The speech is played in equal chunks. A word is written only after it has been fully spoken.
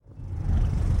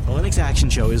Linux Action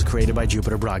Show is created by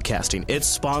Jupiter Broadcasting. It's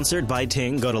sponsored by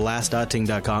Ting. Go to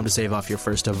last.ting.com to save off your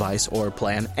first device or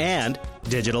plan. And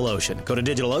DigitalOcean. Go to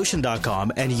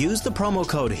DigitalOcean.com and use the promo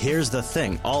code Here's the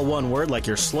Thing, all one word like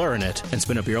you're slurring it, and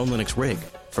spin up your own Linux rig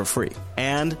for free.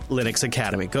 And Linux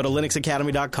Academy. Go to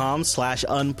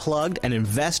linuxacademy.com/unplugged and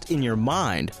invest in your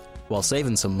mind while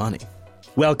saving some money.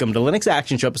 Welcome to Linux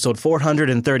Action Show, episode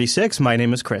 436. My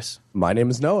name is Chris. My name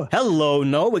is Noah. Hello,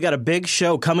 Noah. We got a big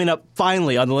show coming up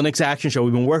finally on the Linux Action Show.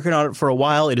 We've been working on it for a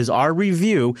while. It is our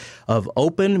review of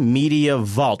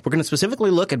OpenMediaVault. We're going to specifically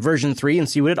look at version 3 and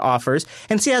see what it offers,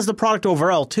 and see as the product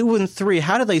overall, 2 and 3,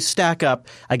 how do they stack up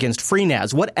against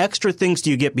FreeNAS? What extra things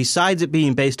do you get besides it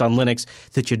being based on Linux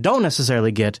that you don't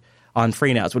necessarily get on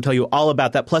FreeNAS? We'll tell you all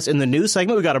about that. Plus, in the news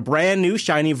segment, we got a brand new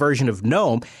shiny version of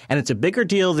GNOME, and it's a bigger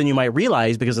deal than you might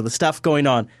realize because of the stuff going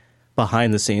on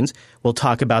behind the scenes. We'll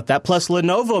talk about that. Plus,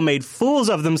 Lenovo made fools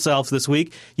of themselves this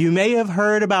week. You may have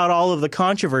heard about all of the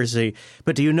controversy,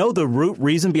 but do you know the root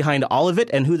reason behind all of it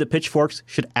and who the pitchforks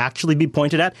should actually be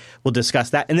pointed at? We'll discuss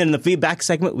that. And then in the feedback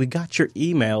segment, we got your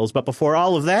emails. But before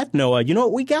all of that, Noah, you know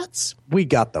what we got? We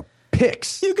got the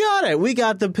picks. You got it. We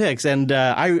got the picks. And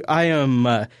I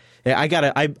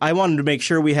wanted to make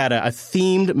sure we had a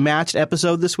themed matched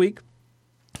episode this week.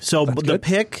 So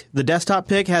the desktop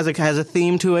pick has a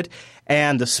theme to it,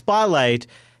 and the Spotlight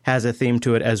has a theme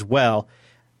to it as well.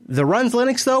 The Runs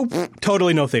Linux, though,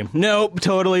 totally no theme. Nope,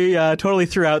 totally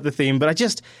threw out the theme. But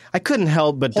I couldn't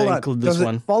help but include this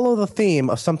one. Does it follow the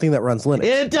theme of something that runs Linux?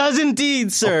 It does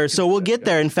indeed, sir. So we'll get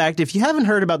there. In fact, if you haven't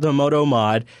heard about the Moto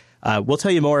mod, we'll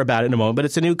tell you more about it in a moment, but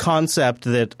it's a new concept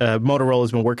that Motorola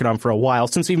has been working on for a while,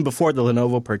 since even before the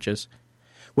Lenovo purchase,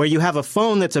 where you have a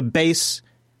phone that's a base,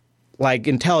 like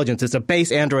intelligence. It's a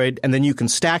base Android, and then you can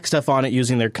stack stuff on it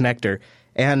using their connector.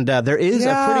 And there is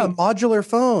a pretty modular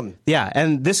phone. Yeah,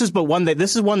 and this is one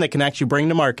that can actually bring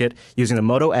to market using the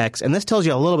Moto X, and this tells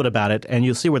you a little bit about it, and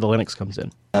you'll see where the Linux comes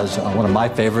in. As one of my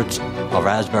favorites, a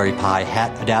Raspberry Pi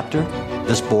hat adapter.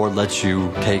 This board lets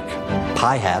you take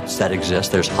Pi hats that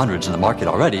exist, there's hundreds in the market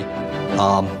already,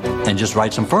 and just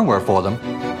write some firmware for them.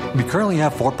 We currently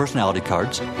have 4 personality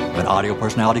cards, an audio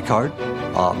personality card,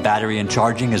 battery and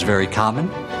charging is very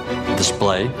common,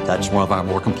 display, that's one of our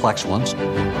more complex ones,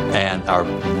 and our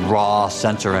raw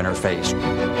sensor interface.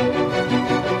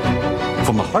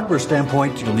 From a hardware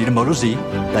standpoint, you'll need a Moto Z,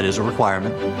 that is a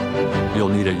requirement. You'll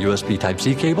need a USB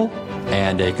Type-C cable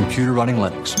and a computer running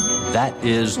Linux. That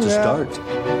is to start.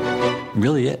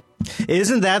 Really it.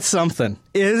 Isn't that something?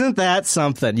 Isn't that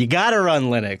something? You got to run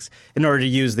Linux in order to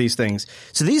use these things.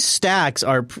 So these stacks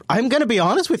are, I'm going to be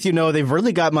honest with you, Noah, they've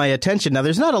really got my attention. Now,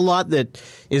 there's not a lot that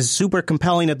is super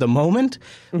compelling at the moment,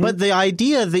 but the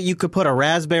idea that you could put a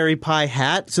Raspberry Pi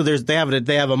hat, so they have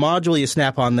a module you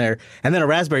snap on there, and then a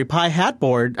Raspberry Pi hat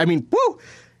board, I mean, woo!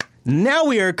 Now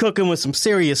we are cooking with some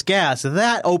serious gas.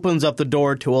 That opens up the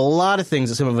door to a lot of things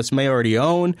that some of us may already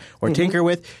own or tinker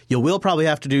with. You will probably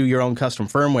have to do your own custom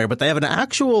firmware, but they have an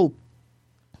actual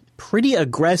pretty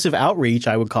aggressive outreach,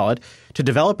 I would call it, to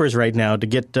developers right now to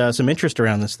get some interest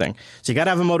around this thing. So you got to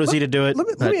have a Moto Z to do it.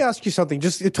 Let me ask you something,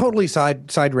 just a totally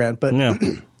side rant, but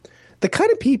the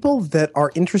kind of people that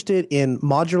are interested in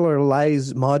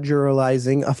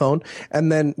modularizing a phone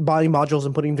and then buying modules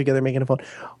and putting them together, making a phone,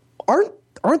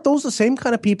 aren't those the same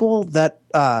kind of people that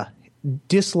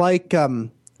dislike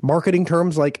marketing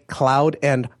terms like cloud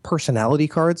and personality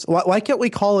cards? Why can't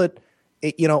we call it,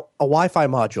 a Wi-Fi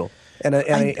module and a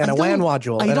WAN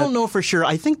module? I don't know for sure.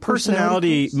 I think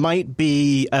personality might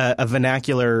be a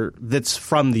vernacular that's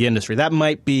from the industry. That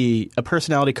might be a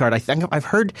personality card. I think I've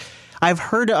heard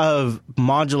of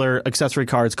modular accessory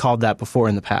cards called that before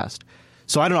in the past.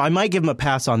 So I don't know. I might give them a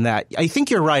pass on that. I think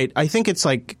you're right. I think it's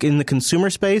like in the consumer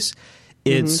space,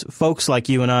 it's folks like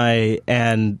you and I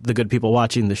and the good people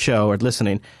watching the show or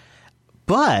listening.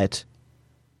 But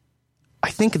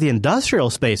I think the industrial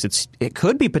space, it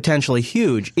could be potentially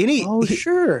huge.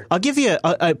 Sure. I'll give you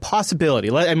a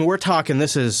possibility. I mean, we're talking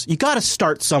you got to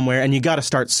start somewhere and you got to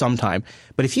start sometime.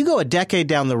 But if you go a decade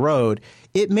down the road,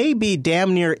 it may be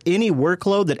damn near any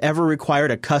workload that ever required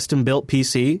a custom-built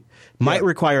PC might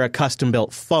require a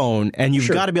custom-built phone, and you've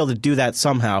got to be able to do that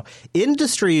somehow.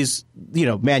 Industries,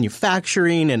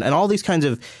 manufacturing and all these kinds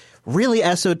of really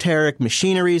esoteric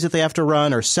machineries that they have to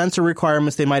run or sensor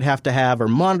requirements they might have to have or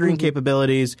monitoring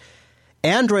capabilities.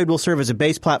 Android will serve as a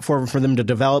base platform for them to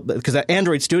develop, because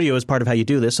Android Studio is part of how you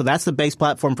do this, so that's the base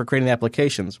platform for creating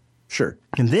applications. Sure.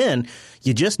 And then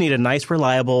you just need a nice,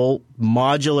 reliable,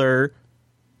 modular,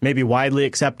 maybe widely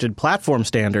accepted platform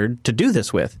standard to do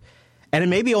this with. And it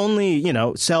maybe only,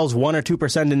 sells 1 or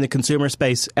 2% in the consumer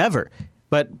space ever.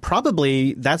 But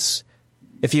probably that's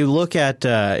If you look at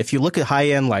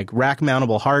high-end like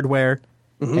rack-mountable hardware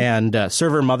and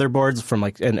server motherboards from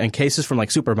and cases from like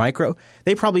Supermicro,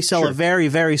 they probably sell a very,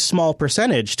 very small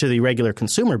percentage to the regular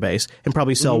consumer base and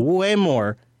probably sell way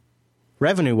more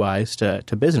revenue-wise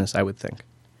to business, I would think.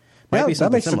 That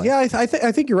makes sense. Yeah, I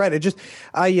think you're right. It just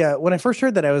when I first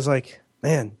heard that, I was like,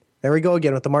 man, there we go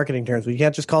again with the marketing terms. We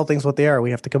can't just call things what they are.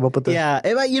 We have to come up with the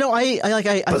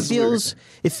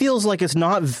it feels like it's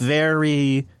not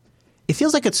very. It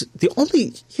feels like it's the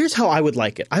only. Here's how I would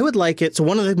like it. I would like it. So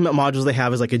one of the modules they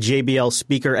have is like a JBL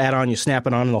speaker add-on. You snap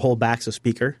it on, and the whole back's a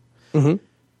speaker. Mm-hmm.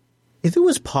 If it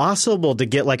was possible to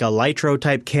get like a Lytro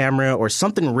type camera or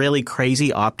something really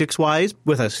crazy optics wise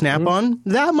with a snap-on,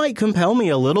 that might compel me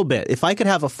a little bit. If I could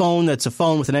have a phone that's a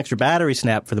phone with an extra battery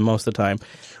snap for the most of the time.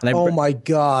 And my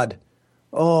God.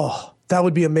 Oh, that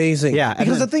would be amazing. Yeah.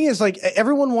 Because the thing is, like,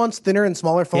 everyone wants thinner and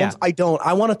smaller phones. Yeah. I don't.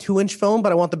 I want a 2-inch phone,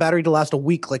 but I want the battery to last a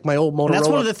week like my old Motorola. And that's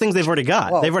one of the things they've already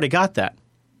got. Whoa. They've already got that.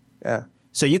 Yeah.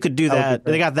 So you could do that.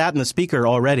 They got that in the speaker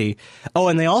already. Oh,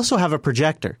 and they also have a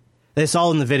projector. It's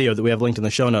all in the video that we have linked in the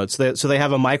show notes. So they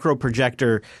have a micro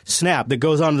projector snap that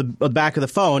goes on the back of the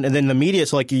phone, and then the media,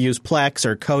 so like you use Plex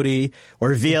or Kodi or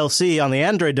VLC on the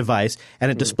Android device,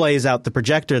 and it displays out the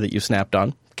projector that you snapped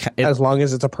on. As long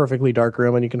as it's a perfectly dark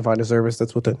room and you can find a service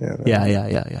that's within it.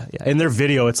 Yeah. In their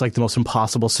video, it's like the most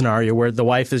impossible scenario where the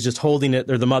wife is just holding it,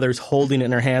 or the mother's holding it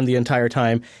in her hand the entire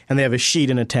time, and they have a sheet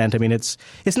in a tent. I mean, it's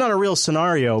not a real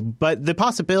scenario, but the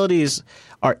possibilities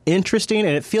are interesting,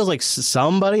 and it feels like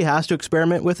somebody has to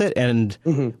experiment with it. And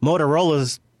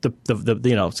Motorola's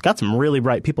it's got some really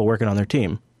bright people working on their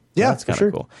team. So yeah, that's kind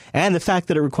of cool. And the fact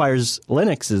that it requires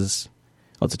Linux is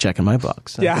it's a check in my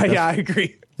box. I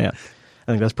agree. Yeah.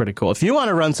 I think that's pretty cool. If you want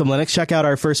to run some Linux, check out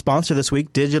our first sponsor this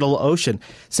week, DigitalOcean.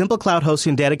 Simple cloud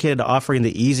hosting dedicated to offering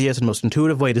the easiest and most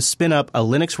intuitive way to spin up a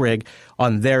Linux rig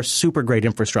on their super great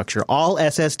infrastructure. All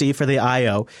SSD for the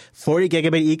I/O, 40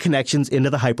 gigabit E connections into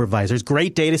the hypervisors,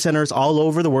 great data centers all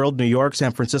over the world, New York,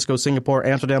 San Francisco, Singapore,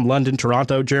 Amsterdam, London,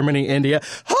 Toronto, Germany, India.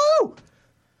 Oh!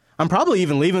 I'm probably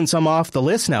even leaving some off the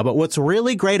list now, but what's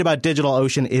really great about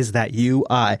DigitalOcean is that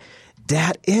UI.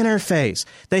 That interface.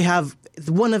 They have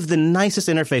one of the nicest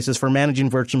interfaces for managing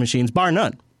virtual machines, bar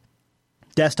none.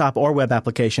 Desktop or web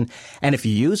application. And if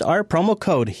you use our promo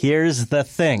code, here's the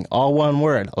thing, all one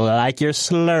word, like you're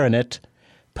slurring it,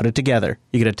 put it together,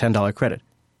 you get a $10 credit.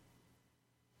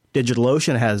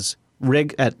 DigitalOcean has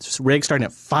rig starting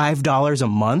at $5 a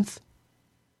month.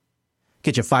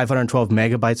 Get you 512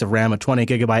 megabytes of RAM, a 20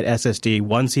 gigabyte SSD,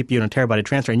 one CPU, and a terabyte of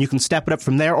transfer, and you can step it up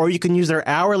from there, or you can use their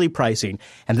hourly pricing.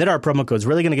 And then our promo code is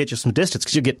really going to get you some distance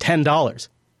because you get $10.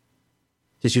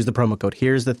 Just use the promo code.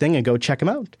 Here's the thing, and go check them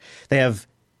out. They have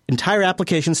entire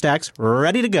application stacks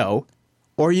ready to go,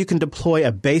 or you can deploy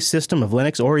a base system of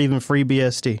Linux or even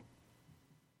FreeBSD.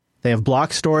 They have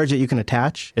block storage that you can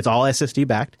attach. It's all SSD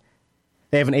backed.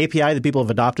 They have an API that people have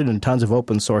adopted in tons of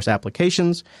open source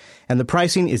applications, and the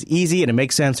pricing is easy and it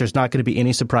makes sense. There's not going to be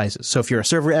any surprises. So if you're a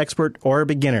server expert or a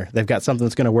beginner, they've got something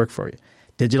that's going to work for you.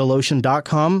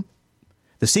 DigitalOcean.com,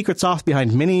 the secret sauce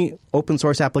behind many open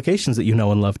source applications that you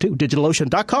know and love too.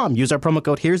 DigitalOcean.com. Use our promo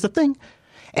code, here's the thing.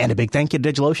 And a big thank you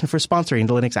to DigitalOcean for sponsoring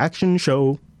the Linux Action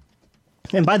Show.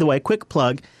 And by the way, quick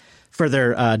plug for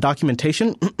their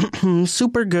documentation.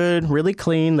 Super good, really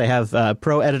clean. They have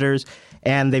pro editors.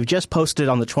 And they've just posted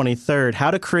on the 23rd how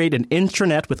to create an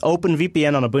intranet with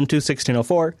OpenVPN on Ubuntu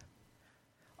 16.04.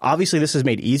 Obviously, this is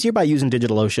made easier by using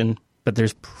DigitalOcean, but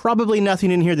there's probably nothing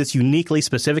in here that's uniquely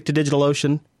specific to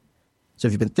DigitalOcean. So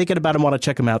if you've been thinking about them, want to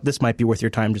check them out, this might be worth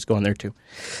your time just going there too.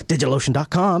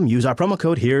 DigitalOcean.com. Use our promo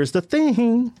code. Here's the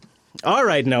thing. All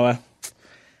right, Noah.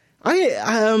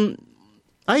 I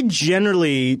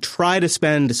generally try to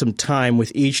spend some time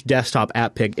with each desktop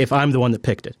app pick if I'm the one that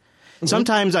picked it.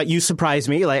 Sometimes you surprise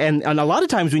me, and a lot of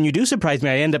times when you do surprise me,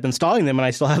 I end up installing them, and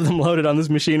I still have them loaded on this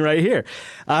machine right here.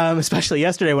 Especially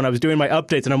yesterday when I was doing my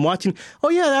updates, and I'm watching, oh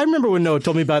yeah, I remember when Noah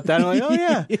told me about that. I'm like,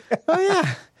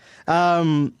 oh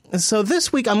yeah. So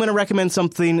this week I'm going to recommend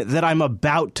something that I'm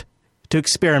about to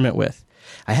experiment with.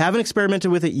 I haven't experimented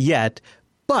with it yet,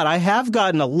 but I have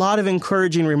gotten a lot of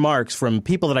encouraging remarks from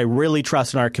people that I really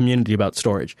trust in our community about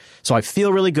storage. So I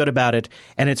feel really good about it,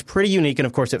 and it's pretty unique, and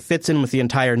of course it fits in with the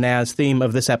entire NAS theme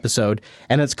of this episode,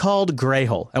 and it's called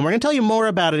Greyhole. And we're going to tell you more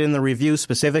about it in the review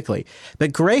specifically.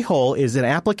 But Greyhole is an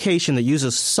application that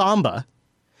uses Samba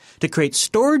to create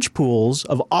storage pools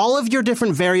of all of your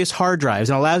different various hard drives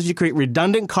and allows you to create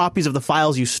redundant copies of the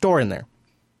files you store in there.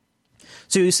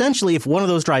 So essentially, if one of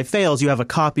those drives fails, you have a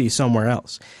copy somewhere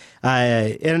else.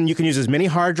 And you can use as many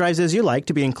hard drives as you like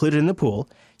to be included in the pool.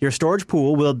 Your storage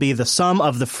pool will be the sum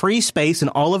of the free space in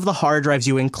all of the hard drives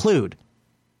you include.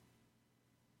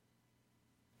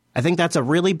 I think that's a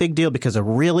really big deal because a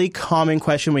really common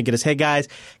question we get is, hey guys,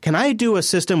 can I do a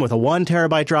system with a 1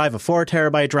 terabyte drive, a 4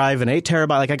 terabyte drive, an 8 terabyte?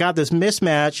 Like I got this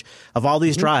mismatch of all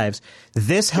these drives.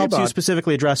 This helps you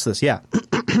specifically address this. Yeah.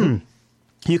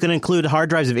 You can include hard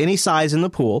drives of any size in the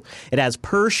pool. It has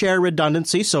per share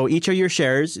redundancy. So each of your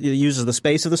shares uses the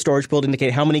space of the storage pool to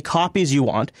indicate how many copies you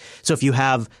want. So if you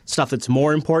have stuff that's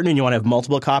more important and you want to have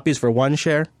multiple copies for one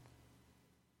share,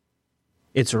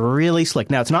 it's really slick.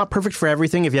 Now, it's not perfect for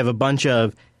everything. If you have a bunch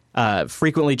of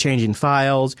frequently changing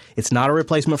files, it's not a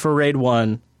replacement for RAID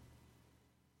 1.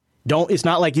 It's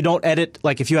not like you don't edit.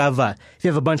 Like if you have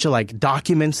a bunch of like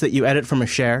documents that you edit from a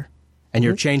share and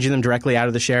you're changing them directly out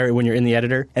of the share when you're in the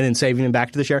editor and then saving them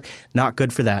back to the share, not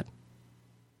good for that.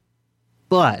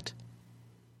 But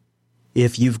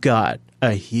if you've got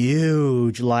a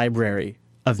huge library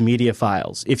of media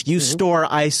files, if you store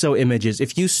ISO images,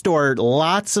 if you store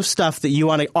lots of stuff that you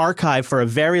want to archive for a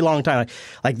very long time,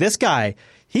 like this guy,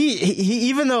 he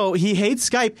even though he hates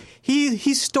Skype, he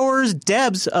stores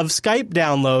debs of Skype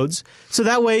downloads. So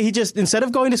that way he just, instead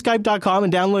of going to Skype.com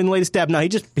and downloading the latest deb, now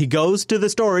he goes to the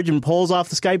storage and pulls off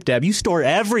the Skype deb. You store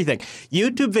everything.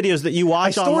 YouTube videos that you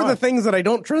watch online. I store the things that I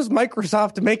don't trust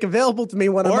Microsoft to make available to me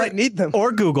when I might need them.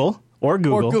 Or Google.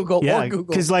 Yeah,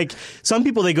 because like some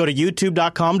people, they go to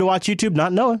youtube.com to watch YouTube,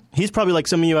 not knowing. He's probably like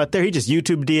some of you out there. He just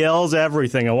YouTube DLs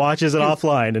everything and watches it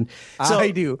offline. And so,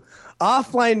 I do.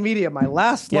 Offline media, my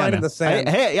last line in the sand.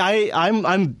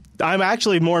 I'm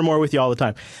actually more and more with you all the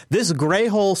time. This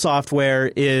Greyhole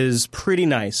software is pretty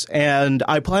nice, and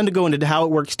I plan to go into how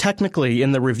it works technically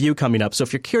in the review coming up. So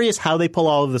if you're curious how they pull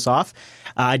all of this off,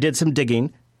 I did some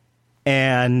digging.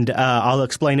 And I'll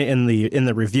explain it in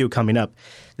the review coming up.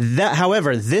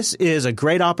 However, this is a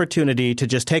great opportunity to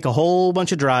just take a whole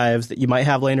bunch of drives that you might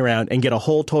have laying around and get a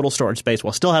whole total storage space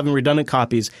while still having redundant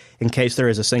copies in case there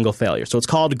is a single failure. So it's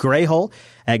called Greyhole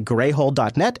at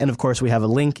greyhole.net. And, of course, we have a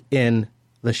link in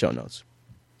the show notes.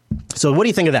 So what do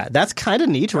you think of that? That's kind of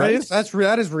neat, right?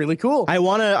 That is really cool.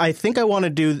 I think I want to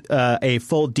do a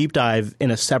full deep dive in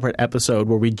a separate episode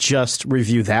where we just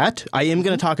review that. I am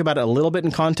going to talk about it a little bit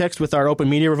in context with our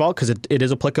OpenMediaVault because it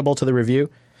is applicable to the review.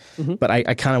 But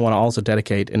I kind of want to also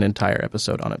dedicate an entire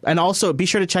episode on it. And also be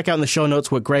sure to check out in the show notes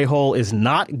what Greyhole is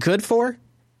not good for.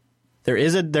 There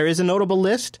is a notable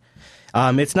list.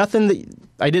 It's nothing that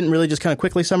I didn't really just kind of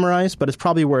quickly summarize, but it's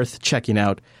probably worth checking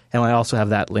out. And I also have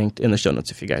that linked in the show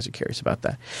notes if you guys are curious about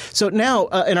that. So now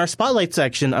in our Spotlight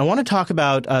section, I want to talk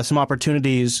about some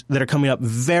opportunities that are coming up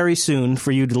very soon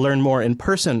for you to learn more in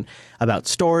person about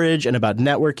storage and about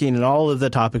networking and all of the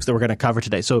topics that we're going to cover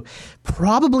today. So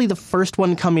probably the first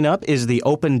one coming up is the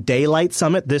Open Daylight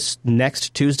Summit this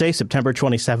next Tuesday, September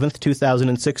 27th,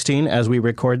 2016, as we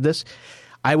record this.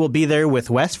 I will be there with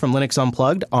Wes from Linux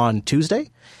Unplugged on Tuesday,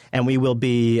 and we will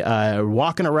be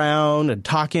walking around and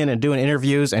talking and doing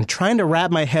interviews and trying to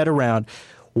wrap my head around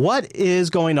what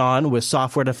is going on with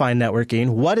software-defined networking.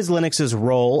 What is Linux's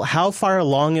role? How far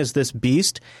along is this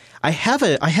beast? I have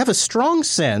a strong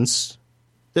sense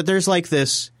that there's like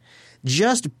this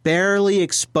just barely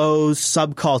exposed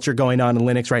subculture going on in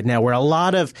Linux right now where a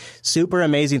lot of super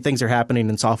amazing things are happening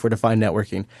in software-defined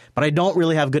networking. But I don't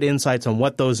really have good insights on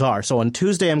what those are. So on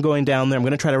Tuesday, I'm going down there. I'm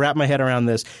going to try to wrap my head around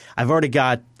this. I've already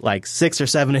got like 6 or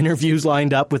 7 interviews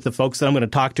lined up with the folks that I'm going to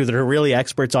talk to that are really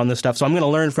experts on this stuff. So I'm going to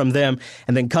learn from them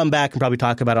and then come back and probably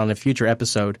talk about it on a future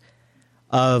episode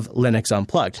of Linux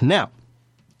Unplugged. Now,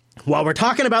 while we're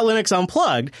talking about Linux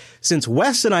Unplugged, since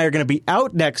Wes and I are going to be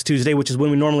out next Tuesday, which is when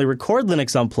we normally record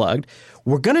Linux Unplugged,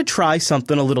 we're going to try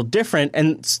something a little different.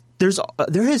 And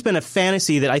there has been a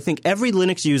fantasy that I think every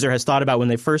Linux user has thought about when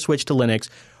they first switch to Linux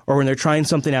or when they're trying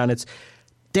something out. And it's,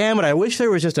 damn it, I wish there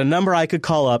was just a number I could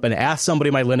call up and ask somebody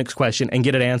my Linux question and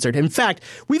get it answered. In fact,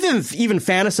 we've even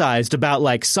fantasized about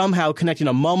like somehow connecting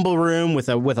a mumble room with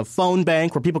a phone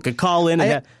bank where people could call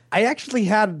in. I actually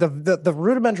had the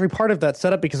rudimentary part of that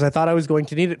set up because I thought I was going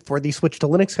to need it for the Switch to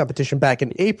Linux competition back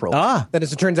in April. Then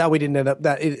as it turns out, we didn't end up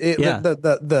that.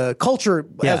 The culture,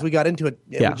 as we got into it,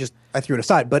 I threw it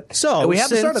aside. But so we have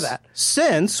the start of that.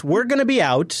 Since we're going to be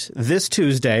out this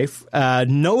Tuesday,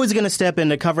 Noah's going to step in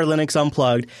to cover Linux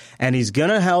Unplugged, and he's going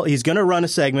to run a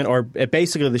segment, or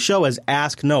basically the show is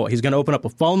Ask Noah. He's going to open up a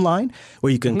phone line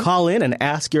where you can call in and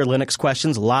ask your Linux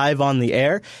questions live on the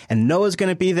air, and Noah's going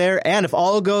to be there. And if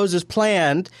all goes shows as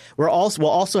planned. We'll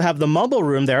also have the Mumble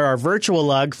Room there, our virtual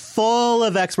lug, full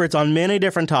of experts on many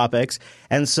different topics.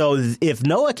 And so if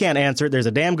Noah can't answer it, there's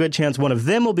a damn good chance one of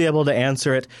them will be able to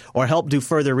answer it or help do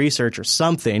further research or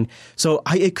something. So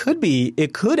it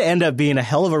could end up being a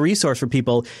hell of a resource for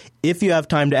people if you have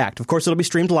time to act. Of course, it'll be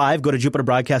streamed live. Go to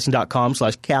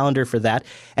jupiterbroadcasting.com/calendar for that.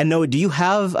 And Noah, do you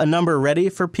have a number ready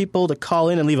for people to call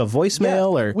in and leave a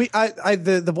voicemail? Yeah. Or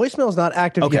the voicemail is not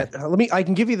active yet. I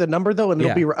can give you the number though, and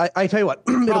it'll be. I tell you what,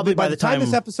 it'll be by the time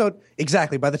this episode.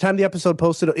 Exactly, by the time the episode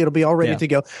posted, it'll be all ready to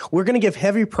go. We're going to give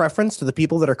heavy preference to the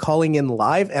people that are calling in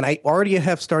live, and I already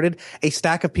have started a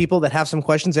stack of people that have some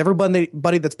questions.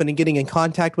 Everybody that's been getting in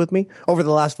contact with me over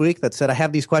the last week that said I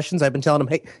have these questions, I've been telling them,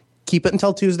 hey, keep it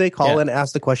until Tuesday. Call in,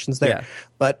 ask the questions there. Yeah.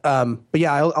 But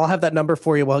yeah, I'll have that number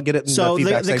for you. We'll get it. In so the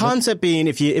feedback the concept being,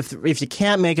 if you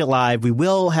can't make it live, we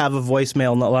will have a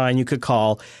voicemail line you could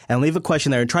call and leave a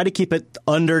question there, and try to keep it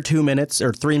under 2 minutes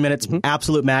or 3 minutes,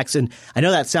 absolute max. And I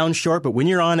know that sounds short, but when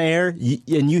you're on air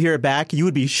and you hear it back, you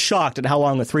would be shocked at how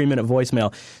long a 3-minute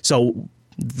voicemail. So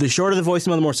the shorter the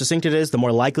voicemail, the more succinct it is, the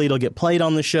more likely it'll get played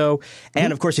on the show.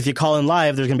 And, of course, if you call in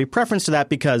live, there's going to be preference to that,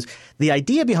 because the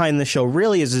idea behind the show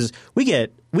really is we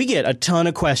get a ton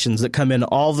of questions that come in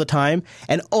all the time,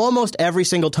 and almost every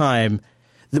single time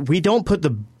we don't put the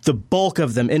bulk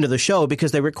of them into the show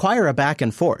because they require a back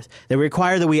and forth. They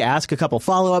require that we ask a couple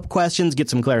follow-up questions, get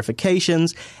some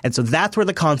clarifications, and so that's where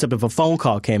the concept of a phone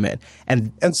call came in.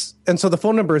 And so the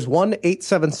phone number is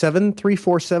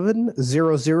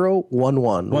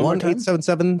 1-877-347-0011.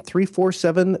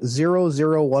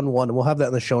 1-877-347-0011. We'll have that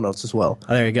in the show notes as well.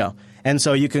 Oh, there you go. And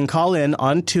so you can call in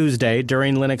on Tuesday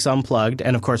during Linux Unplugged,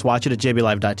 and of course watch it at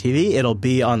jblive.tv. It'll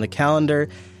be on the calendar.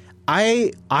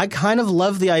 I kind of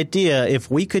love the idea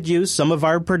if we could use some of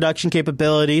our production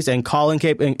capabilities and calling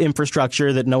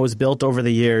infrastructure that Noah's built over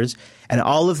the years and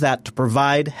all of that to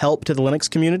provide help to the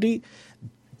Linux community.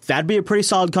 That'd be a pretty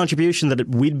solid contribution that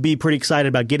we'd be pretty excited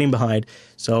about getting behind.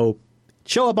 So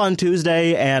show up on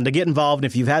Tuesday and to get involved.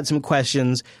 If you've had some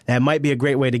questions, that might be a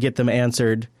great way to get them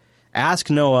answered. Ask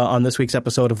Noah on this week's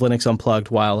episode of Linux Unplugged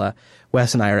while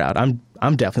Wes and I are out. I'm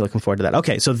definitely looking forward to that.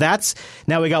 Okay, so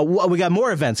now we got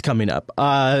more events coming up.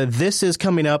 This is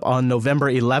coming up on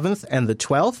November 11th and the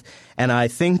 12th, and I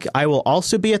think I will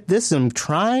also be at this. I'm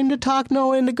trying to talk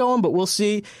Noah into going, but we'll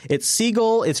see. It's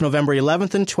Siegel. It's November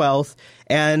 11th and 12th,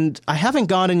 and I haven't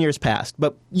gone in years past,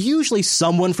 but usually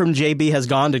someone from JB has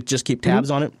gone to just keep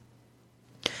tabs on it.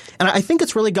 And I think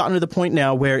it's really gotten to the point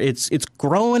now where it's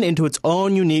grown into its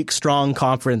own unique, strong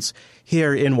conference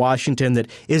here in Washington that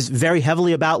is very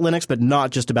heavily about Linux, but not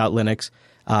just about Linux,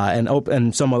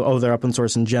 and some other open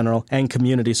source in general, and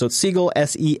community. So it's Siegel,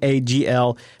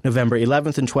 SEAGL, November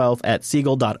 11th and 12th at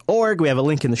siegel.org. We have a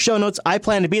link in the show notes. I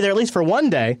plan to be there at least for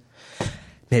one day.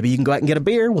 Maybe you can go out and get a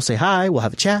beer. We'll say hi. We'll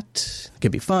have a chat. It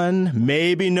could be fun.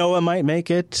 Maybe Noah might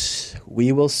make it.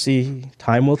 We will see.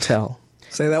 Time will tell.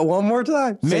 Say that one more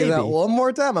time. Maybe. Say that one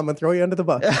more time. I'm going to throw you under the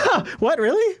bus. What,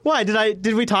 really? Why?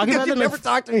 Did we talk about it? You never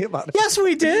talked to me about it. Yes,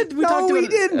 we did. We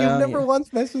didn't. You've never once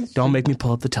messaged. Don't make me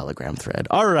pull up the Telegram thread.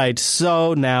 All right.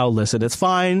 So now listen, it's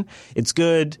fine. It's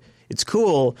good. It's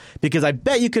cool, because I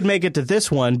bet you could make it to this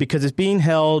one because it's being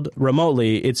held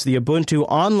remotely. It's the Ubuntu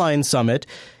Online Summit,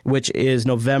 which is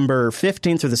November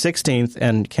 15th through the 16th,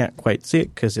 and can't quite see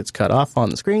it because it's cut off on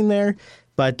the screen there.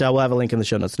 But we'll have a link in the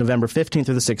show notes, November 15th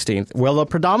through the 16th, where they'll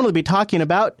predominantly be talking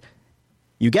about,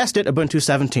 you guessed it, Ubuntu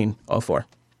 17.04,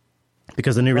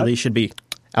 because the new release should be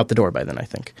out the door by then, I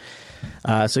think.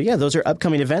 So, yeah, those are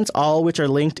upcoming events, all which are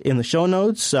linked in the show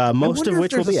notes, most of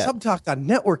which will be at. There's a subtalk on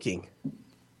networking,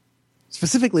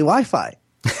 specifically Wi-Fi.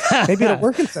 Maybe it'll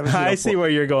work in 17.04. I see where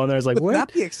you're going there. It's like, Wouldn't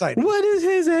that be exciting? What is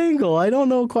his angle? I don't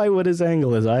know quite what his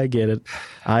angle is. I get it.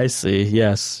 I see.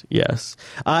 Yes.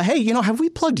 Hey, have we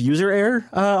plugged user error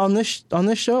on this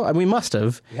show? We must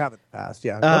have. We have in the past,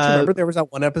 yeah. Don't you remember there was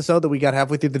that one episode that we got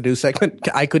halfway through the news segment?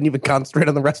 I couldn't even concentrate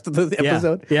on the rest of the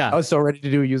episode. Yeah. I was so ready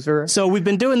to do a user error. So we've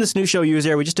been doing this new show, User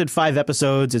Error. We just did 5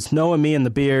 episodes. It's Noah, me, and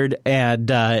the Beard. And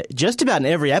just about in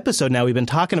every episode now, we've been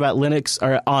talking about Linux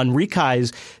or on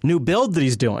Rikai's new build that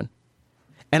he's doing.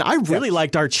 And I really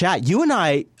liked our chat.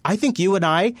 I think you and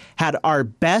I had our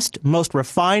best, most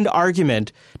refined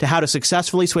argument to how to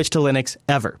successfully switch to Linux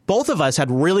ever. Both of us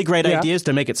had really great ideas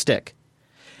to make it stick.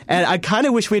 And I kind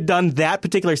of wish we'd done that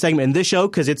particular segment in this show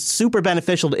because it's super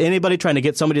beneficial to anybody trying to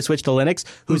get somebody to switch to Linux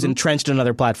who's entrenched in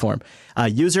another platform.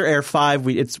 User Error 5,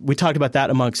 we talked about that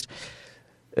amongst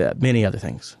many other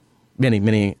things.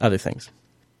 Many other things.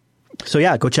 So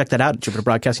yeah, go check that out at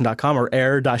jupiterbroadcasting.com or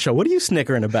error.show. What are you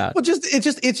snickering about? Well,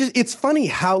 it's funny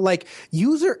how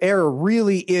user error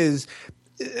really is.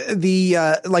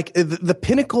 the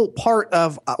pinnacle part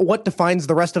of what defines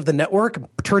the rest of the network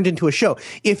turned into a show.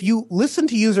 If you listen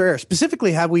to user error,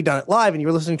 specifically had we done it live and you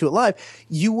were listening to it live,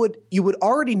 you would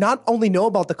already not only know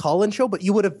about the call-in show, but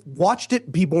you would have watched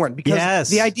it be born, because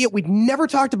the idea, we'd never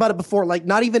talked about it before, like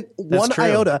not even one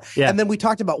iota. Yeah. And then we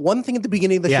talked about one thing at the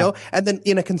beginning of the show, and then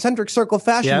in a concentric circle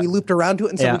fashion, we looped around to it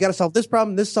and said, we got to solve this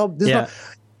problem, this problem.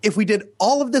 If we did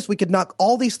all of this, we could knock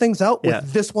all these things out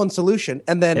with this one solution,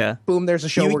 and then boom, there's a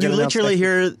show. You literally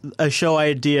hear a show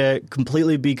idea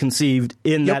completely be conceived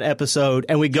in that episode,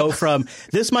 and we go from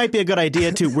this might be a good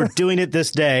idea to we're doing it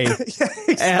this day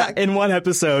in one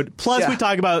episode. Plus, we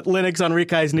talk about Linux on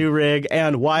Rikai's new rig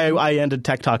and why I ended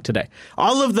Tech Talk today.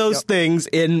 All of those things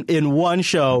in one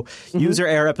show. User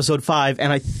Error episode 5,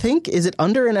 and I think, is it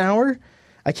under an hour?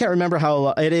 I can't remember how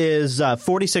it is.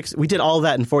 46. We did all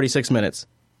that in 46 minutes.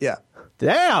 Yeah.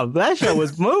 Damn, that show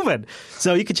was moving.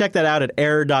 So you can check that out at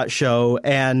error.show.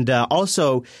 And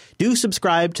also, do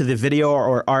subscribe to the video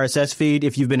or RSS feed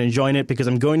if you've been enjoying it, because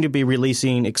I'm going to be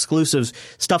releasing exclusives,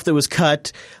 stuff that was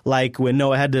cut, like when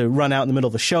Noah had to run out in the middle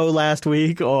of the show last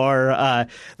week, or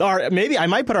maybe I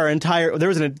might put our entire –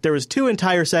 there was 2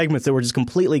 entire segments that were just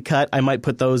completely cut. I might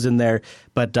put those in there,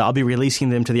 but I'll be releasing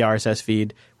them to the RSS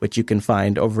feed, which you can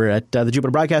find over at the Jupiter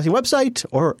Broadcasting website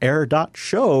or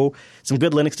error.show. Some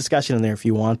good Linux discussion in there if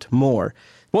you want more.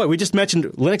 Boy, we just mentioned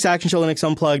Linux Action Show, Linux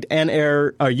Unplugged, and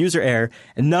User Error,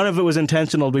 and none of it was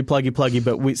intentional to be pluggy,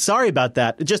 but sorry about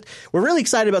that. We're really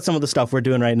excited about some of the stuff we're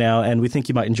doing right now, and we think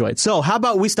you might enjoy it. So how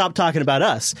about we stop talking about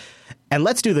us, and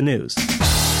let's do the news.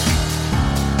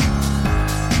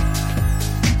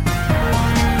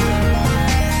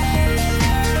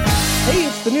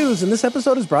 The news in this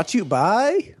episode is brought to you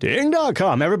by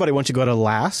Ting.com. Everybody, wants to go to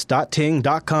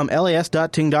last.ting.com,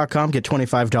 las.ting.com, get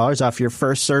 $25 off your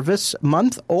first service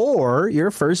month or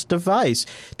your first device.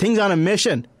 Ting's on a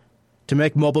mission to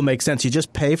make mobile make sense. You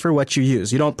just pay for what you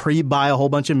use. You don't pre-buy a whole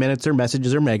bunch of minutes or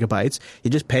messages or megabytes.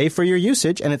 You just pay for your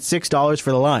usage, and it's $6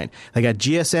 for the line. They got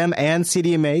GSM and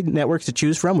CDMA networks to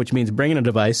choose from, which means bringing a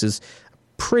device is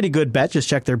pretty good bet. Just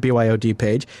check their BYOD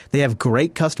page. They have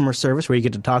great customer service where you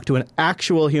get to talk to an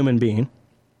actual human being,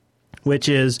 which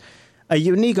is a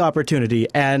unique opportunity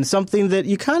and something that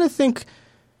you kind of think,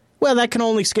 well, that can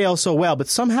only scale so well. But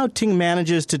somehow Ting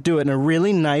manages to do it in a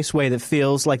really nice way that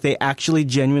feels like they actually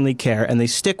genuinely care, and they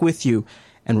stick with you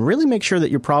and really make sure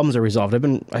that your problems are resolved.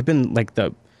 I've been like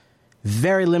the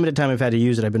very limited time I've had to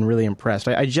use it, I've been really impressed.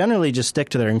 I generally just stick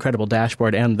to their incredible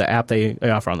dashboard and the app they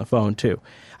offer on the phone, too.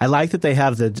 I like that they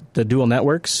have the dual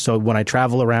networks, so when I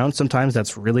travel around, sometimes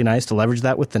that's really nice to leverage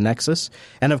that with the Nexus.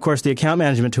 And, of course, the account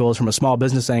management tools from a small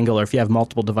business angle, or if you have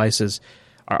multiple devices,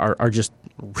 are just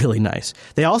really nice.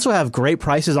 They also have great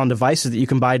prices on devices that you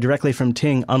can buy directly from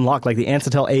Ting unlocked, like the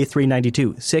Ansitel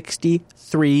A392,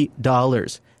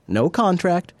 $63. No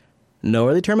contract. No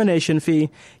early termination fee.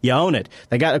 You own it.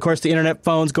 They got, of course, the internet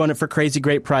phones going up for crazy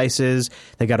great prices.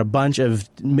 They got a bunch of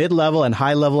mid-level and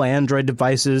high-level Android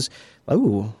devices.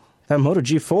 Oh, that Moto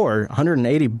G4,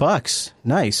 $180.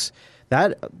 Nice.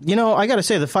 That, I got to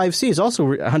say, the 5C is also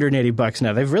 $180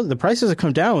 now. The prices have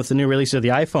come down with the new release of the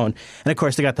iPhone. And, of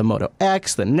course, they got the Moto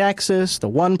X, the Nexus, the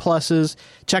OnePluses.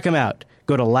 Check them out.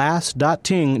 Go to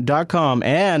last.ting.com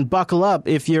and buckle up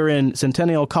if you're in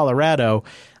Centennial, Colorado.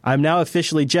 I'm now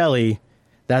officially jelly.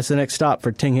 That's the next stop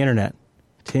for Ting Internet.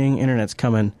 Ting Internet's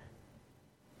coming.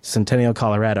 Centennial,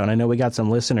 Colorado. And I know we got some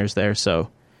listeners there, so...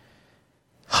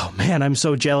 Oh, man, I'm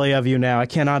so jelly of you now. I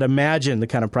cannot imagine the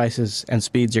kind of prices and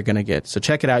speeds you're going to get. So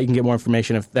check it out. You can get more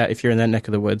information if you're in that neck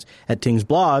of the woods at Ting's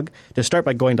blog. Just start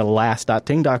by going to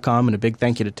last.ting.com, and a big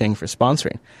thank you to Ting for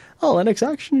sponsoring Linux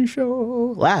Action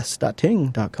Show.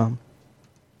 Last.ting.com.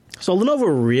 So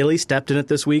Lenovo really stepped in it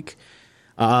this week.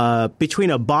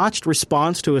 Between a botched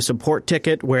response to a support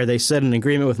ticket where they said an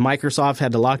agreement with Microsoft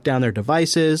had to lock down their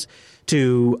devices,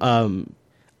 to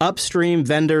upstream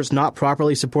vendors not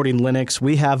properly supporting Linux,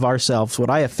 we have ourselves what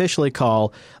I officially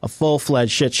call a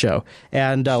full-fledged shit show.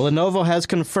 And Lenovo has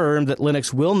confirmed that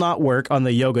Linux will not work on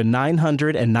the Yoga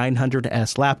 900 and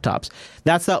 900S laptops.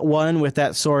 That's that one with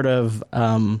that sort of,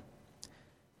 I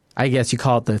guess you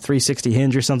call it the 360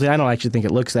 hinge or something. I don't actually think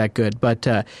it looks that good. But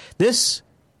this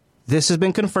has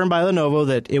been confirmed by Lenovo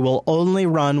that it will only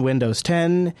run Windows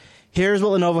 10. Here's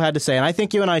what Lenovo had to say, and I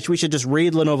think you and we should just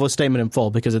read Lenovo's statement in full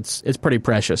because it's pretty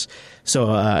precious.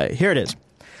 So here it is.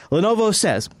 Lenovo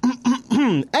says,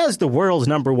 as the world's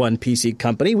 #1 PC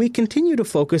company, we continue to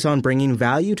focus on bringing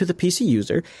value to the PC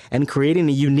user and creating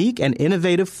a unique and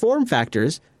innovative form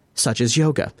factors such as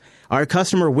Yoga. Our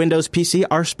customer Windows PC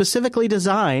are specifically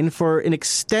designed for an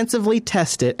extensively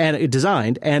tested and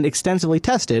designed and extensively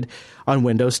tested on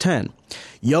Windows 10.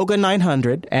 Yoga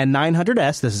 900 and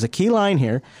 900S, this is a key line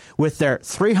here, with their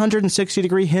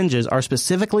 360-degree hinges are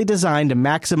specifically designed to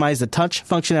maximize the touch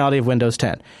functionality of Windows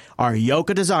 10. Our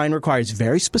Yoga design requires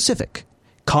very specific,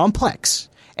 complex,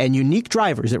 and unique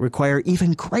drivers that require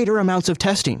even greater amounts of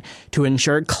testing to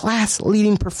ensure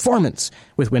class-leading performance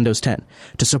with Windows 10.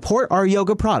 To support our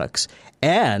Yoga products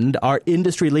and our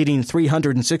industry-leading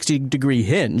 360-degree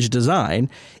hinge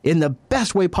design in the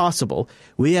best way possible,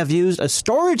 we have used a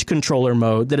storage controller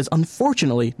mode that is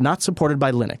unfortunately not supported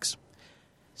by Linux.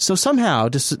 So somehow,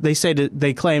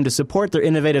 they claim to support their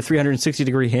innovative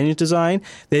 360-degree hinge design,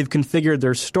 they've configured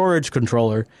their storage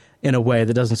controller in a way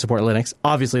that doesn't support Linux.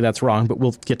 Obviously, that's wrong, but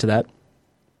we'll get to that.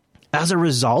 As a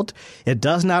result, it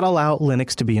does not allow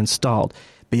Linux to be installed.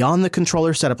 Beyond the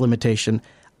controller setup limitation,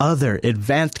 other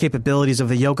advanced capabilities of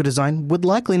the Yoga design would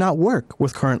likely not work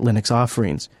with current Linux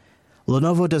offerings.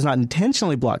 Lenovo does not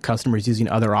intentionally block customers using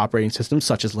other operating systems,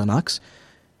 such as Linux,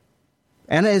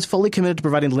 and is fully committed to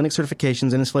providing Linux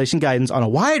certifications and installation guidance on a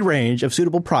wide range of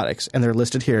suitable products, and they're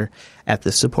listed here at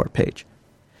this support page.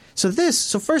 So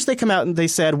first they come out and they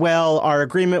said, well, our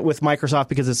agreement with Microsoft,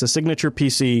 because it's a signature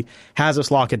PC, has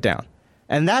us lock it down.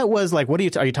 And that was like,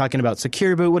 are you talking about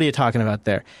Secure Boot? What are you talking about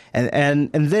there? And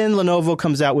then Lenovo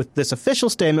comes out with this official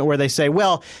statement where they say,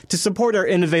 well, to support our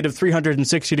innovative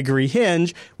 360-degree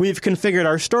hinge, we've configured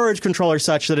our storage controller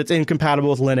such that it's incompatible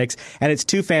with Linux and it's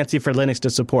too fancy for Linux to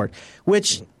support,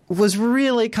 which was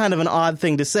really kind of an odd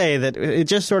thing to say, that it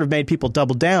just sort of made people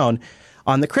double down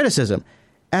on the criticism.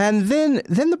 And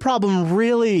then the problem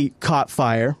really caught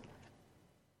fire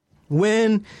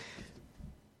when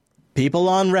people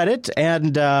on Reddit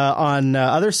and on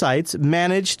other sites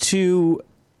managed to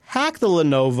hack the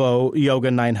Lenovo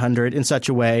Yoga 900 in such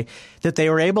a way that they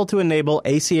were able to enable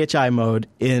ACHI mode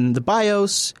in the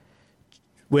BIOS.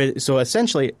 So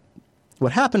essentially,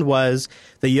 what happened was,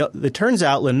 it turns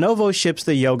out Lenovo ships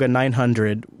the Yoga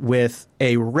 900 with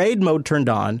a RAID mode turned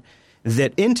on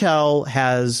that Intel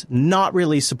has not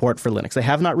released support for Linux. They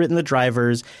have not written the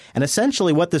drivers, and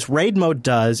essentially what this RAID mode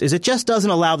does is it just doesn't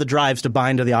allow the drives to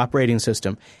bind to the operating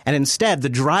system, and instead the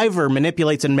driver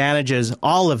manipulates and manages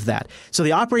all of that. So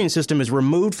the operating system is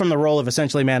removed from the role of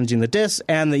essentially managing the disk,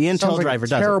 and the Intel driver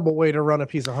does it. Terrible way to run a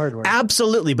piece of hardware.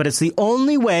 Absolutely, but it's the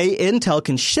only way Intel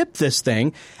can ship this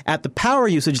thing at the power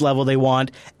usage level they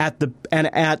want,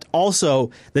 and at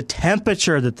also the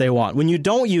temperature that they want. When you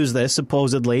don't use this,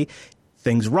 supposedly,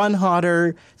 things run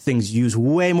hotter, things use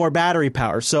way more battery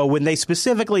power. So when they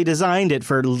specifically designed it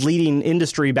for leading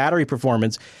industry battery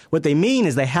performance, what they mean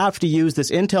is they have to use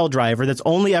this Intel driver that's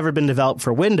only ever been developed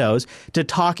for Windows to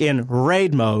talk in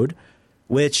RAID mode,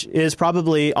 which is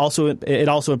probably also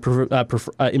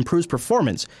improves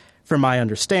performance, from my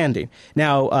understanding.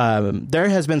 Now, there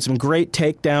has been some great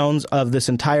takedowns of this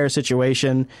entire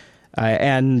situation.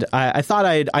 And I thought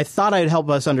I'd help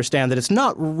us understand that it's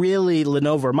not really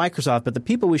Lenovo or Microsoft, but the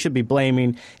people we should be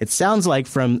blaming, it sounds like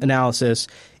from analysis,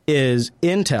 is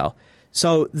Intel.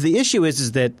 So the issue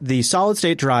is that the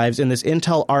solid-state drives in this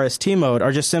Intel RST mode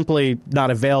are just simply not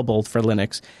available for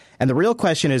Linux. And the real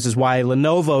question is why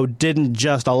Lenovo didn't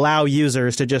just allow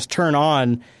users to just turn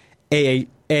on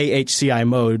AHCI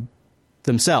mode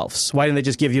themselves. Why didn't they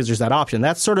just give users that option?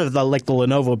 That's sort of the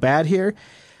Lenovo bad here.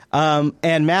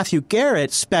 And Matthew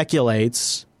Garrett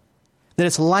speculates that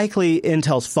it's likely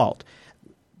Intel's fault.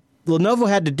 Lenovo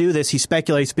had to do this, he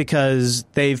speculates, because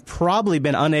they've probably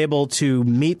been unable to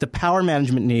meet the power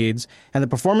management needs and the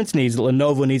performance needs that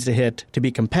Lenovo needs to hit to be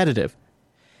competitive.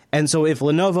 And so if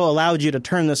Lenovo allowed you to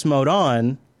turn this mode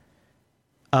on,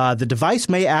 the device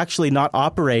may actually not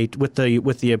operate with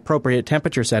the appropriate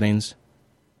temperature settings,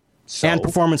 and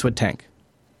performance would tank.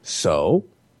 So?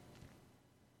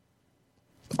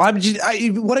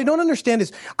 What I don't understand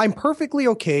is I'm perfectly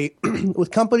okay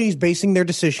with companies basing their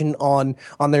decision on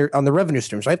the revenue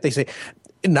streams, right? They say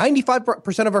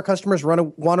 95% of our customers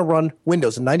want to run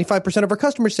Windows, and 95% of our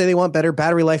customers say they want better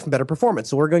battery life and better performance.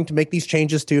 So we're going to make these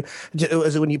changes to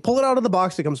when you pull it out of the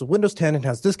box, it comes with Windows 10 and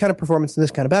has this kind of performance and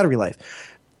this kind of battery life.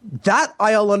 That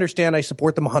I'll understand. I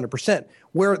support them 100%.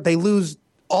 Where they lose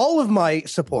all of my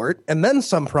support, and then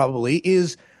some probably,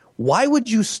 is why would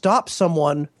you stop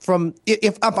someone from,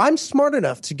 if I'm smart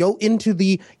enough to go into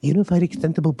the Unified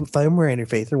Extensible Firmware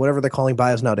Interface, or whatever they're calling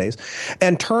BIOS nowadays,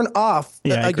 and turn off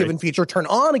a given feature, turn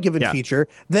on a given feature,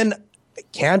 then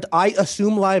can't I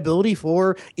assume liability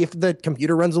for if the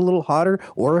computer runs a little hotter,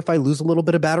 or if I lose a little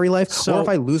bit of battery life, or if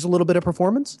I lose a little bit of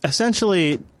performance?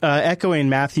 Essentially, echoing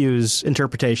Matthew's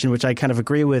interpretation, which I kind of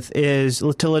agree with, is to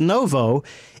Lenovo,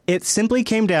 it simply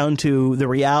came down to the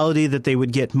reality that they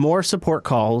would get more support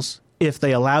calls if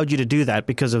they allowed you to do that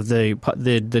because of the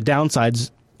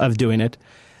downsides of doing it,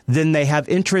 then they have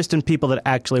interest in people that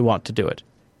actually want to do it.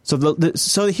 So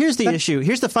so here's the issue.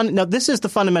 Here's the Now, this is the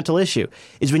fundamental issue: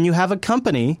 is when you have a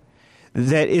company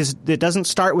that doesn't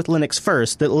start with Linux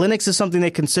first. That Linux is something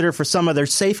they consider for some of their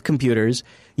safe computers.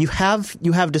 You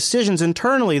have decisions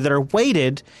internally that are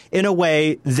weighted in a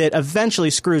way that eventually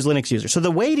screws Linux users. So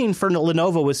the weighting for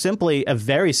Lenovo was simply a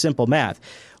very simple math.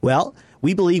 Well,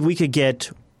 we believe we could get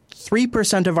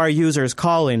 3% of our users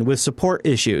calling with support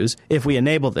issues if we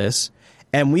enable this.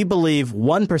 And we believe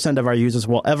 1% of our users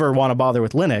will ever want to bother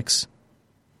with Linux.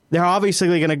 They're obviously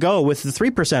going to go with the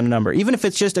 3% number, even if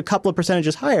it's just a couple of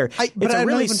percentages higher. It's a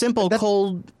really simple,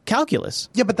 cold calculus.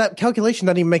 Yeah, but that calculation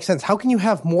doesn't even make sense. How can you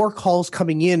have more calls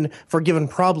coming in for a given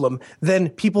problem than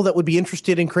people that would be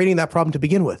interested in creating that problem to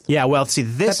begin with? Yeah, well, see,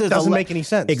 this doesn't make any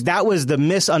sense. That was the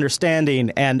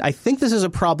misunderstanding, and I think this is a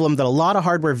problem that a lot of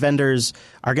hardware vendors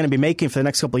are going to be making for the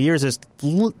next couple of years.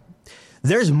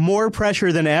 There's more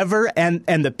pressure than ever, and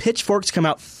the pitchforks come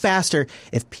out faster.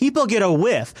 If people get a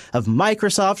whiff of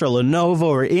Microsoft or Lenovo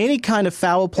or any kind of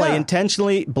foul play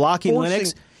intentionally blocking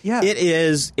Linux, it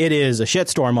is a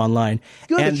shitstorm online.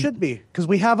 Good, it should be, because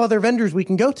we have other vendors we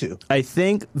can go to. I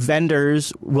think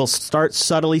vendors will start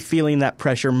subtly feeling that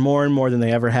pressure more and more than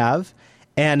they ever have.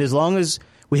 And as long as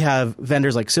we have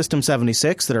vendors like System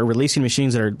 76 that are releasing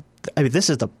machines that are,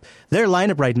 their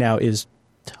lineup right now is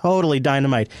totally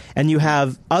dynamite. And you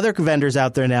have other vendors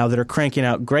out there now that are cranking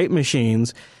out great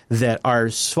machines that are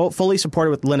fully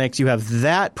supported with Linux. You have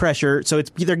that pressure. So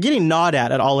they're getting gnawed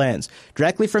at all ends,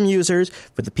 directly from users,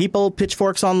 with the people,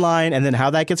 pitchforks online, and then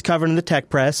how that gets covered in the tech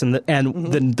press and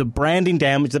the branding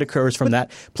damage that occurs from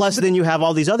that. Plus, then you have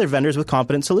all these other vendors with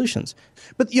competent solutions.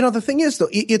 But, the thing is, though,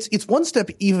 it's one step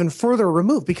even further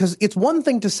removed, because it's one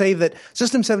thing to say that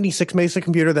System 76 makes a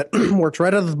computer that works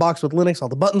right out of the box with Linux, all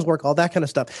the buttons work, all that kind of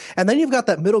stuff. And then you've got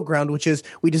that middle ground, which is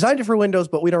we designed it for Windows,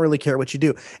 but we don't really care what you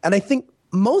do. And I think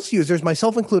most users,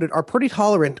 myself included, are pretty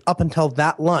tolerant up until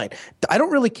that line. I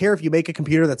don't really care if you make a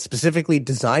computer that's specifically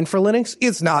designed for Linux.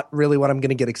 It's not really what I'm going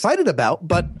to get excited about,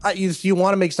 but you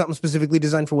want to make something specifically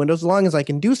designed for Windows, as long as I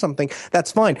can do something, that's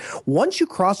fine. Once you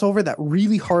cross over that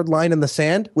really hard line in the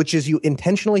sand, which is you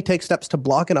intentionally take steps to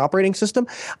block an operating system,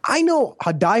 I know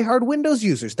diehard Windows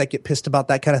users that get pissed about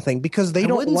that kind of thing, because they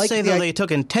don't like... I wouldn't say that they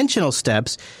took intentional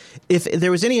steps. If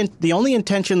there was the only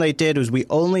intention they did was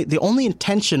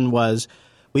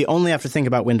we only have to think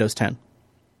about Windows 10.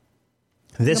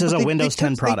 This is a Windows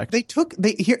 10 product.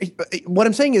 What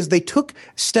I'm saying is they took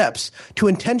steps to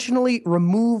intentionally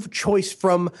remove choice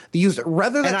from the user,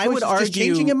 rather than just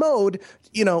changing a mode,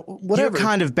 whatever. You're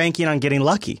kind of banking on getting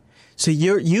lucky. So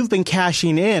you've been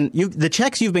cashing in. The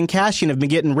checks you've been cashing have been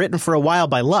getting written for a while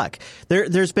by luck.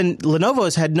 Lenovo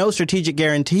has had no strategic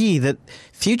guarantee that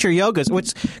future Yogas,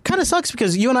 which kind of sucks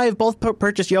because you and I have both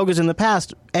purchased Yogas in the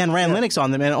past and ran Linux on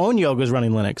them and own Yogas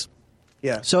running Linux.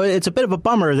 Yeah. So it's a bit of a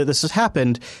bummer that this has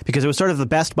happened, because it was sort of the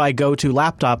Best Buy go-to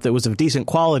laptop that was of decent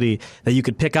quality that you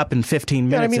could pick up in 15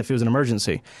 minutes if it was an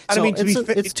emergency. So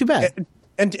it's too bad.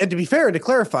 And to be fair and to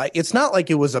clarify, it's not like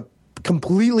it was a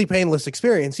completely painless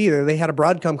experience either. They had a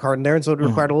Broadcom card in there, and so it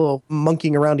required a little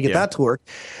monkeying around to get that to work.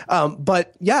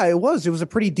 But yeah, it was a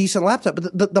pretty decent laptop.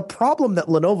 But the problem that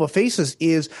Lenovo faces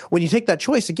is when you take that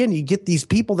choice, again, you get these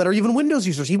people that are even Windows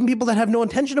users, even people that have no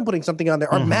intention of putting something on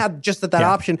there, are mad just at that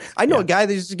option. I know a guy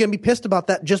that's going to be pissed about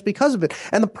that just because of it.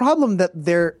 And the problem that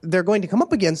they're going to come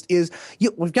up against is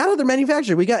we've got other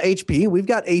manufacturers. We got HP, we've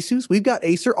got Asus, we've got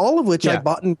Acer, all of which I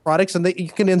bought in products, and you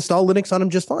can install Linux on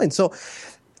them just fine. So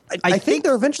I think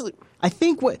they're eventually... I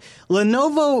think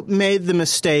Lenovo made the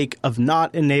mistake of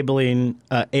not enabling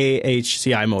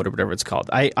AHCI mode or whatever it's called.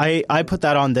 I put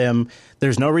that on them.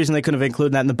 There's no reason they couldn't have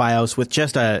included that in the BIOS with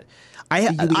just a... I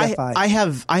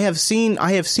have seen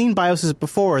BIOSes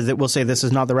before that will say this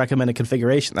is not the recommended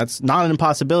configuration. That's not an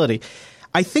impossibility.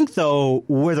 I think, though,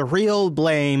 where the real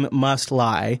blame must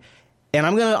lie, and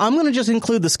I'm gonna just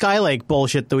include the Skylake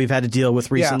bullshit that we've had to deal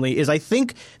with recently, is I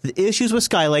think the issues with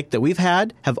Skylake that we've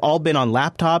had have all been on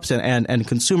laptops and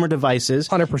consumer devices.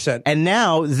 100%. And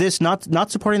now this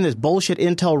not supporting this bullshit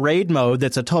Intel RAID mode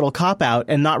that's a total cop-out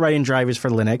and not writing drivers for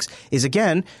Linux is,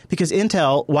 again, because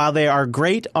Intel, while they are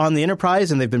great on the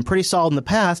enterprise and they've been pretty solid in the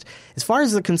past, as far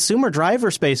as the consumer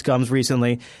driver space comes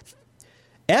recently,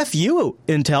 F you,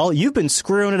 Intel. You've been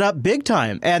screwing it up big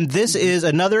time. And this is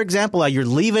another example how you're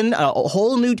leaving a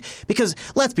whole new... Because,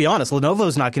 let's be honest,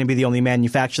 Lenovo's not going to be the only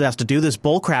manufacturer that has to do this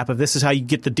bullcrap if this is how you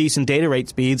get the decent data rate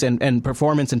speeds and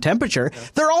performance and temperature.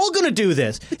 They're all going to do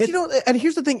this. And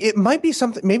here's the thing. It might be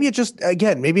something... Maybe it's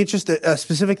just a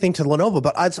specific thing to Lenovo,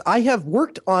 but I have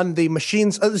worked on the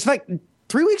machines... in fact...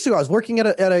 3 weeks ago, I was working at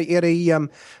a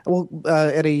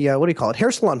what do you call it,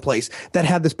 hair salon place that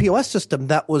had this POS system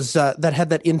that was that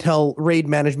had that Intel RAID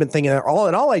management thing in there.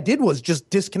 All I did was just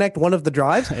disconnect one of the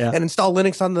drives and install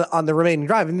Linux on the remaining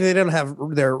drive. And they didn't have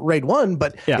their RAID 1,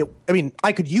 but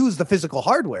I could use the physical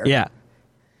hardware. Yeah.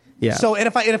 Yeah. So, and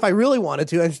if I really wanted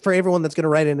to, and for everyone that's going to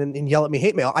write in and yell at me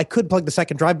hate mail, I could plug the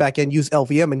second drive back in, use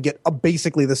LVM, and get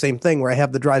basically the same thing where I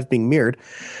have the drives being mirrored.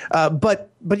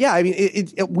 But yeah, I mean,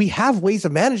 we have ways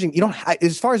of managing. You don't,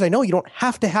 as far as I know, you don't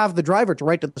have to have the driver to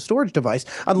write to the storage device,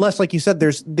 unless, like you said,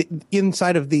 there's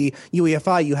inside of the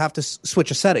UEFI, you have to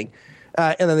switch a setting.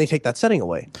 And then they take that setting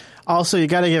away. Also, you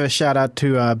got to give a shout out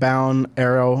to Bound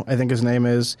Arrow, I think his name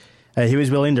is. He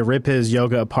was willing to rip his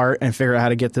Yoga apart and figure out how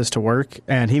to get this to work,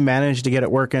 and he managed to get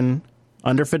it working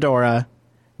under Fedora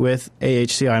with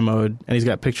AHCI mode, and he's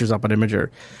got pictures up on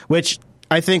Imager, which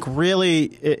I think really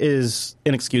is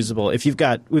inexcusable. We've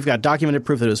got documented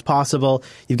proof that it was possible.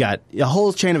 You've got a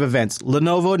whole chain of events.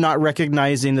 Lenovo not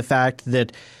recognizing the fact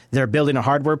that they're building a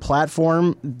hardware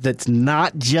platform that's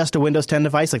not just a Windows 10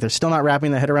 device. Like, they're still not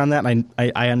wrapping their head around that, and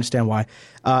I understand why.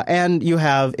 And you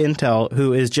have Intel,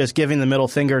 who is just giving the middle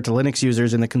finger to Linux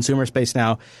users in the consumer space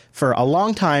now for a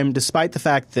long time, despite the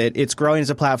fact that it's growing as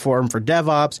a platform for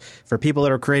DevOps, for people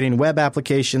that are creating web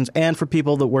applications, and for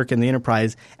people that work in the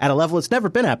enterprise at a level it's never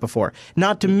been at before.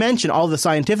 Not to mention all the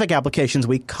scientific applications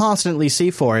we constantly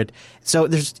see for it. So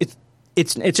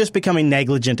it's just becoming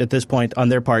negligent at this point on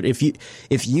their part.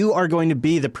 If you are going to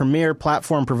be the premier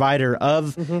platform provider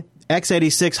of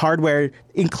x86 hardware,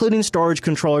 including storage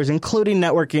controllers, including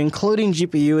networking, including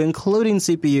GPU, including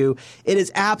CPU, it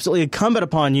is absolutely incumbent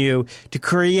upon you to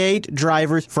create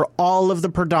drivers for all of the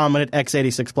predominant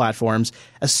x86 platforms,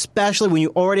 especially when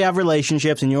you already have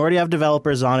relationships and you already have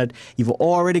developers on it. You've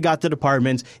already got the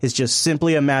departments. It's just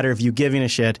simply a matter of you giving a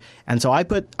shit. And so I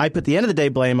put the end of the day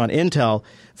blame on Intel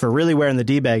for really wearing the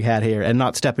D-bag hat here and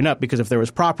not stepping up, because if there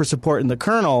was proper support in the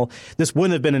kernel, this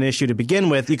wouldn't have been an issue to begin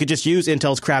with. You could just use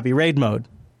Intel's crappy RAID mode.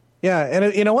 Yeah,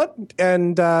 and you know what?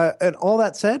 And all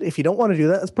that said, if you don't want to do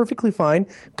that, that's perfectly fine.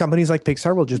 Companies like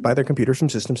Pixar will just buy their computers from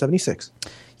System 76.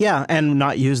 Yeah, and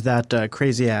not use that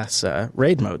crazy-ass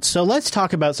RAID mode. So let's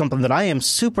talk about something that I am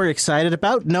super excited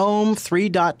about. GNOME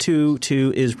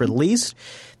 3.2.2 is released.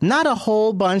 Not a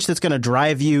whole bunch that's going to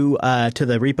drive you to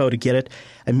the repo to get it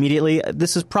immediately.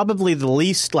 This is probably the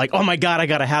least like, oh my God, I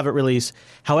got to have it released.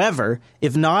 However,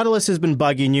 if Nautilus has been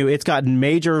bugging you, it's gotten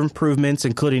major improvements,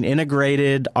 including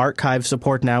integrated archive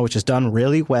support now, which is done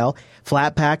really well.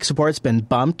 Flatpak support's been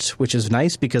bumped, which is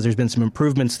nice because there's been some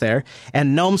improvements there.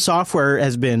 And GNOME software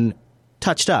has been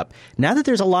touched up. Now that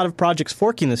there's a lot of projects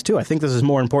forking this too, I think this is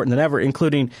more important than ever,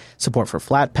 including support for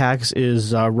Flatpaks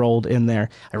is rolled in there.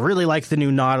 I really like the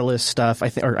new Nautilus stuff,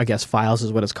 or I guess Files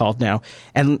is what it's called now.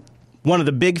 And one of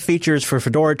the big features for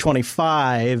Fedora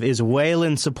 25 is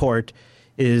Wayland support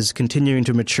is continuing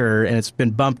to mature, and it's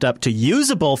been bumped up to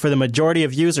usable for the majority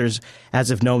of users as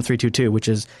of GNOME 3.2.2, which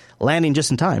is landing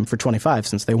just in time for 25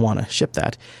 since they want to ship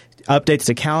that. Updates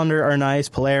to calendar are nice.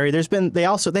 Polari.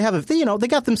 They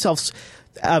got themselves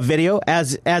a video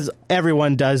as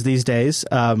everyone does these days.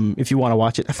 If you want to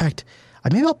watch it, in fact,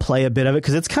 maybe I'll play a bit of it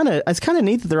because it's kind of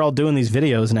neat that they're all doing these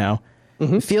videos now.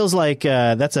 Mm-hmm. It feels like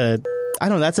that's a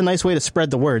nice way to spread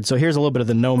the word. So here's a little bit of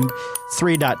the GNOME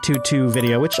 3.2.2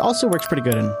 video, which also works pretty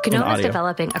good in GNOME audio. is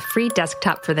developing a free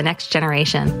desktop for the next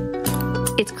generation.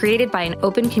 It's created by an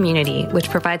open community, which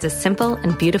provides a simple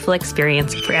and beautiful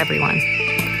experience for everyone.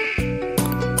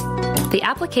 The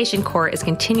application core is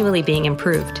continually being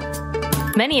improved.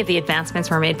 Many of the advancements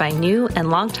were made by new and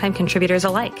longtime contributors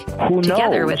alike,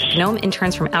 together with GNOME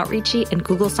interns from Outreachy and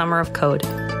Google Summer of Code.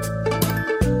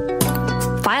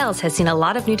 Files has seen a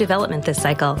lot of new development this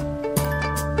cycle.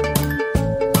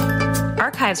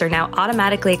 Archives are now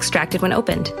automatically extracted when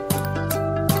opened.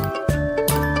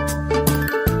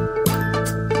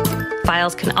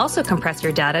 Files can also compress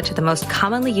your data to the most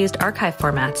commonly used archive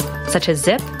formats, such as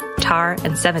zip, tar,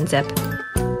 and 7-zip.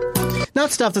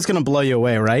 Not stuff that's going to blow you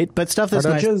away, right? But stuff that's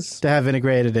nice to have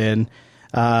integrated in.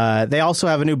 They also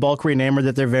have a new bulk renamer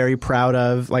that they're very proud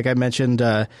of. Like I mentioned,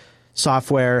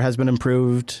 software has been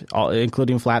improved,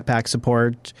 including Flatpak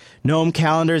support. GNOME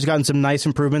Calendar has gotten some nice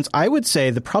improvements. I would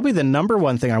say probably the number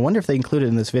one thing, I wonder if they included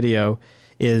in this video,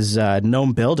 is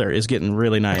GNOME Builder is getting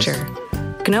really nice.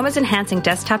 Sure. GNOME is enhancing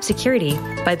desktop security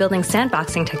by building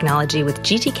sandboxing technology with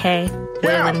GTK,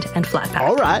 Wayland, and Flatpak.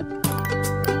 All right.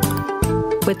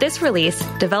 With this release,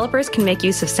 developers can make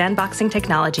use of sandboxing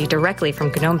technology directly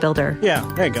from GNOME Builder. Yeah,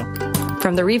 there you go.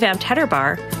 From the revamped header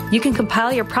bar, you can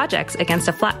compile your projects against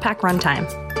a Flatpak runtime.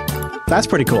 That's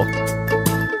pretty cool.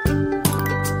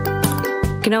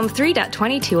 GNOME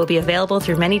 3.22 will be available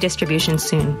through many distributions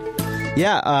soon.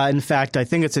 Yeah, in fact, I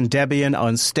think it's in Debian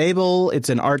Unstable, it's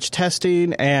in Arch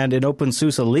Testing, and in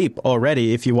OpenSUSE Leap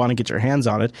already if you want to get your hands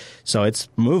on it. So it's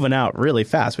moving out really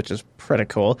fast, which is pretty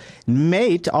cool.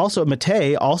 Mate also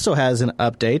has an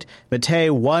update. Mate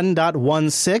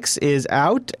 1.16 is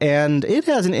out, and it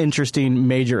has an interesting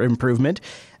major improvement.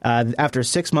 After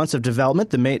 6 months of development,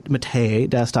 the Mate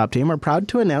desktop team are proud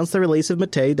to announce the release of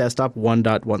Mate Desktop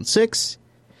 1.16.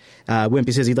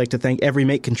 Wimpy says he'd like to thank every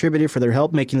Mate contributor for their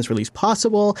help making this release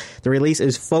possible. The release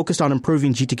is focused on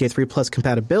improving GTK3+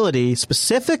 compatibility.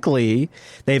 Specifically,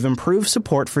 they've improved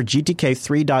support for GTK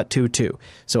 3.22.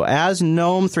 So as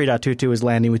GNOME 3.22 is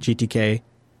landing with GTK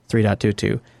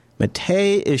 3.22,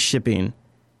 Mate is shipping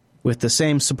with the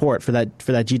same support for that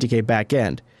GTK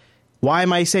backend. Why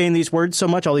am I saying these words so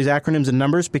much, all these acronyms and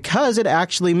numbers? Because it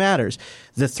actually matters.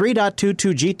 The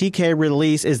 3.22 GTK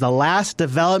release is the last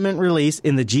development release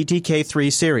in the GTK 3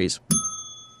 series.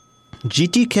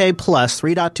 GTK Plus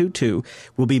 3.22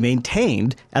 will be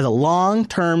maintained as a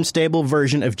long-term stable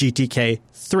version of GTK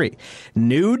 3.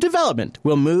 New development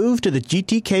will move to the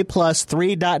GTK Plus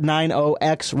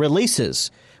 3.90X releases,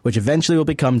 which eventually will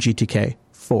become GTK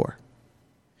 4.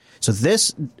 So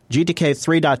this GTK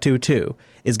 3.22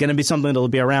 is going to be something that will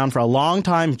be around for a long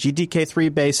time. GTK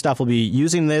 3-based stuff will be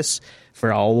using this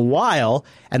for a while.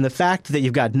 And the fact that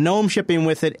you've got GNOME shipping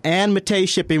with it and Mate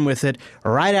shipping with it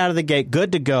right out of the gate,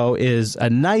 good to go, is a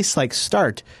nice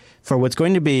start for what's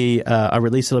going to be a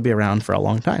release that will be around for a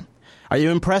long time. Are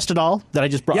you impressed at all that I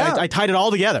just brought? Yeah. I tied it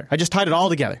all together. I just tied it all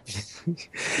together.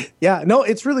 Yeah, no,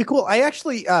 it's really cool. I'm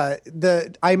actually am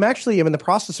in the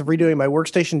process of redoing my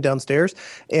workstation downstairs,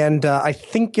 and I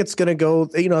think it's going to go.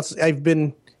 It's kind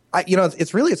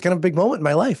of a big moment in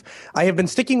my life. I have been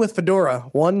sticking with Fedora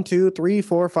 1, 2, 3,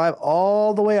 4, 5,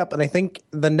 all the way up, and I think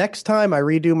the next time I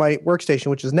redo my workstation,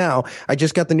 which is now, I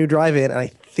just got the new drive in, and I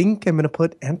think I'm going to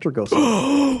put Antergos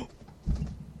in.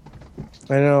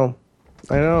 I know.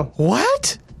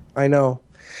 What? I know.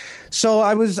 So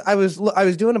I was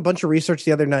doing a bunch of research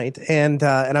the other night, and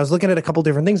I was looking at a couple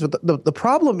different things. But the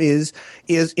problem is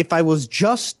if I was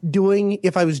just doing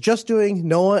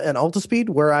Noah and Altispeed,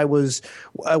 where I was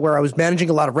managing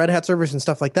a lot of Red Hat servers and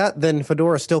stuff like that, then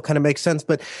Fedora still kind of makes sense.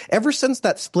 But ever since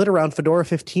that split around Fedora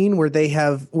 15,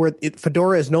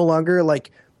 Fedora is no longer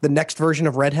like the next version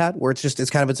of Red Hat, where it's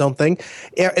kind of its own thing.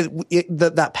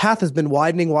 That path has been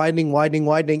widening,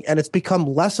 and it's become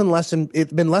less and less, and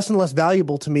it's been less and less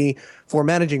valuable to me for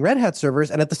managing Red Hat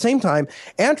servers. And at the same time,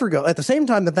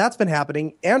 that's been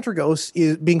happening, Antergos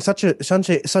is being such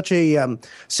a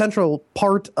central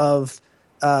part of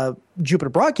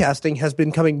Jupyter Broadcasting has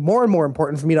been becoming more and more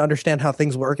important for me to understand how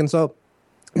things work. And so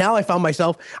now I found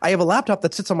myself, I have a laptop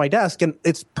that sits on my desk, and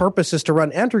its purpose is to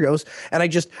run Antergos, and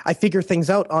I figure things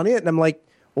out on it, and I'm like,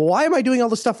 well, why am I doing all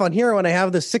this stuff on here when I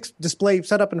have this 6 display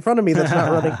set up in front of me that's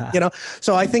not running,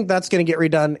 So I think that's going to get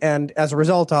redone, and as a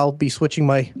result, I'll be switching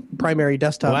my primary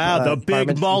desktop. Wow, the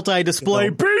big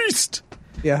multi-display beast!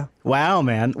 Yeah. Wow,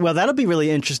 man. Well, that'll be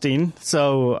really interesting.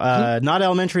 So, not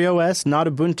Elementary OS, not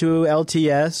Ubuntu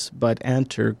LTS, but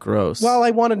Antergos. Well,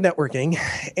 I wanted networking,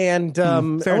 and fair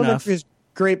enough. Elementary is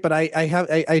great, but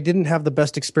I didn't have the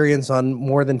best experience on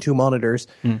more than 2 monitors.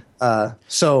 Be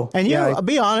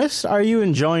honest, are you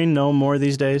enjoying GNOME more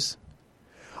these days?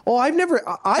 Oh, I've never.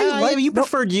 You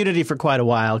preferred Unity for quite a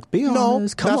while. Be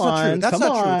honest. Come on. That's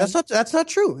not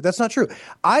true. That's not true.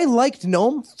 I liked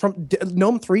GNOME from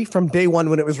GNOME 3 from day one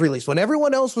when it was released. When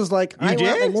everyone else was like, I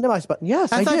want a minimize button.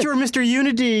 Yes, I thought you were Mr.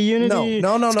 Unity. No.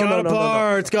 It's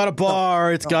got a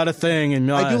bar. It's got a thing.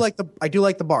 And I do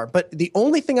like the bar. But the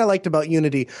only thing I liked about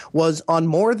Unity was on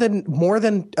more than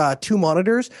 2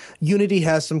 monitors. Unity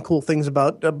has some cool things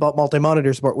about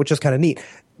multi-monitor support, which is kind of neat.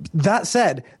 That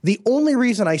said, the only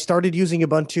reason I started using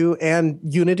Ubuntu and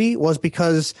Unity was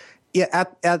because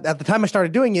at the time I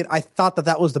started doing it, I thought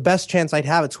that was the best chance I'd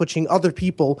have at switching other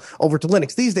people over to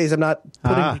Linux. These days, I'm not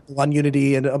putting people on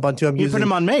Unity and Ubuntu. I'm using put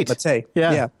them on Mate. Let's say,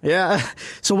 yeah.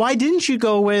 So why didn't you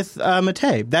go with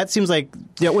Mate? That seems like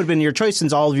that would have been your choice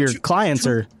since all of your clients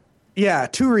are. Yeah,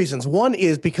 2 reasons. One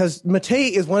is because Mate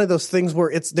is one of those things where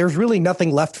there's really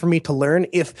nothing left for me to learn.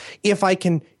 If I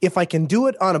can do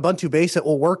it on Ubuntu base, it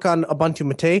will work on Ubuntu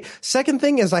Mate. Second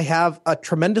thing is I have a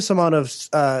tremendous amount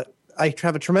of I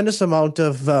have a tremendous amount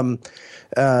of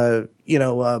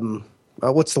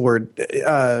what's the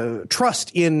word?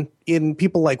 Trust in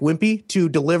people like Wimpy to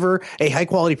deliver a high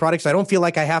quality product. So I don't feel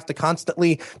like I have to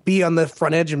constantly be on the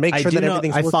front edge and make sure that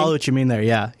everything's working. I follow what you mean there.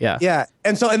 Yeah.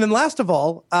 And then last of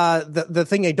all, the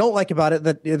thing I don't like about it,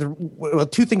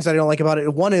 two things I don't like about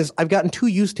it. One is I've gotten too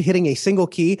used to hitting a single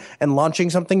key and launching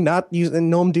something. And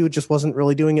Gnome Dude just wasn't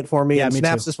really doing it for me. Yeah, and me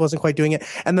Snaps too. just wasn't quite doing it.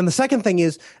 And then the second thing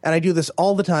is, and I do this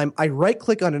all the time, I right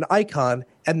click on an icon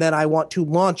and then I want to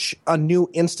launch a new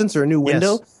instance or a new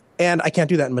window. Yes. And I can't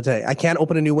do that in Mate. I can't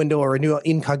open a new window or a new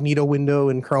incognito window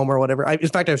in Chrome or whatever. In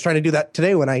fact, I was trying to do that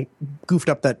today when I goofed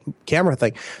up that camera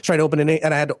thing. I was trying to open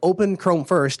and I had to open Chrome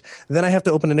first. Then I have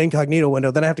to open an incognito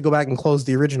window. Then I have to go back and close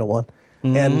the original one.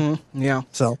 And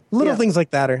so little things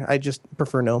like that I just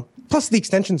prefer no. Plus the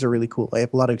extensions are really cool. I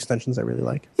have a lot of extensions I really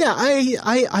like. Yeah,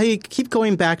 I keep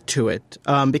going back to it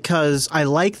because I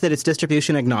like that it's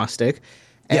distribution agnostic.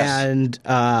 Yes. And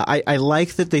I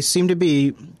like that they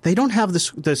don't have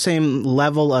the same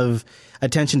level of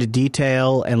attention to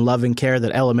detail and love and care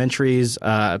that Elementary's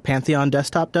Pantheon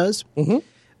desktop does. Mm-hmm.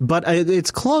 But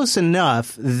it's close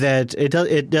enough that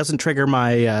it doesn't trigger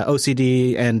my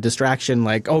OCD and distraction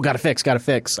like, oh, gotta fix.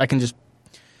 I can just,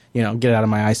 get it out of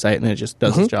my eyesight and it just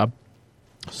does its job.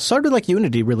 Sort of like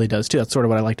Unity really does, too. That's sort of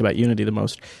what I liked about Unity the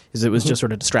most, is it was just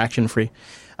sort of distraction-free.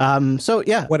 When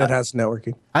it has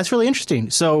networking. That's really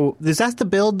interesting. So is that the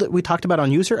build that we talked about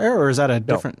on User Error, or is that a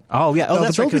different? No. Oh, yeah. No,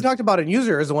 that's the build we talked about in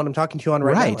User is the one I'm talking to you on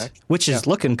right now. Which is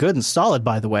looking good and solid,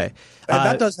 by the way.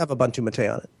 That does have Ubuntu Mate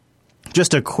on it.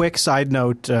 Just a quick side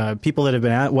note, people that have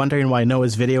been wondering why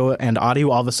Noah's video and audio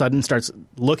all of a sudden starts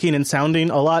looking and sounding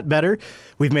a lot better.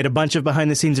 We've made a bunch of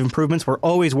behind-the-scenes improvements. We're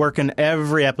always working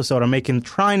every episode on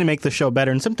trying to make the show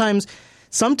better. And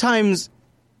sometimes,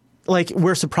 like,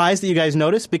 we're surprised that you guys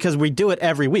notice because we do it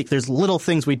every week. There's little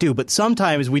things we do, but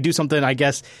sometimes we do something, I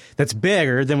guess, that's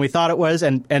bigger than we thought it was,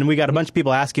 and we got a bunch of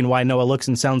people asking why Noah looks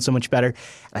and sounds so much better.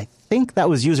 I think that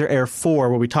was User Error 4,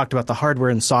 where we talked about the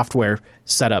hardware and software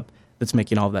setup that's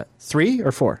making all of that. 3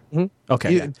 or 4? Mm-hmm.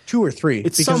 Okay. Yeah, 2 or 3.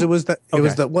 It was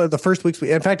one of the first weeks.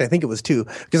 In fact, I think it was 2,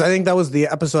 because I think that was the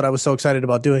episode I was so excited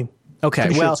about doing. Okay,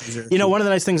 well, one of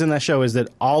the nice things in that show is that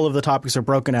all of the topics are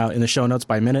broken out in the show notes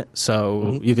by minute,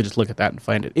 so you could just look at that and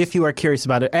find it if you are curious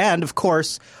about it. And, of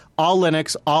course, all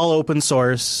Linux, all open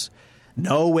source,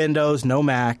 no Windows, no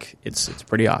Mac. It's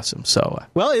pretty awesome. So,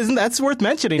 that's worth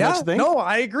mentioning, don't you think? No,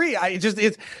 I agree.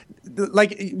 It's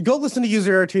like, go listen to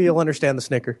User Error 2, you'll understand the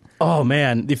snicker. Oh,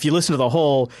 man, if you listen to the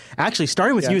whole... Actually,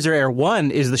 starting with User Error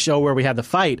 1 is the show where we had the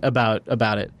fight about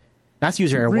it. That's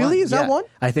User Error 1. Really? Is that one?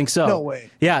 I think so. No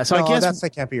way. Yeah, so I guess...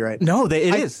 that can't be right. No,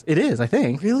 it is. It is, I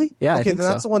think. Really? Yeah, okay, then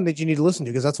that's the one that you need to listen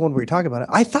to, because that's the one where you talk about it.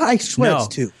 I swear it's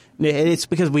 2. It's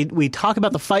because we talk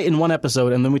about the fight in one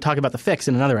episode, and then we talk about the fix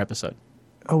in another episode.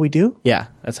 Oh, we do? Yeah,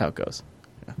 that's how it goes.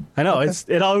 Yeah. I know,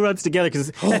 it all runs together,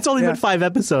 because it's only been 5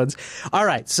 episodes. All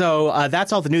right, so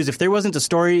that's all the news. If there was a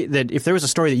story that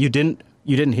you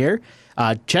didn't hear...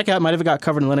 check out, might have got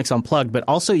covered in Linux Unplugged, but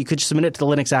also you could just submit it to the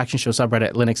Linux Action Show subreddit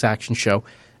at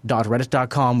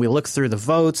linuxactionshow.reddit.com. We look through the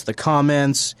votes, the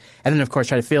comments, and then, of course,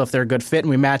 try to feel if they're a good fit, and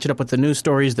we match it up with the news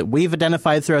stories that we've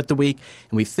identified throughout the week,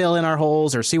 and we fill in our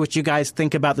holes or see what you guys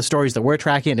think about the stories that we're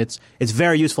tracking. It's a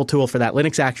very useful tool for that,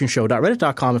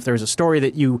 linuxactionshow.reddit.com, if there's a story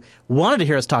that you wanted to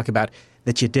hear us talk about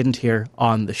that you didn't hear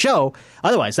on the show.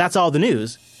 Otherwise, that's all the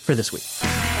news for this week.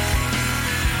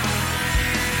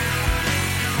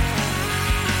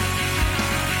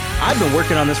 I've been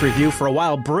working on this review for a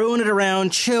while, brewing it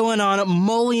around, chewing on it,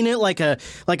 mulling it like a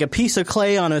piece of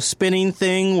clay on a spinning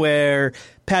thing where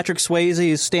Patrick Swayze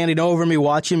is standing over me,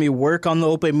 watching me work on the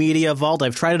OpenMediaVault.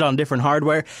 I've tried it on different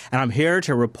hardware, and I'm here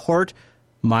to report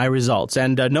my results.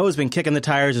 And Noah's been kicking the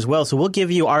tires as well, so we'll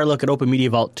give you our look at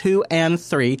OpenMediaVault 2 and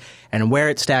 3 and where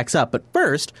it stacks up. But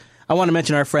first, I want to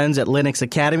mention our friends at Linux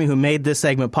Academy who made this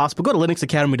segment possible. Go to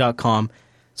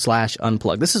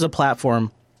linuxacademy.com/unplug. This is a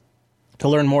platform to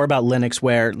learn more about Linux,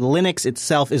 where Linux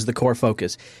itself is the core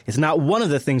focus. It's not one of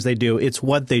the things they do, it's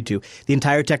what they do. The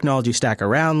entire technology stack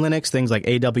around Linux, things like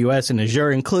AWS and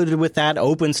Azure included with that,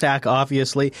 OpenStack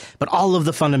obviously, but all of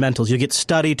the fundamentals. You get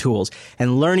study tools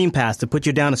and learning paths to put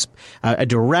you down a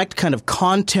direct kind of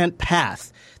content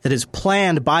path that is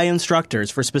planned by instructors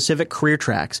for specific career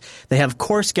tracks. They have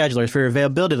course schedulers for your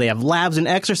availability. They have labs and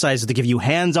exercises to give you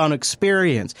hands-on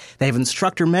experience. They have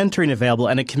instructor mentoring available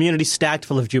and a community stacked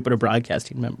full of Jupiter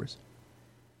Broadcasting members.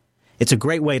 It's a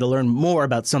great way to learn more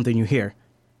about something you hear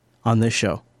on this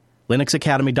show.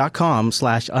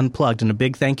 linuxacademy.com/unplugged, and a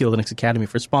big thank you to Linux Academy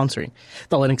for sponsoring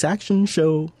the Linux Action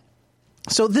Show.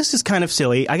 So this is kind of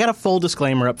silly. I got a full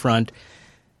disclaimer up front.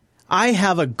 I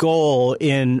have a goal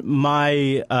in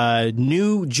my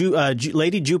new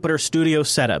Lady Jupiter Studio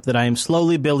setup that I am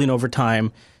slowly building over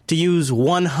time to use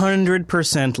 100%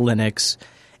 Linux.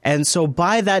 And so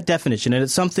by that definition, and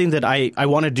it's something that I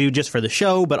want to do just for the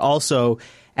show, but also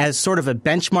as sort of a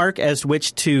benchmark as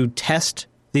which to test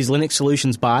these Linux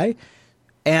solutions by.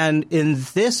 And in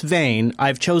this vein,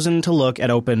 I've chosen to look at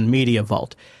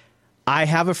OpenMediaVault. I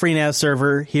have a FreeNAS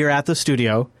server here at the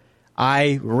studio.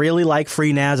 I really like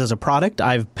FreeNAS as a product.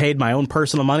 I've paid my own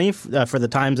personal money for the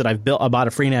times that I bought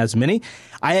a FreeNAS Mini.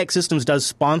 IX Systems does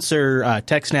sponsor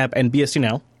TechSnap and BSD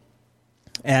Now.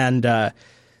 And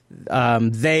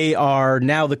they are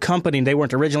now the company. They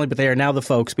weren't originally, but they are now the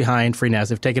folks behind FreeNAS.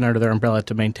 They've taken it under their umbrella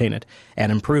to maintain it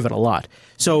and improve it a lot.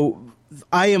 So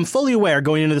I am fully aware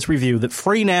going into this review that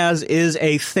FreeNAS is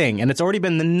a thing, and it's already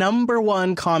been the number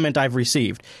one comment I've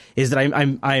received is that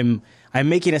I'm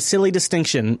making a silly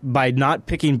distinction by not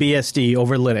picking BSD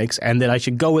over Linux and that I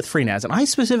should go with FreeNAS. And I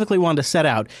specifically wanted to set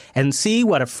out and see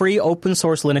what a free open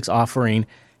source Linux offering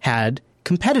had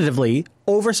competitively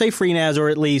over, say, FreeNAS, or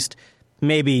at least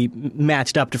maybe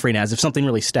matched up to FreeNAS if something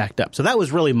really stacked up. So that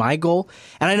was really my goal.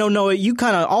 And I know, Noah, you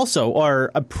kind of also are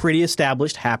a pretty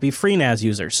established, happy FreeNAS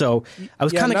user. So I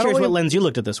was kind of curious what lens you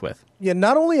looked at this with. Yeah,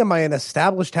 not only am I an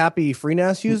established, happy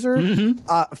FreeNAS user,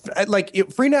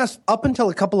 FreeNAS up until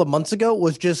a couple of months ago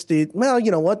was just you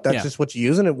know what, that's just what you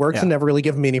use and it works and never really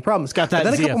given me any problems. It's got that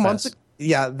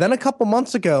ZFS. Then a couple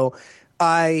months ago,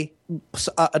 a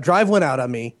drive went out on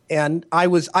me, and I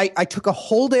took a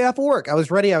whole day off of work. I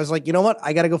was ready. I was like, you know what?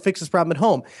 I got to go fix this problem at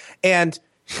home. And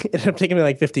it ended up taking me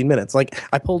like 15 minutes. Like,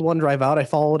 I pulled one drive out, I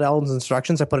followed Alan's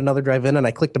instructions, I put another drive in, and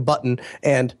I clicked a button,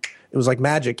 and it was like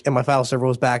magic, and my file server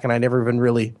was back, and I never even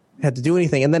really had to do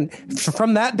anything. And then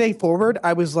from that day forward,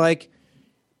 I was like,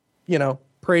 you know,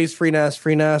 praise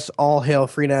FreeNAS, all hail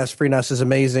FreeNAS. FreeNAS is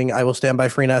amazing. I will stand by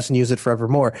FreeNAS and use it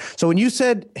forevermore. So when you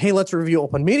said, hey, let's review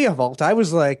OpenMediaVault, I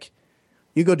was like,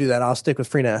 you go do that. I'll stick with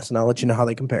FreeNAS, and I'll let you know how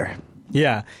they compare.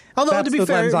 Yeah. Although, that's to be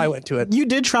fair, I went to it. You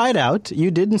did try it out.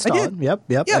 You did install it. Yep.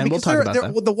 Yeah, and we'll talk about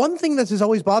that. The one thing that has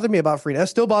always bothered me about FreeNAS,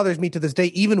 still bothers me to this day,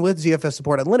 even with ZFS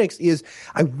support on Linux, is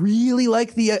I really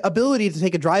like the ability to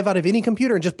take a drive out of any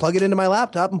computer and just plug it into my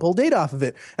laptop and pull data off of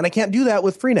it. And I can't do that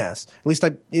with FreeNAS. At least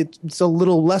it's a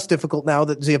little less difficult now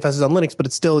that ZFS is on Linux, but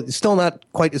it's still not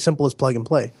quite as simple as plug and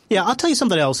play. Yeah, I'll tell you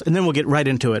something else, and then we'll get right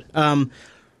into it.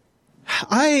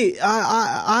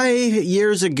 I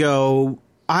years ago,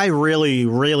 I really,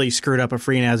 really screwed up a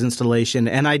FreeNAS installation,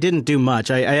 and I didn't do much.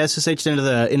 I SSH'd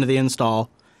into the install,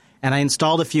 and I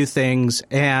installed a few things,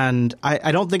 and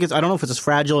I don't know if it's as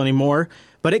fragile anymore,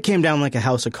 but it came down like a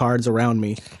house of cards around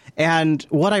me. And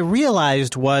what I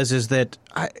realized is that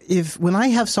when I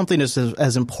have something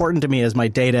as important to me as my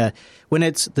data, when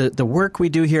it's the work we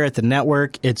do here at the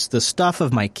network, it's the stuff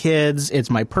of my kids, it's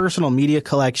my personal media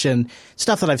collection,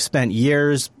 stuff that I've spent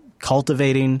years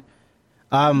cultivating,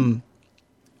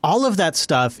 all of that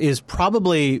stuff is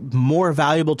probably more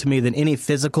valuable to me than any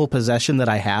physical possession that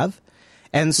I have.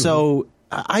 And so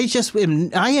I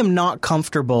am not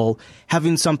comfortable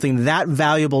having something that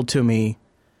valuable to me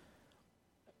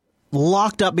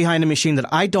locked up behind a machine that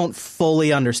I don't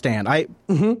fully understand.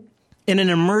 In an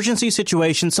emergency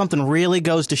situation, something really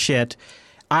goes to shit,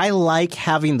 I like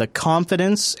having the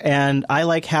confidence and I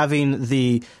like having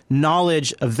the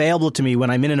knowledge available to me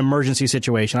when I'm in an emergency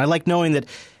situation. I like knowing that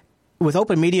with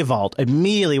OpenMediaVault,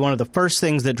 immediately one of the first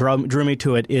things that drew me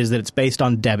to it is that it's based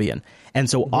on Debian. And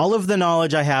so all of the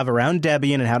knowledge I have around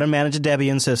Debian and how to manage a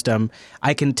Debian system,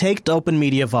 I can take to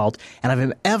OpenMediaVault. And if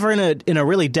I'm ever in a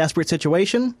really desperate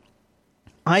situation,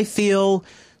 I feel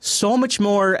so much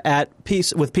more at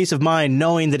peace of mind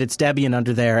knowing that it's Debian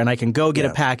under there, and I can go get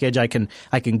a package. I can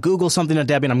Google something on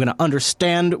Debian. I'm going to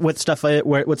understand what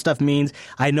stuff means.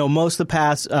 I know most of the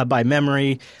paths by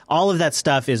memory. All of that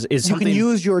stuff is something. You can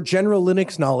use your general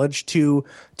Linux knowledge to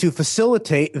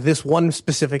facilitate this one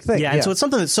specific thing. Yeah, and so it's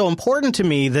something that's so important to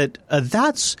me that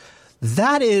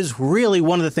that is really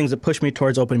one of the things that pushed me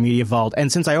towards OpenMediaVault.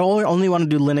 And since I only want to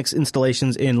do Linux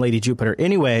installations in Lady Jupiter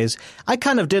anyways, I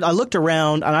looked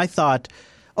around and I thought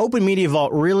OpenMediaVault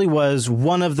really was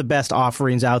one of the best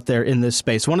offerings out there in this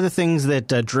space. One of the things that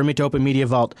drew me to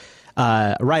OpenMediaVault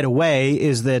right away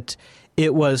is that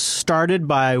it was started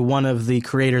by one of the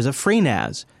creators of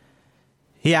FreeNAS.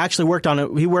 He actually worked on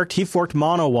it. He forked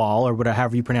Monowall, or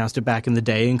however you pronounced it back in the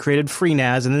day, and created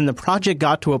FreeNAS. And then the project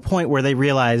got to a point where they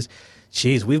realized,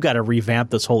 geez, we've got to revamp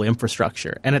this whole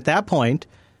infrastructure. And at that point,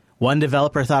 one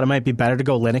developer thought it might be better to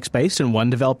go Linux-based, and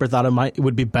one developer thought it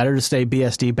would be better to stay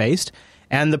BSD-based.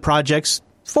 And the projects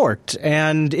forked.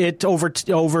 And it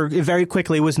very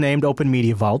quickly was named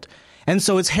OpenMediaVault. And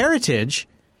so its heritage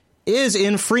is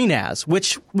in FreeNAS,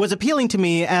 which was appealing to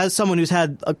me as someone who's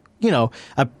had a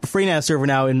FreeNAS server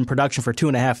now in production for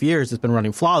 2.5 years that's been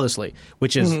running flawlessly,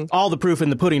 which is all the proof in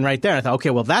the pudding right there. And I thought, okay,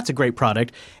 well, that's a great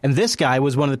product. And this guy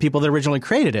was one of the people that originally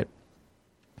created it.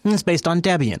 And it's based on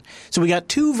Debian. So we got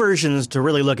two versions to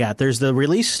really look at. There's the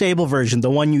release stable version,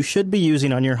 the one you should be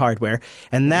using on your hardware,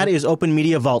 and that is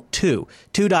OpenMediaVault 2,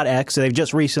 2.x. They've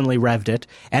just recently revved it,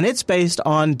 and it's based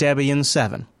on Debian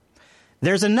 7.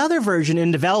 There's another version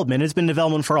in development. It's been in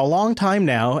development for a long time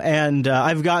now, and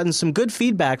I've gotten some good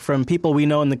feedback from people we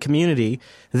know in the community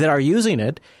that are using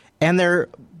it, and they're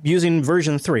using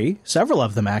version 3, several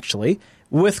of them actually,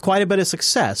 with quite a bit of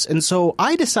success. And so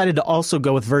I decided to also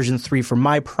go with version 3 for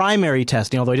my primary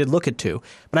testing, although I did look at 2.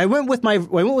 But I went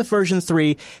with version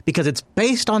 3 because it's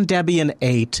based on Debian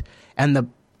 8, and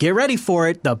get ready for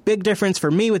it, the big difference for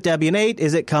me with Debian 8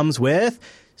 is it comes with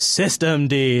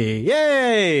systemd.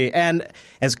 Yay! And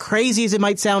as crazy as it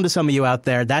might sound to some of you out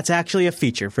there, that's actually a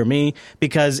feature for me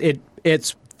because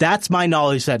that's my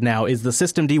knowledge set now, is the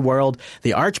systemd world.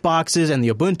 The Arch boxes and the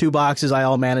Ubuntu boxes I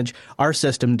all manage are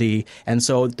systemd. And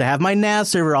so to have my NAS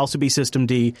server also be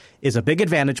systemd is a big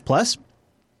advantage. Plus,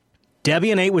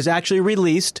 Debian 8 was actually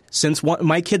released since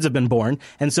my kids have been born.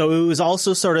 And so it was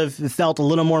also sort of felt a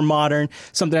little more modern,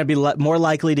 something I'd be more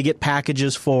likely to get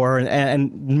packages for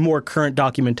and more current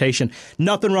documentation.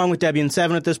 Nothing wrong with Debian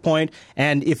 7 at this point.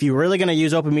 And if you're really going to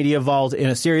use OpenMediaVault in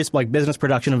a serious business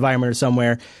production environment or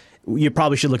somewhere, you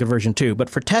probably should look at version 2. But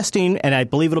for testing, and I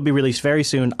believe it'll be released very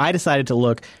soon, I decided to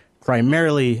look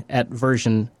primarily at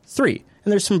version 3.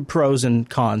 And there's some pros and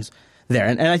cons there.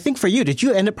 And I think for you, did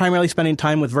you end up primarily spending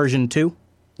time with version 2?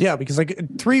 Yeah, because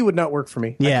 3 would not work for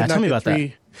me. Yeah, tell me about 3.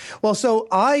 That. Well, so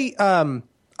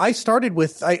I started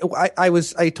with,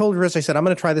 I told Riz, I said, I'm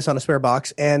going to try this on a spare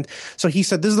box. And so he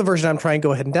said, this is the version I'm trying,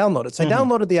 go ahead and download it. So I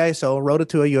downloaded the ISO, wrote it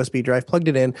to a USB drive, plugged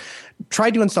it in,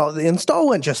 tried to install it. The install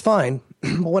went just fine.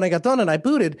 But when I got done and I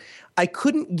booted, I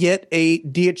couldn't get a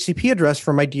DHCP address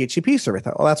for my DHCP server. I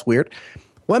thought, well, that's weird.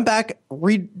 Went back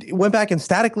and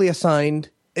statically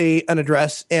assigned an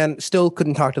address and still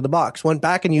couldn't talk to the box. Went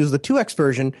back and used the 2x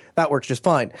version. That works just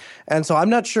fine. And so I'm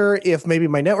not sure if maybe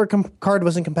my network card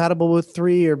wasn't compatible with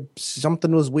 3 or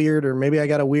something was weird, or maybe I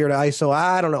got a weird ISO.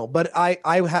 I don't know. But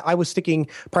I was sticking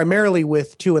primarily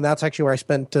with 2, and that's actually where I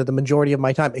spent the majority of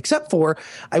my time, except for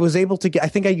I was able to get, I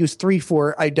think I used 3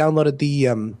 for, I downloaded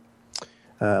the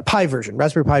Pi version,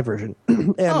 Raspberry Pi version,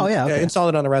 and installed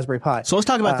it on a Raspberry Pi. So let's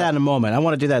talk about that in a moment. I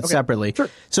want to do that separately. Sure.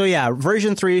 So yeah,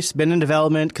 version 3's been in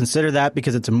development. Consider that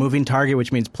because it's a moving target,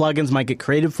 which means plugins might get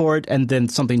created for it, and then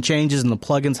something changes and the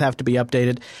plugins have to be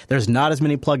updated. There's not as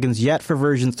many plugins yet for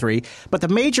version 3, but the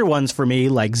major ones for me,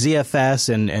 like ZFS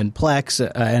and Plex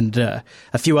and a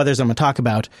few others I'm going to talk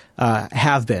about,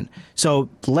 have been. So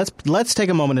let's take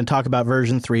a moment and talk about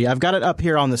version 3. I've got it up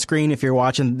here on the screen if you're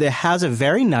watching. It has a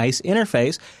very nice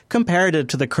interface comparative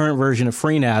to the current version of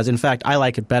FreeNAS. In fact, I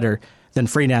like it better than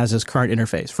FreeNAS's current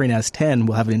interface. FreeNAS 10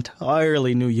 will have an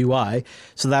entirely new UI,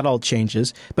 so that all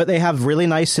changes. But they have really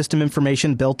nice system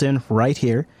information built in right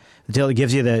here. It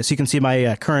gives you so you can see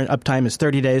my current uptime is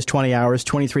 30 days, 20 hours,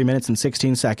 23 minutes, and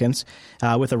 16 seconds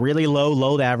with a really low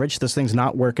load average. This thing's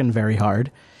not working very hard.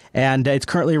 And it's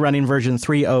currently running version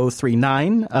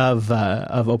 3.039 of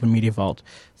OpenMediaVault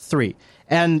 3.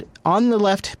 And on the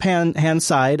left-hand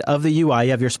side of the UI,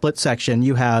 you have your split section.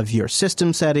 You have your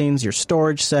system settings, your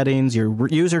storage settings, your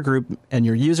user group, and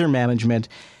your user management.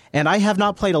 And I have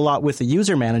not played a lot with the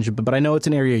user management, but I know it's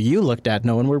an area you looked at,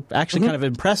 Noah, and we're actually kind of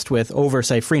impressed with over,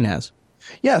 say, FreeNAS.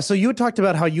 Yeah, so you had talked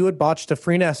about how you had botched a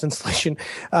FreeNAS installation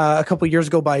a couple of years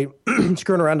ago by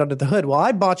screwing around under the hood. Well,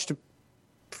 I botched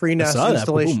FreeNAS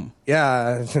installation.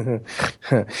 Yeah.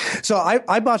 So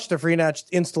I botched a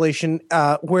FreeNAS installation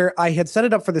where I had set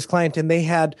it up for this client, and they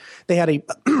had a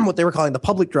what they were calling the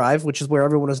public drive, which is where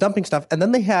everyone was dumping stuff, and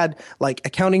then they had like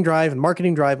accounting drive and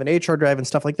marketing drive and HR drive and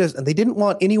stuff like this, and they didn't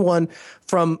want anyone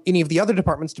from any of the other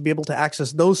departments to be able to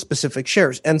access those specific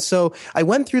shares. And so I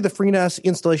went through the FreeNAS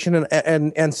installation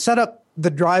and set up the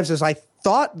drives as I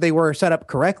thought they were set up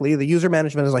correctly, the user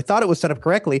management as I thought it was set up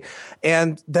correctly,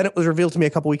 and then it was revealed to me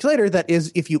a couple weeks later that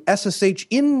is, if you SSH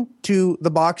into the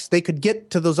box, they could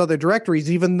get to those other directories,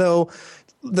 even though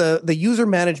the user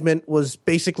management was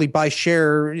basically by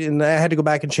share, and I had to go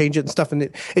back and change it and stuff, and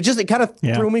it kind of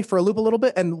threw me for a loop a little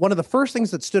bit. And one of the first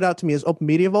things that stood out to me as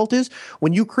OpenMediaVault is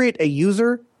when you create a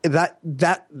user,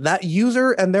 that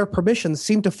user and their permissions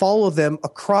seem to follow them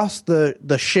across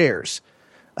the shares.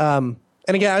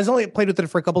 And again, I was only played with it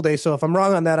for a couple of days, so if I'm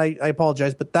wrong on that, I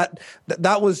apologize. But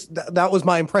that was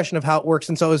my impression of how it works,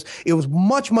 and so it was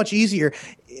much easier.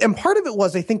 and part of it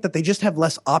was, I think that they just have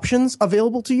less options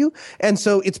available to you. And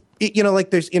so like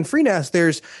there's in FreeNAS,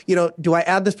 there's, do I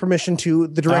add this permission to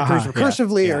the directories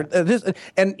recursively or this?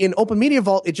 And in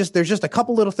OpenMediaVault, there's just a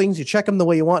couple little things. You check them the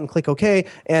way you want and click OK,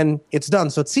 and it's done.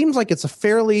 So it seems like it's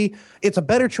a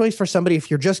better choice for somebody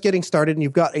if you're just getting started and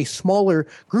you've got a smaller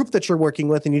group that you're working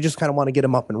with and you just kind of want to get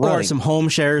them up and running. Or some home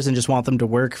shares and just want them to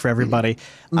work for everybody.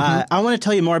 I want to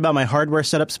tell you more about my hardware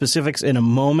setup specifics in a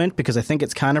moment because I think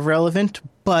it's kind of relevant.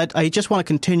 But I just want to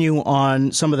continue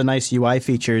on some of the nice UI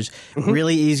features.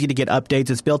 Really easy to get updates.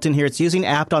 It's built in here. It's using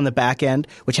apt on the back end,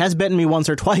 which has bitten me once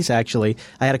or twice, actually.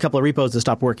 I had a couple of repos that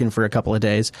stopped working for a couple of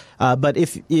days. But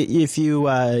if you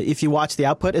watch the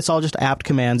output, it's all just apt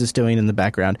commands it's doing in the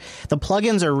background. The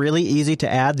plugins are really easy to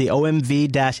add. The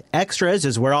OMV-extras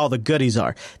is where all the goodies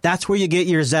are. That's where you get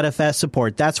your ZFS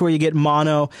support. That's where you get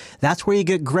Mono. That's where you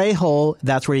get Greyhole.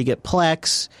 That's where you get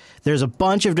Plex. There's a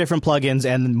bunch of different plugins,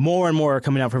 and more are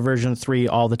coming out for version 3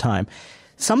 all the time.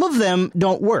 Some of them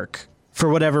don't work for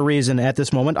whatever reason at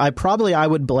this moment. I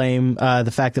would blame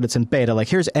the fact that it's in beta. Like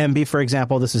here's Emby, for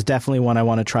example. This is definitely one I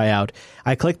want to try out.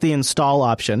 I click the install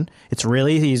option. It's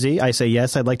really easy. I say,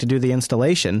 yes, I'd like to do the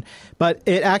installation, but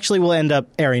it actually will end up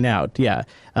airing out. Yeah.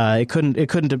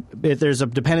 There's a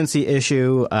dependency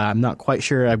issue. I'm not quite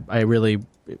sure.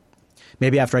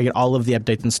 Maybe after I get all of the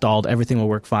updates installed, everything will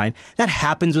work fine. That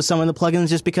happens with some of the plugins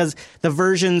just because the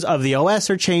versions of the OS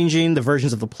are changing, the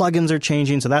versions of the plugins are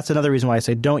changing, so that's another reason why I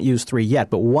say don't use 3 yet.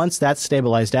 But once that's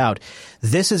stabilized out,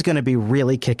 this is going to be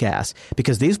really kick-ass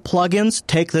because these plugins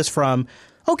take this from,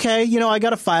 okay, I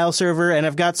got a file server and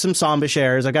I've got some Samba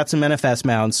shares, I've got some NFS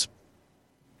mounts,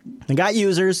 I got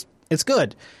users, it's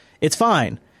good, it's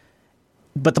fine.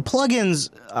 But the plugins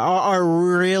are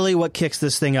really what kicks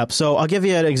this thing up. So I'll give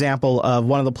you an example of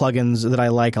one of the plugins that I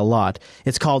like a lot.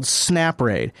 It's called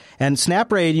SnapRaid. And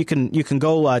SnapRaid, you can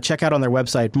go check out on their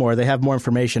website more. They have more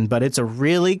information. But it's a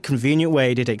really convenient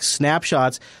way to take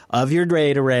snapshots of your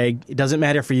RAID array. It doesn't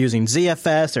matter if you're using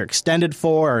ZFS or Extended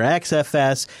 4 or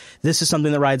XFS. This is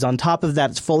something that rides on top of that.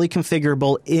 It's fully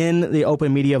configurable in the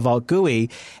OpenMediaVault GUI.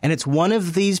 And it's one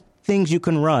of these things you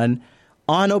can run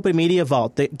on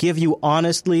OpenMediaVault that give you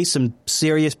honestly some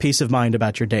serious peace of mind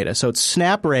about your data. So it's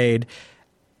SnapRaid.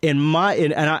 In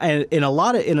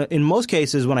most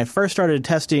cases, when I first started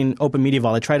testing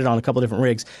OpenMediaVault, I tried it on a couple of different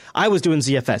rigs. I was doing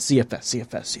ZFS.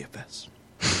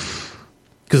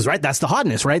 Because that's the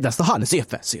hotness, right? That's the hotness.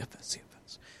 ZFS.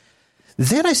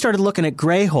 Then I started looking at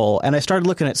Greyhole and I started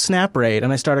looking at SnapRaid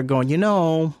and I started going,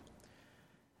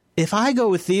 if I go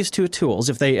with these two tools,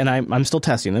 I'm still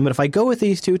testing them, but if I go with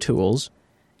these two tools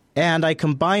and I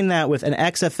combine that with an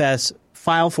XFS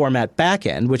file format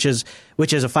backend, which is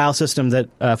a file system that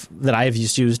I've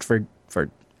used for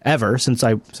forever since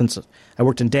I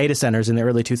worked in data centers in the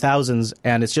early 2000s,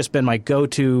 and it's just been my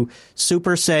go-to,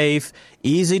 super safe,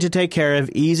 easy to take care of,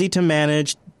 easy to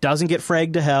manage, doesn't get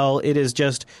fragged to hell. It is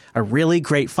just a really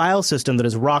great file system that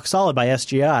is rock solid by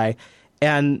SGI,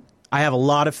 and I have a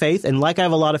lot of faith, and like I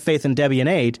have a lot of faith in Debian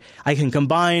 8, I can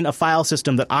combine a file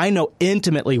system that I know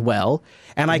intimately well,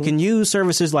 and I can use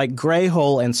services like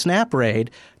Greyhole and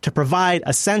SnapRaid to provide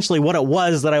essentially what it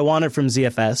was that I wanted from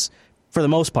ZFS, for the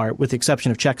most part, with the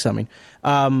exception of checksumming.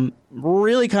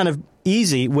 Really kind of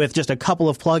easy with just a couple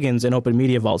of plugins in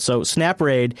OpenMediaVault. So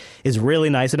SnapRaid is really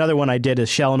nice. Another one I did is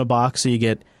Shell in a Box, so you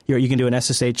can do an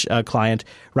SSH client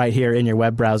right here in your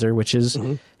web browser, which is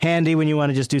handy when you want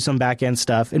to just do some back-end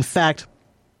stuff. In fact,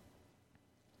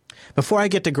 before I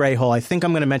get to Greyhole, I think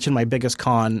I'm going to mention my biggest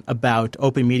con about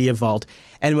OpenMediaVault,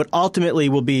 and what ultimately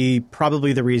will be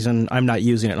probably the reason I'm not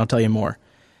using it, and I'll tell you more.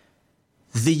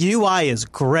 The UI is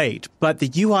great, but the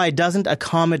UI doesn't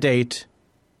accommodate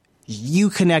you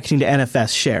connecting to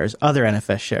NFS shares, other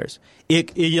NFS shares.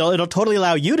 It'll totally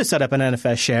allow you to set up an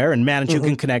NFS share and manage who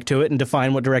can connect to it and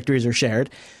define what directories are shared.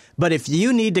 But if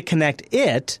you need to connect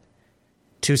it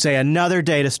to, say, another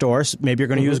data store, maybe you're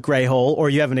going to use Greyhole, or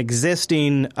you have an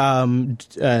existing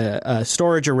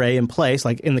storage array in place,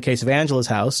 like in the case of Angela's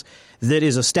house, that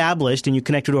is established and you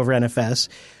connect it over NFS,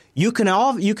 you can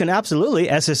absolutely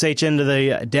SSH into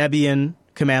the Debian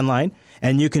command line,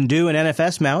 and you can do an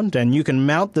NFS mount, and you can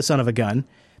mount the son of a gun.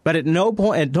 But at no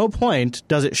point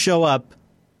does it show up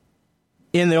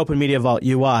in the OpenMediaVault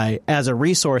UI as a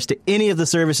resource to any of the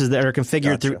services that are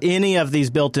configured through any of these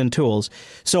built-in tools.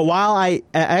 So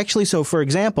for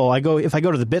example, if I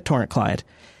go to the BitTorrent client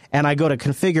and I go to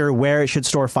configure where it should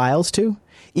store files to,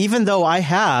 even though I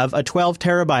have a 12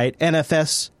 terabyte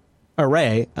NFS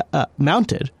array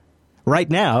mounted right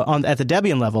now at the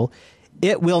Debian level,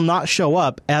 it will not show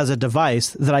up as a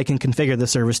device that I can configure the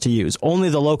service to use. Only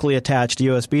the locally attached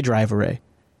USB drive array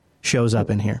shows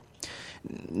up in here.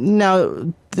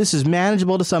 Now, this is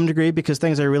manageable to some degree because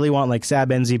things I really want, like SAB,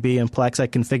 NZB, and Plex, I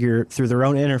configure through their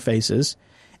own interfaces.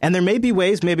 And there may be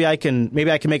ways maybe I can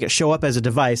make it show up as a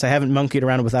device. I haven't monkeyed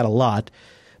around with that a lot.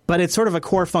 But it's sort of a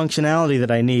core functionality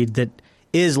that I need that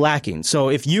is lacking. So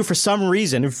if you, for some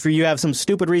reason, if you have some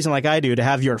stupid reason like I do to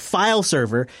have your file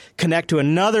server connect to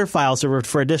another file server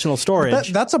for additional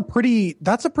storage. That's a pretty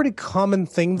common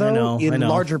thing, though, in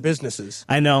larger businesses.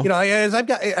 I know. You know, I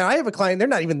have a client, they're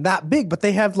not even that big, but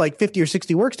they have like 50 or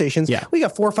 60 workstations. Yeah. We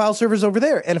got 4 file servers over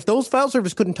there. And if those file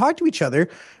servers couldn't talk to each other,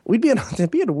 we'd be in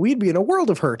a world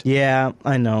of hurt. Yeah,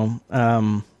 I know.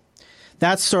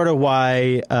 That's sort of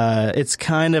why it's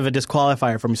kind of a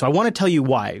disqualifier for me. So I want to tell you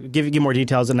why, give you more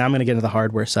details, and now I'm going to get into the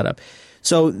hardware setup.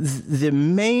 So the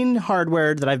main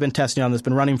hardware that I've been testing on that's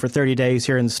been running for 30 days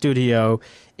here in the studio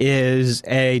is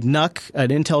a NUC, an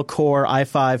Intel Core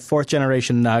i5 4th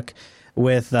generation NUC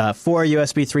with 4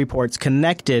 USB 3 ports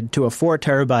connected to a 4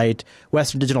 terabyte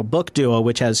Western Digital Book Duo,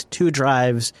 which has 2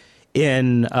 drives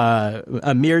in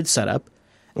a mirrored setup.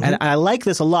 Mm-hmm. And I like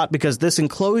this a lot because this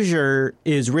enclosure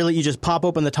is really, you just pop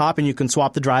open the top and you can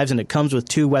swap the drives, and it comes with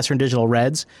 2 Western Digital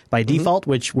Reds by default,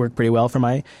 which work pretty well for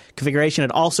my configuration.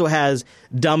 It also has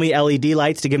dummy LED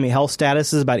lights to give me health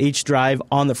statuses about each drive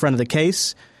on the front of the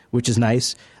case, which is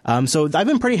nice. So I've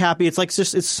been pretty happy. It's like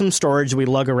it's some storage we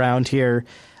lug around here.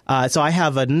 So I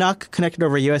have a NUC connected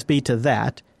over USB to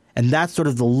that, and that's sort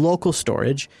of the local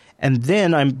storage. And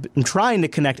then I'm trying to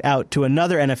connect out to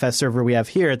another NFS server we have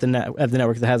here at the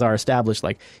network that has our established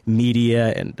like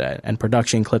media and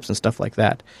production clips and stuff like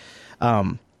that.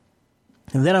 And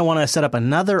then I want to set up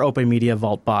another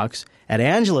OpenMediaVault box at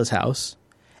Angela's house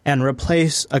and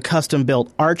replace a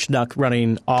custom-built Arch NUC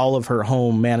running all of her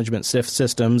home management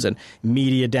systems and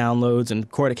media downloads and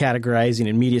categorizing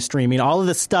and media streaming. All of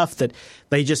the stuff that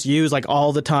they just use like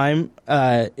all the time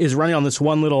is running on this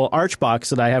one little Arch box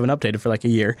that I haven't updated for like a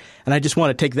year. And I just want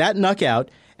to take that NUC out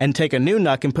and take a new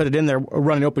NUC and put it in there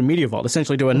running OpenMediaVault,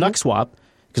 essentially do a NUC swap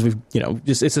because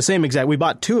it's the same exact. We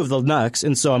bought 2 of the NUCs,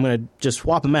 and so I'm going to just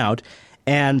swap them out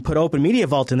and put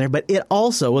OpenMediaVault in there, but it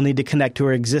also will need to connect to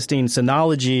her existing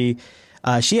Synology.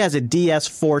 She has a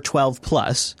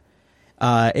DS412+.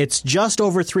 It's just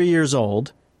over 3 years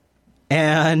old,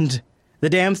 and the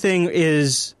damn thing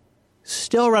is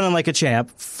still running like a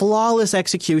champ, flawless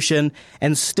execution,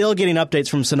 and still getting updates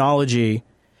from Synology.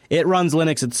 It runs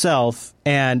Linux itself,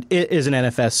 and it is an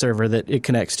NFS server that it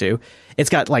connects to. It's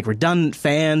got like redundant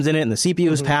fans in it, and the CPU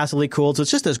is passively cooled, so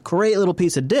it's just this great little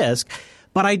piece of disk.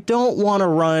 But I don't want to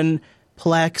run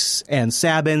Plex and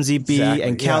SAB NZB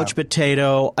and Couch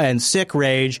Potato and Sick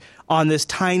Rage on this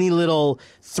tiny little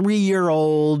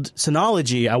 3-year-old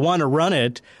Synology. I want to run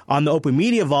it on the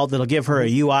OpenMediaVault that'll give her a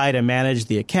UI to manage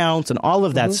the accounts and all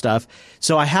of that stuff.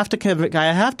 So I have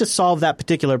to solve that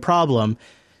particular problem.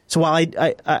 So while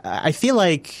I feel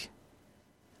like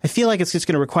it's just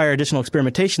going to require additional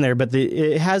experimentation there, but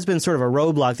it has been sort of a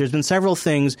roadblock. There's been several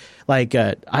things like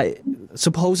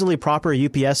supposedly proper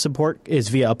UPS support is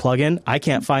via a plugin. I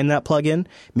can't find that plugin.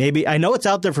 Maybe I know it's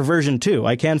out there for version 2.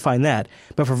 I can find that.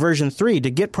 But for version 3,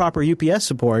 to get proper UPS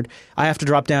support, I have to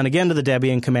drop down again to the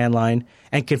Debian command line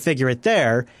and configure it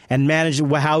there and manage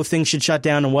how things should shut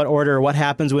down in what order or what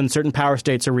happens when certain power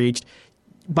states are reached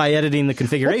by editing the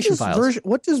configuration files.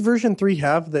 What does version 3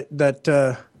 have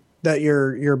that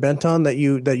you're bent on that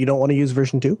you don't want to use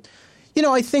version 2? You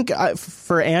know, I think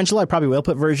for Angela, I probably will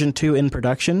put version 2 in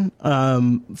production,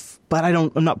 but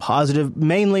I'm not positive.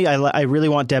 Mainly, I really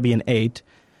want Debian 8.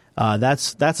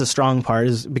 That's a strong part,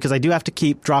 is because I do have to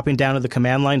keep dropping down to the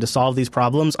command line to solve these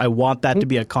problems. I want that to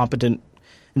be a competent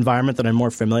environment that I'm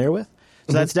more familiar with.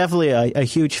 So that's definitely a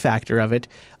huge factor of it.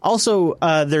 Also,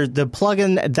 the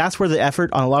plugin, that's where the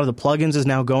effort on a lot of the plugins is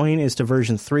now going, is to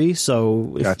version 3.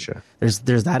 So gotcha. There's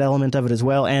that element of it as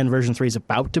well, and version 3 is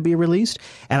about to be released.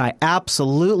 And I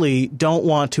absolutely don't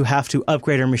want to have to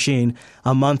upgrade our machine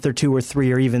a month or 2 or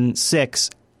 3 or even 6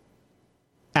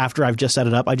 after I've just set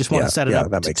it up. I just want to set it up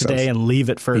today and leave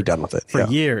it for, be done with it. for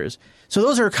years. So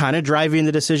those are kind of driving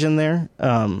the decision there.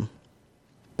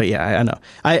 But yeah, I know.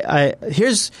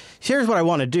 Here's what I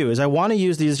want to do is I want to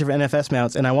use these different NFS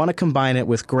mounts, and I want to combine it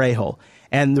with Greyhole.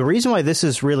 And the reason why this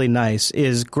is really nice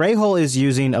is Greyhole is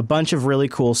using a bunch of really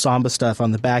cool Samba stuff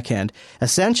on the back end.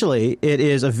 Essentially, it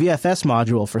is a VFS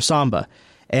module for Samba.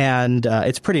 And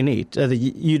it's pretty neat.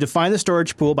 You define the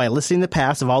storage pool by listing the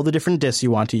paths of all the different disks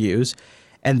you want to use.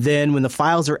 And then when the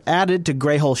files are added to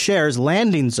Greyhole Share's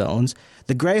landing zones,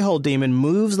 the Greyhole daemon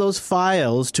moves those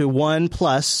files to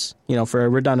 1+, for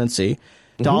redundancy,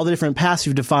 to all the different paths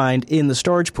you've defined in the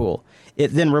storage pool. It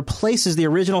then replaces the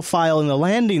original file in the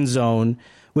landing zone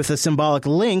with a symbolic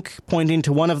link pointing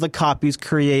to one of the copies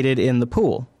created in the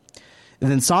pool. And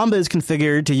then Samba is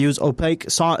configured to use opaque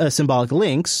symbolic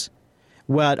links.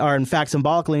 What are in fact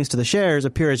symbolic links to the shares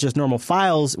appear as just normal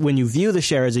files when you view the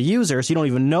share as a user, so you don't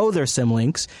even know they're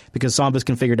symlinks because Samba is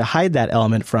configured to hide that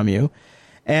element from you.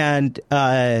 And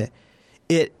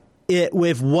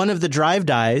if one of the drive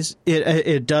dies,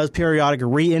 it does periodic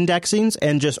re-indexings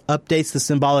and just updates the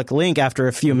symbolic link after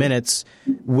a few minutes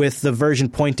with the version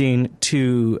pointing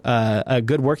to a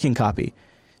good working copy.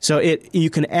 So you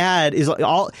can add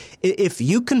if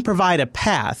you can provide a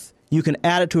path, you can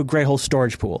add it to a Greyhole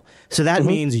storage pool. So that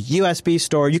means USB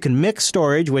storage. You can mix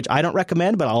storage, which I don't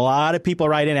recommend, but a lot of people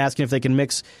write in asking if they can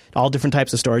mix all different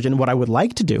types of storage. And what I would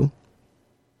like to do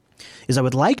is I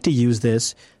would like to use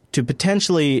this to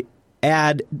potentially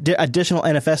add additional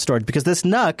NFS storage, because this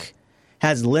NUC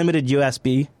has limited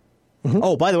USB.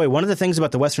 Oh, by the way, one of the things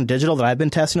about the Western Digital that I've been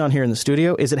testing on here in the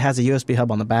studio is it has a USB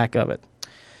hub on the back of it.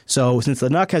 So since the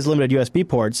NUC has limited USB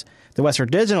ports, the Western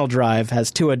Digital drive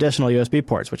has 2 additional USB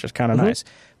ports, which is kind of nice.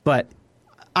 But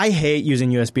I hate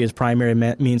using USB as primary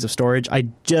means of storage. I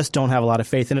just don't have a lot of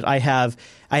faith in it. I have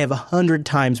 100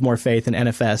 times more faith in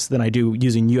NFS than I do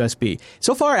using USB.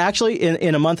 So far, actually,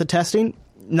 in a month of testing,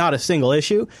 not a single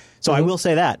issue. So I will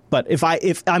say that. But if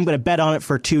I'm going to bet on it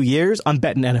for 2 years, I'm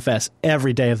betting NFS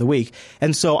every day of the week.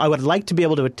 And so I would like to be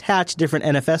able to attach different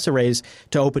NFS arrays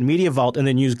to OpenMediaVault and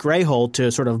then use Greyhole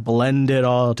to sort of blend it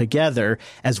all together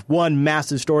as one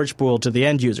massive storage pool to the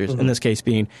end users, in this case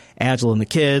being Angela and the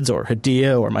kids or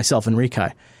Hadia or myself and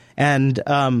Rikai. And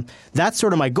that's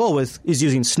sort of my goal is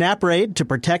using SnapRAID to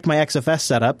protect my XFS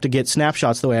setup to get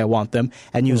snapshots the way I want them,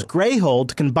 and use Greyhole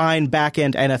to combine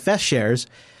back-end NFS shares.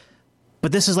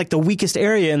 But this is like the weakest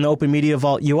area in the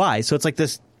OpenMediaVault UI. So it's like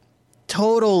this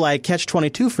total like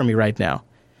catch-22 for me right now.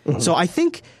 So I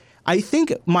think my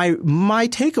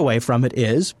takeaway from it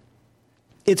is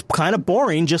it's kind of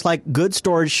boring, just like good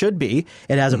storage should be.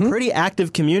 It has a pretty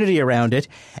active community around it.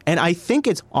 And I think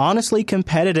it's honestly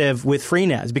competitive with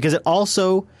FreeNAS because it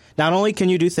also, not only can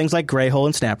you do things like Greyhole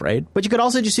and SnapRAID, but you could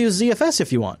also just use ZFS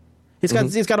if you want. It's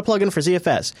got a plugin for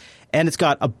ZFS. And it's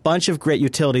got a bunch of great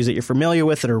utilities that you're familiar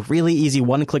with that are really easy,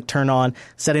 one-click turn-on,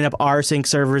 setting up rsync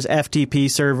servers,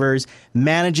 FTP servers,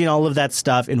 managing all of that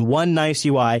stuff in one nice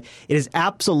UI. It is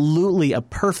absolutely a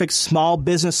perfect small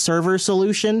business server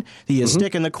solution that you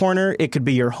stick in the corner. It could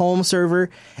be your home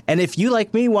server. And if you,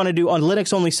 like me, want to do on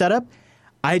Linux-only setup,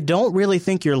 I don't really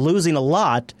think you're losing a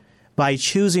lot by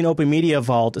choosing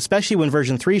OpenMediaVault, especially when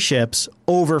version 3 ships,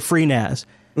 over FreeNAS.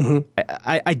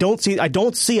 I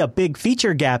don't see a big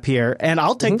feature gap here, and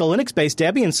I'll take the Linux-based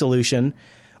Debian solution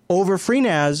over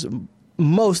FreeNAS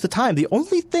most of the time. The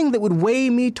only thing that would weigh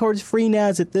me towards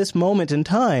FreeNAS at this moment in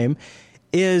time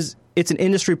is it's an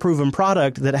industry-proven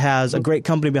product that has a great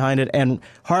company behind it and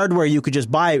hardware you could just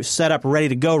buy, set up, ready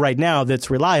to go right now that's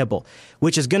reliable,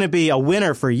 which is going to be a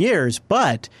winner for years.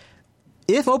 But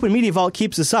if OpenMediaVault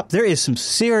keeps this up, there is some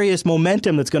serious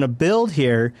momentum that's going to build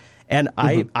here. And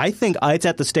I think it's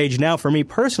at the stage now for me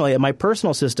personally, at my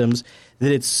personal systems,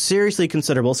 that it's seriously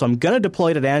considerable. So I'm going to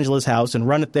deploy it at Angela's house and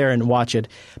run it there and watch it.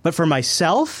 But for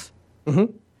myself,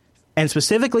 and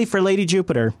specifically for Lady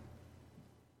Jupiter,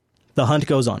 the hunt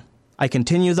goes on. I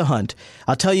continue the hunt.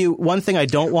 I'll tell you one thing I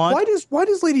don't want. Why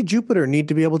does Lady Jupiter need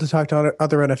to be able to talk to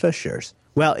other NFS shares?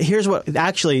 Well, here's what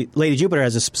actually Lady Jupiter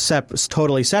has a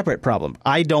totally separate problem.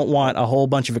 I don't want a whole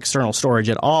bunch of external storage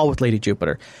at all with Lady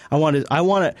Jupiter. What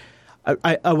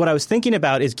I was thinking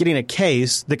about is getting a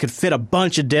case that could fit a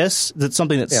bunch of disks. That's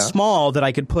something that's small that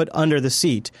I could put under the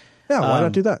seat. Yeah, why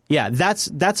not do that? Yeah, that's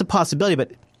a possibility.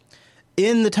 But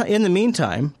in the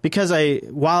meantime, because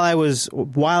while I was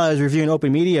reviewing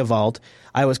OpenMediaVault,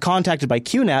 I was contacted by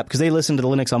QNAP because they listened to the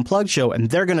Linux Unplugged show, and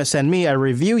they're going to send me a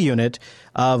review unit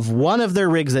of one of their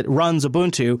rigs that runs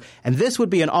Ubuntu, and this would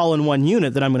be an all-in-one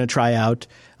unit that I'm going to try out,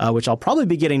 which I'll probably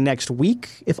be getting next week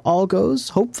if all goes.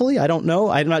 Hopefully, I don't know.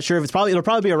 I'm not sure if it'll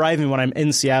probably be arriving when I'm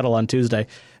in Seattle on Tuesday.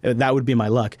 That would be my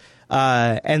luck.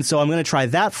 And so I'm going to try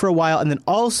that for a while. And then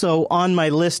also on my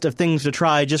list of things to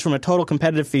try, just from a total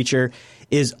competitive feature,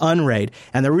 is Unraid.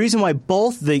 And the reason why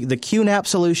both the QNAP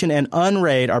solution and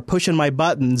Unraid are pushing my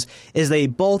buttons is they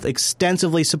both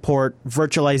extensively support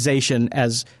virtualization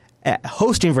as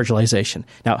hosting virtualization.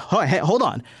 Now, hold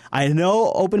on. I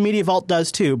know OpenMediaVault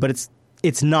does too, but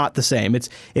it's not the same. It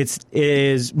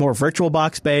is more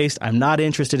VirtualBox based. I'm not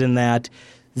interested in that.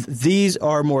 These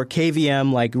are more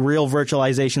KVM, like real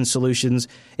virtualization solutions,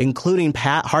 including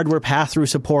hardware pass-through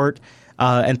support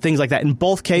and things like that in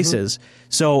both cases.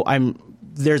 So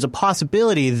there's a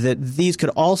possibility that these could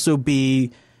also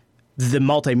be the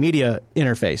multimedia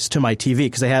interface to my TV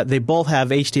because they both have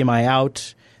HDMI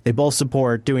out They both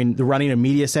support running a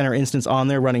media center instance on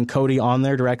there, running Kodi on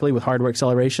there directly with hardware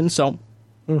acceleration. So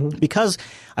because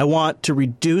I want to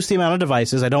reduce the amount of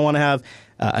devices, I don't want to have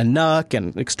a NUC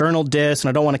and external disk, and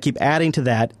I don't want to keep adding to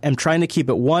that. I'm trying to keep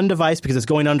it one device because it's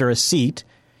going under a seat.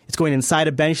 It's going inside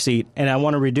a bench seat, and I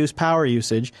want to reduce power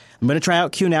usage. I'm going to try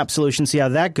out QNAP solution, see how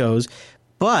that goes.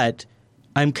 But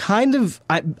I'm expecting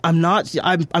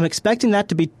that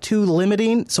to be too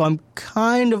limiting, so I'm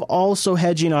kind of also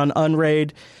hedging on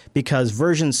Unraid because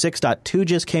version 6.2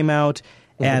 just came out,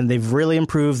 and they've really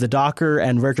improved the Docker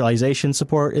and virtualization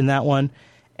support in that one.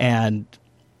 And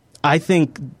I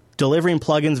think delivering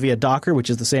plugins via Docker, which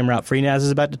is the same route FreeNAS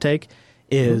is about to take,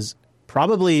 is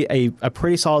probably a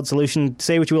pretty solid solution.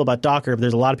 Say what you will about Docker, but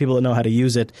there's a lot of people that know how to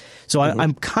use it. So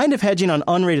I'm kind of hedging on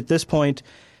Unraid at this point.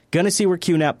 Going to see where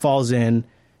QNAP falls in.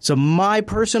 So my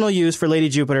personal use for Lady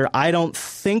Jupiter, I don't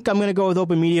think I'm going to go with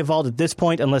OpenMediaVault at this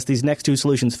point unless these next two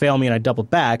solutions fail me and I double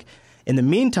back. In the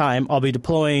meantime, I'll be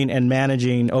deploying and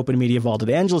managing OpenMediaVault at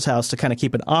Angela's house to kind of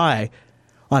keep an eye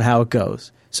on how it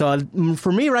goes. So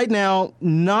for me right now,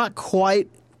 not quite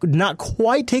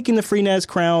taking the FreeNAS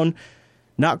crown,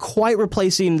 not quite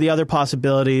replacing the other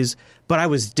possibilities, but I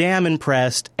was damn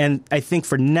impressed. And I think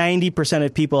for 90%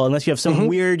 of people, unless you have some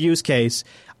weird use case,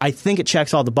 I think it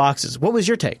checks all the boxes. What was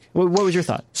your take? What was your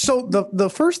thought? So the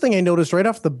first thing I noticed right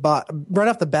off the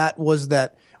bat was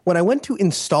that when I went to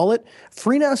install it,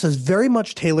 FreeNAS is very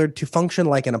much tailored to function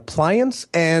like an appliance,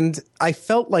 and I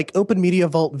felt like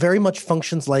OpenMediaVault very much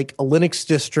functions like a Linux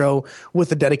distro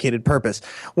with a dedicated purpose.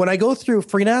 When I go through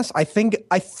FreeNAS, I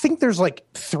think there's like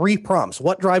 3 prompts.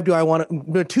 What drive do I want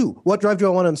to? 2. What drive do I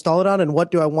want to install it on, and what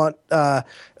do I want?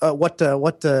 What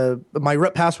my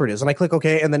root password is, and I click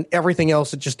OK, and then everything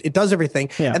else it does everything.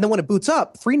 Yeah. And then when it boots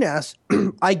up FreeNAS,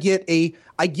 I get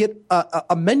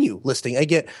a menu listing. I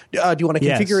get, do you want to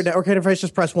configure a network interface?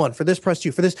 Just press 1. For this, press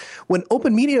 2. For this, when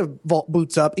OpenMediaVault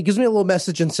boots up, it gives me a little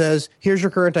message and says, "Here's your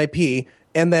current IP,"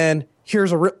 and then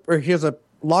here's a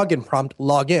login prompt.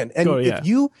 Log in. And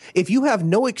if you have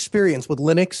no experience with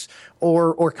Linux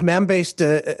or command-based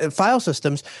file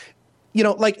systems, and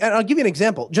I'll give you an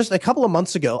example. Just a couple of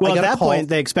months ago, at that point,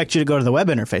 they expect you to go to the web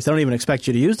interface. They don't even expect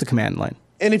you to use the command line.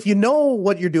 And if you know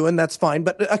what you're doing, that's fine.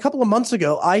 But a couple of months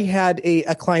ago, I had a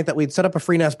client that we'd set up a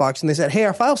FreeNAS box, and they said, "Hey,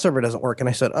 our file server doesn't work." And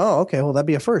I said, "Oh, okay, well, that'd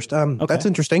be a first. That's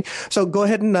interesting. So go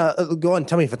ahead and go and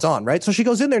tell me if it's on, right?" So she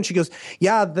goes in there and she goes,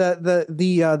 "Yeah,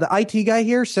 the IT guy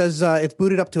here says it's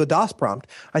booted up to a DOS prompt."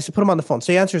 I said, "Put him on the phone."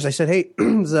 So he answers. I said, "Hey,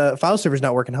 the file server's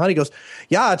not working, huh?" He goes,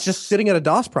 "Yeah, it's just sitting at a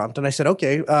DOS prompt." And I said,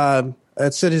 "Okay,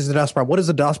 it says the DOS prompt. What does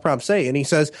the DOS prompt say?" And he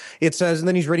says, it says, and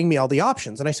then he's reading me all the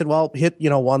options. And I said, "Well, hit,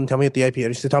 1, tell me what the IP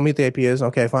is." He said, "Tell me what the IP is."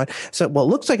 Okay, fine. So, "Well, it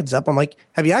looks like it's up." I'm like,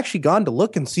 "Have you actually gone to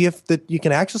look and see if you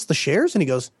can access the shares?" And he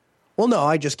goes, "Well, no,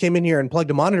 I just came in here and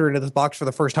plugged a monitor into this box for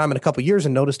the first time in a couple of years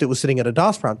and noticed it was sitting at a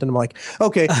DOS prompt." And I'm like,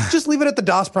 "Okay, just leave it at the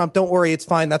DOS prompt. Don't worry. It's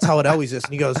fine. That's how it always is."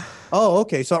 And he goes, "Oh,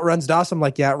 okay. So it runs DOS?" I'm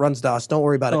like, "Yeah, it runs DOS. Don't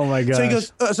worry about it." Oh my gosh. So he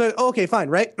goes, "Okay, fine,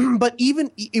 right?" But even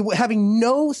having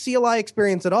no CLI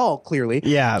experience at all, clearly,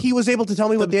 he was able to tell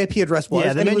me what the IP address was.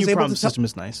 Yeah, the menu prompt system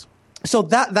is nice. So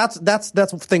that's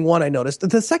thing one I noticed.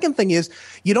 The second thing is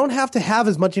you don't have to have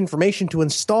as much information to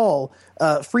install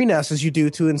FreeNAS as you do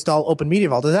to install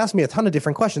OpenMediaVault. It asks me a ton of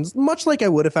different questions, much like I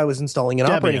would if I was installing an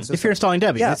operating system. If you're installing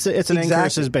Debian, it's an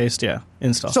N-curses-based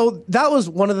install. So that was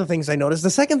one of the things I noticed.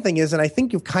 The second thing is, and I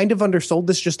think you've kind of undersold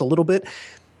this just a little bit,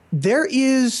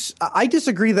 I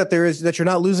disagree that you're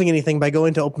not losing anything by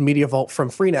going to OpenMediaVault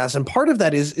from FreeNAS, and part of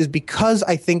that is because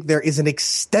I think there is an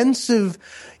extensive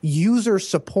user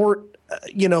support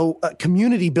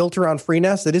community built around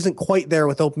FreeNAS that isn't quite there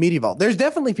with OpenMediaVault. There's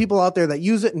definitely people out there that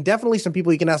use it, and definitely some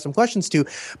people you can ask some questions to.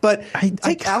 But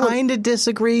I kind of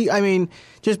disagree. I mean,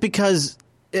 just because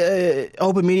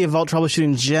OpenMediaVault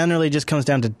troubleshooting generally just comes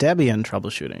down to Debian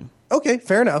troubleshooting. Okay,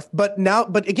 fair enough. But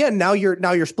again,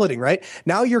 you're splitting, right?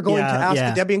 Now you're going to ask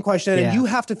the Debian question, and you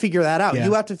have to figure that out. Yeah.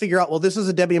 You have to figure out, well, this is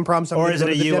a Debian problem, so or is it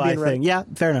a UI thing? Yeah,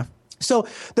 fair enough. So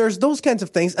there's those kinds of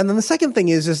things. And then the second thing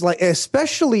is like,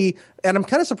 especially, and I'm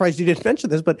kind of surprised you didn't mention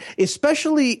this, but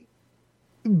especially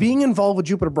being involved with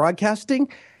Jupiter Broadcasting,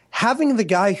 having the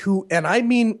guy who, and I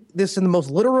mean this in the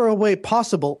most literal way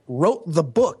possible, wrote the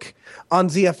book on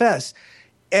ZFS.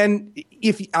 And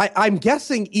I'm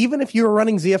guessing even if you were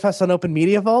running ZFS on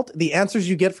OpenMediaVault, the answers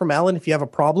you get from Alan if you have a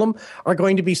problem are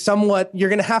going to be somewhat. You're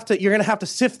going to have to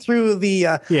sift through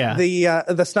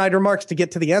the Snyder marks to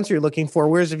get to the answer you're looking for.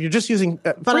 Whereas if you're just using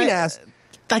FreeNAS,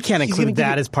 I can't include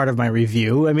that as part of my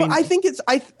review. I mean, well, I think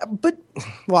I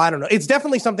don't know. It's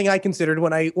definitely something I considered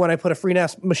when I put a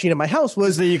FreeNAS machine in my house.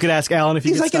 Was that you could ask Alan if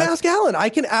you could. I can ask Alan. I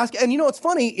can ask, and you know what's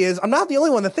funny is I'm not the only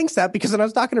one that thinks that, because when I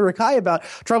was talking to Rakai about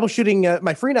troubleshooting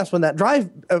my FreeNAS when that drive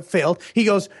failed, he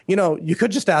goes, you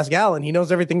could just ask Alan. He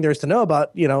knows everything there is to know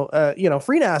about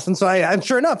FreeNAS. And so and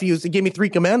sure enough, he gave me 3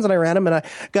 commands and I ran them and I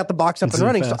got the box up and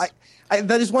running. Fast. So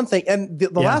that is one thing. And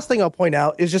the last thing I'll point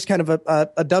out is just kind of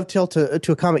a dovetail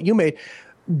to a comment you made.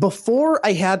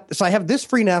 I have this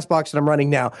FreeNAS box that I'm running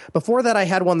now. Before that, I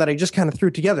had one that I just kind of threw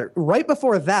together. Right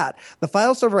before that, the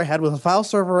file server I had was a file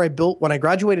server I built when I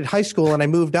graduated high school and I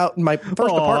moved out in my first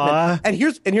apartment. And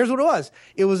here's what it was.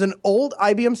 It was an old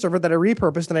IBM server that I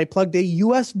repurposed, and I plugged a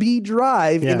USB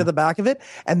drive into the back of it.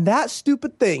 And that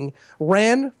stupid thing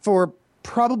ran for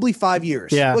probably 5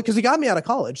 years. Yeah. Because he got me out of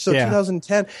college. So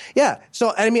 2010. Yeah.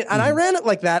 So, I mean, and I ran it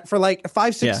like that for like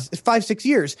 5-6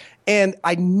 years. And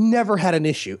I never had an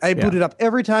issue. I booted up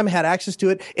every time, had access to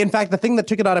it. In fact, the thing that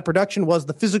took it out of production was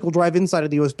the physical drive inside of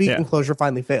the USB enclosure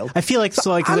finally failed. I feel like,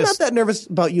 I'm not that nervous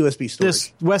about USB storage.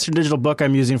 This Western Digital book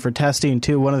I'm using for testing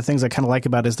too, one of the things I kind of like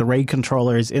about it is the RAID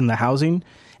controller is in the housing.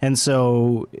 And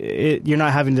so you're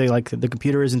not having to, like, the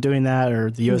computer isn't doing that,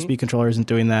 or the USB controller isn't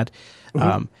doing that.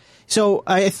 So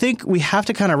I think we have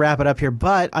to kind of wrap it up here,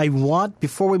 but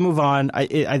before we move on,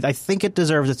 I think it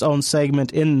deserves its own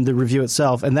segment in the review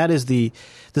itself, and that is the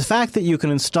fact that you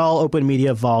can install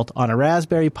OpenMediaVault on a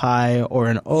Raspberry Pi or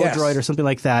an Odroid or something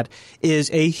like that is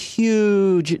a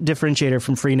huge differentiator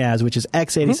from FreeNAS, which is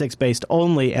x86 based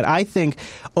only, and I think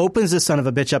opens this son of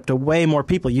a bitch up to way more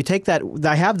people. You take that,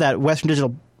 I have that Western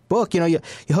Digital book, you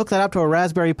hook that up to a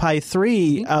Raspberry Pi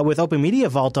 3 with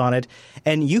OpenMediaVault on it,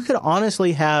 and you could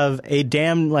honestly have a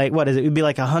damn, it would be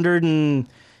like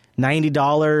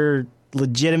 $190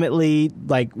 legitimately,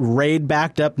 like, RAID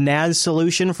backed up NAS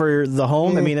solution for the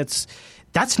home. I mean, that's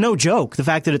no joke, the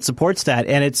fact that it supports that,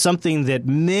 and it's something that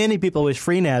many people wish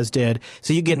FreeNAS did.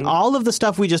 So you get all of the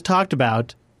stuff we just talked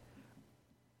about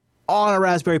on a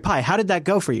Raspberry Pi. How did that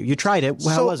go for you? You tried it.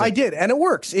 How was it? I did, and it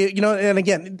works. And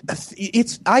again,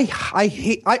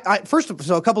 first,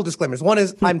 a couple disclaimers. One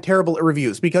is I'm terrible at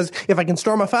reviews, because if I can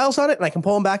store my files on it and I can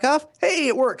pull them back off, hey,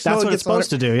 it works. That's what it's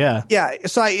supposed to do. Yeah. Yeah.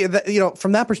 So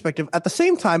from that perspective, at the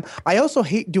same time, I also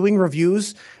hate doing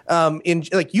reviews.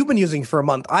 You've been using it for a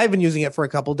month. I've been using it for a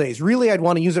couple of days. Really, I'd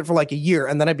want to use it for like a year,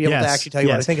 and then I'd be able to actually tell you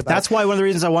what I think about it. That's why one of the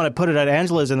reasons I want to put it at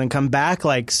Angela's and then come back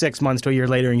like 6 months to a year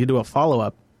later and you do a follow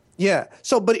up. Yeah.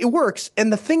 So, but it works.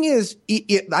 And the thing is,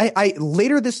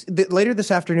 later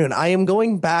this afternoon, I am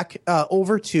going back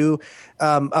over to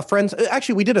a friend's.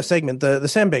 Actually, we did a segment, the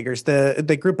Sandbaggers,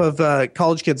 the group of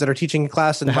college kids that are teaching a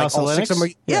class in the House of Linux. 6 of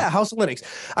them House of Linux.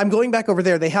 I'm going back over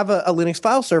there. They have a Linux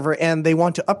file server, and they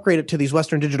want to upgrade it to these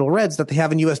Western Digital Reds that they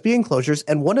have in USB enclosures.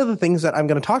 And one of the things that I'm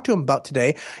going to talk to them about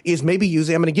today is I'm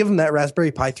going to give them that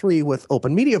Raspberry Pi 3 with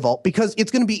OpenMediaVault, because it's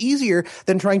going to be easier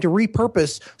than trying to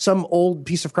repurpose some old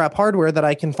piece of crap hardware that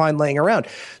I can find laying around.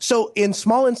 So in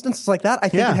small instances like that, I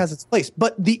think it has its place.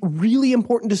 But the really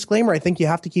important disclaimer I think you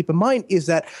have to keep in mind is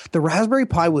that the Raspberry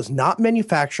Pi was not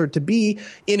manufactured to be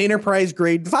an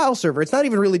enterprise-grade file server. It's not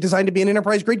even really designed to be an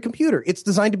enterprise-grade computer. It's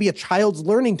designed to be a child's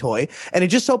learning toy, and it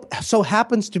just so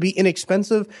happens to be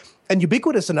inexpensive and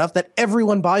ubiquitous enough that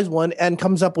everyone buys one and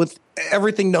comes up with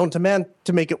everything known to man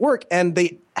to make it work. And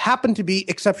they happen to be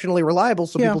exceptionally reliable,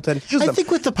 so people tend to use them. I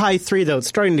think with the Pi 3, though, it's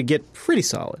starting to get pretty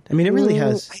solid. I mean, it really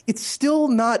has. It's still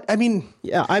not, I'm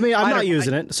not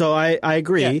using it, so I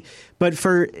agree. Yeah. But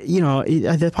for,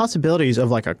 the possibilities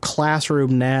of like a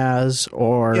classroom NAS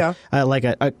or like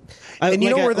a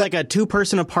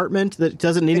two-person apartment that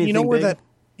doesn't need anything big.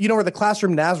 Where the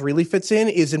classroom NAS really fits in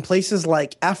is in places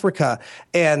like Africa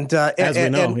because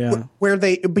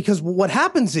what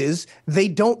happens is they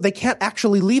can't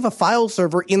actually leave a file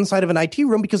server inside of an IT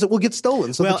room because it will get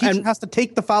stolen. So the teacher has to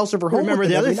take the file server home. Remember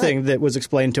the other thing that was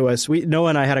explained to us. Noah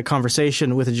and I had a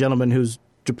conversation with a gentleman who's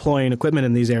deploying equipment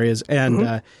in these areas,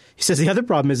 and he says the other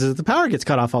problem is that the power gets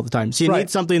cut off all the time. So you need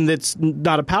something that's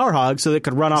not a power hog, so that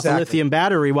could run off a lithium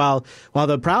battery while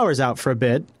the power's out for a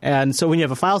bit. And so when you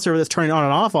have a file server that's turning on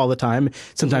and off all the time,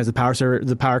 sometimes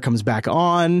the power comes back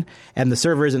on, and the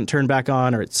server isn't turned back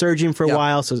on, or it's surging for a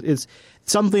while. So it's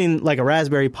something like a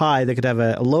Raspberry Pi that could have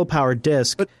a low power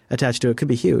disk attached to it could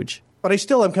be huge. But I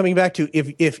still am coming back to if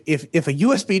a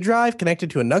USB drive connected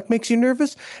to a NUC makes you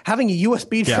nervous, having a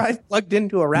USB drive plugged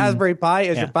into a Raspberry Pi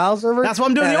as your file server. That's why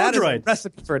I'm doing the Odroid. That is a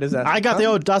recipe for a disaster.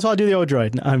 That's why I do the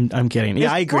Odroid. I'm kidding.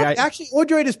 Yeah, I agree. Actually,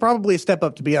 Odroid is probably a step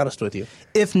up, to be honest with you.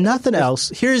 If nothing else,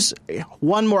 here's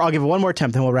one more. I'll give it one more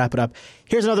attempt, then we'll wrap it up.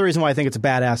 Here's another reason why I think it's a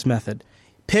badass method.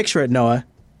 Picture it, Noah.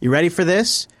 You ready for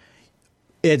this?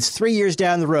 It's 3 years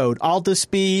down the road. Alta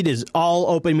Speed is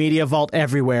all OpenMediaVault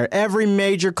everywhere. Every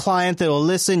major client that will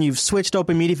listen, you've switched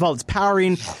OpenMediaVault. It's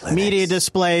powering media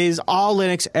displays, all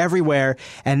Linux everywhere.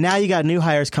 And now you got new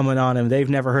hires coming on and they've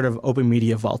never heard of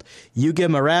OpenMediaVault. You give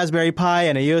them a Raspberry Pi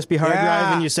and a USB hard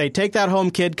drive and you say, take that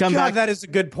home, kid, come back. That is a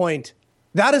good point.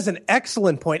 That is an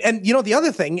excellent point. And, the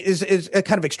other thing is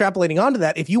kind of extrapolating onto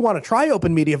that. If you want to try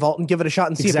OpenMediaVault and give it a shot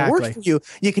and see if it works for you,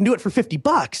 you can do it for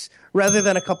 $50 rather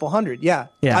than a couple hundred. Yeah.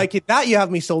 That you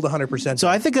have me sold 100%. So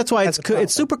I think that's why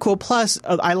it's super cool. Plus,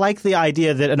 I like the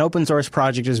idea that an open source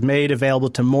project is made available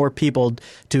to more people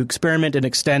to experiment and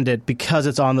extend it because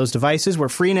it's on those devices, where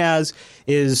FreeNAS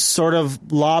is sort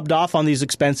of lobbed off on these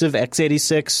expensive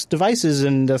x86 devices,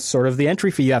 and that's sort of the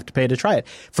entry fee you have to pay to try it.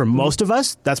 For most of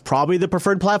us, that's probably the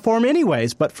preferred platform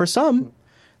anyways, but for some,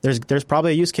 there's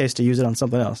probably a use case to use it on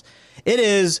something else. It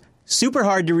is super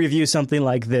hard to review something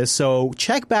like this, so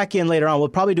check back in later on. We'll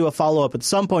probably do a follow-up at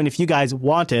some point if you guys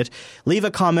want it. Leave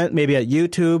a comment maybe at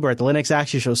YouTube or at the Linux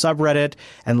Action Show subreddit,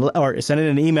 or send in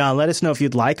an email and let us know if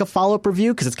you'd like a follow-up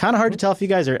review, because it's kind of hard to tell if you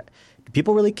guys do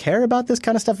people really care about this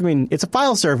kind of stuff? I mean, it's a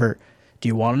file server. Do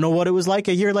you want to know what it was like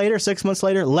a year later, 6 months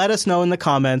later? Let us know in the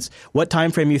comments what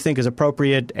time frame you think is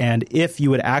appropriate and if you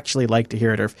would actually like to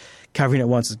hear it, or if covering it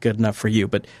once is good enough for you.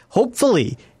 But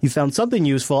hopefully you found something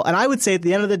useful. And I would say at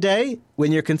the end of the day,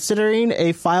 when you're considering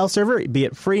a file server, be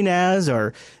it FreeNAS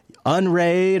or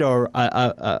Unraid or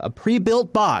a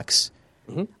pre-built box,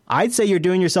 I'd say you're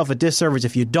doing yourself a disservice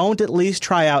if you don't at least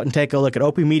try out and take a look at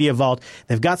OpenMediaVault.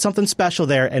 They've got something special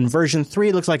there, and version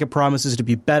 3 looks like it promises to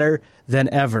be better than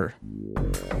ever.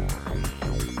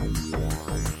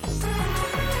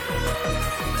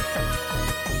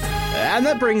 And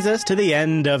that brings us to the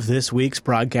end of this week's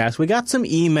broadcast. We got some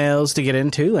emails to get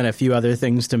into and a few other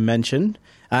things to mention.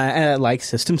 Like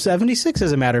System 76,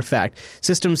 as a matter of fact.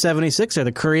 System 76 are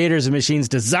the creators of machines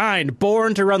designed,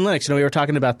 born to run Linux. We were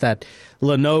talking about that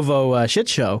Lenovo shit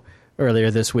show earlier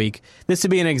this week. This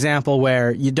would be an example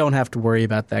where you don't have to worry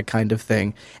about that kind of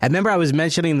thing. And remember I was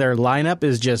mentioning their lineup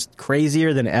is just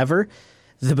crazier than ever?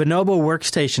 The Bonobo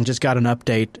workstation just got an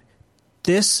update.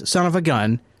 This son of a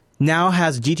gun now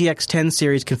has GTX 10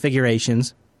 series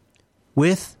configurations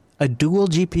with a dual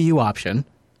GPU option.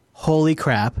 Holy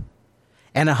crap.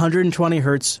 And 120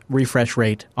 hertz refresh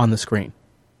rate on the screen.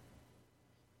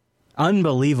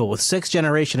 Unbelievable. With 6th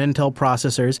generation Intel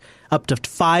processors, up to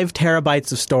 5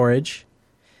 terabytes of storage.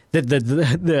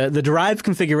 The derived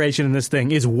configuration in this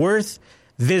thing is worth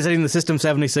visiting the System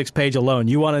 76 page alone.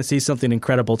 You want to see something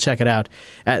incredible, check it out.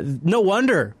 No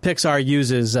wonder Pixar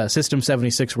uses System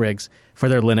 76 rigs for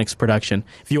their Linux production.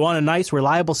 If you want a nice,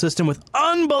 reliable system with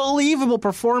unbelievable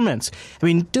performance, I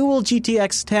mean, dual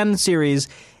GTX 10 series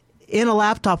in a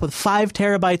laptop with 5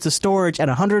 terabytes of storage and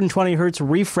 120 hertz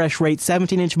refresh rate,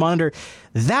 17-inch monitor,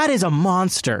 that is a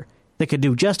monster that could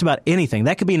do just about anything.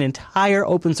 That could be an entire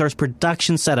open source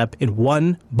production setup in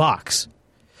one box.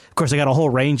 Of course, I got a whole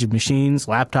range of machines,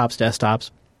 laptops, desktops,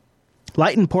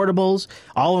 light and portables,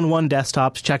 all-in-one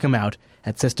desktops. Check them out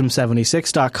at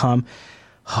system76.com.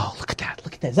 Oh, look at that.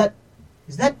 Look at that.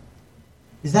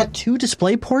 Is that 2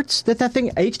 display ports? That thing?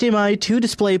 HDMI, 2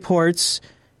 display ports,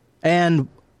 and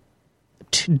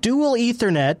dual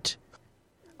Ethernet,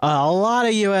 a lot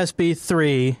of USB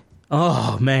 3.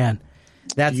 Oh, man.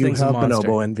 That thing's a monster. You have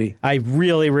Bonobo envy. I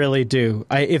really, really do.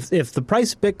 If the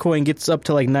price of Bitcoin gets up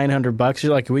to like $900,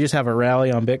 you're like, can we just have a rally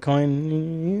on Bitcoin?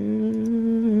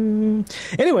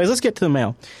 Anyways, let's get to the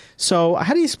mail. So,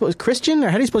 how do you suppose, Christian, or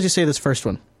how do you suppose you say this first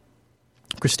one?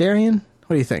 Christarian?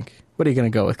 What do you think? What are you going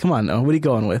to go with? Come on, Noah. What are you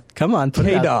going with? Come on.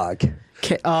 K-Dog.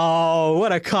 Oh,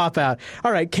 what a cop-out.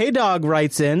 All right, K-Dog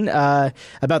writes in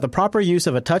about the proper use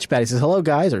of a touchpad. He says, hello,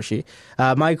 guys, or she.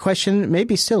 My question may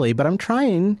be silly, but I'm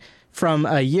trying from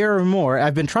a year or more.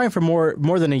 I've been trying for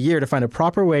more than a year to find a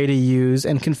proper way to use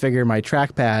and configure my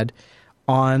trackpad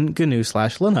on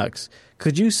GNU/Linux.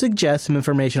 Could you suggest some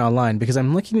information online? Because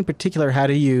I'm looking in particular how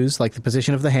to use like the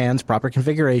position of the hands, proper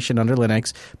configuration under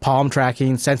Linux, palm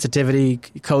tracking, sensitivity,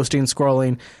 coasting,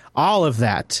 scrolling, all of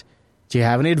that. Do you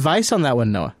have any advice on that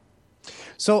one, Noah?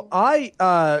 So I've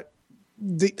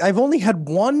only had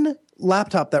one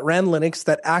laptop that ran Linux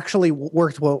that actually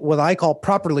worked what I call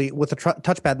properly with a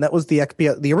touchpad, and that was the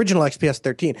original XPS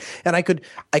 13. And I could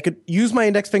use my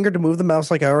index finger to move the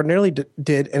mouse like I ordinarily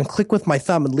did, and click with my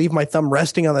thumb and leave my thumb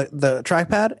resting on the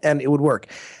trackpad, and it would work.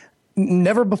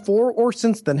 Never before or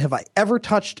since then have I ever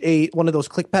touched one of those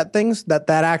ClickPad things that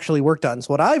actually worked on. So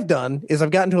what I've done is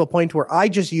I've gotten to a point where I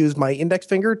just use my index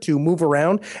finger to move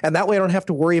around, and that way I don't have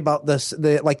to worry about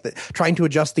trying to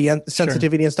adjust the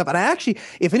sensitivity and stuff. And I actually,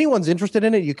 if anyone's interested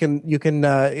in it, you can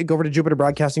go over to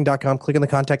jupiterbroadcasting.com, click on the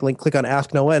contact link, click on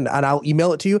Ask Noah, and I'll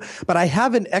email it to you. But I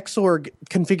have an Xorg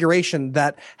configuration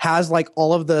that has like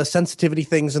all of the sensitivity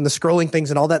things and the scrolling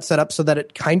things and all that set up so that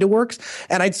it kind of works.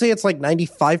 And I'd say it's like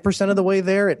 95% of the way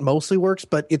there. It mostly works,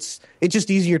 but it's just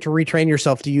easier to retrain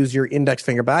yourself to use your index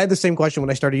finger. But I had the same question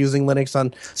when I started using Linux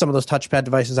on some of those touchpad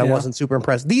devices. I wasn't super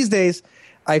impressed. These days,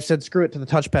 I've said screw it to the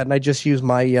touchpad, and I just use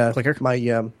my clicker,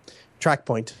 my track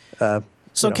point.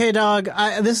 So, K-Dog,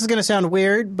 this is going to sound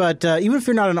weird, but even if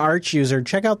you're not an Arch user,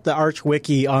 check out the Arch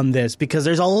Wiki on this, because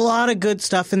there's a lot of good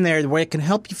stuff in there where it can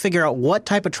help you figure out what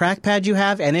type of trackpad you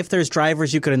have and if there's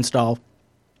drivers you could install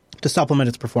to supplement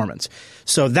its performance.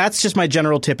 So that's just my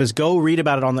general tip, is go read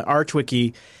about it on the Arch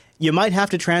Wiki. You might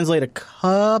have to translate a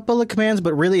couple of commands,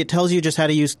 but really it tells you just how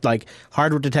to use like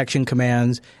hardware detection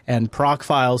commands and proc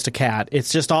files to cat.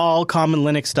 It's just all common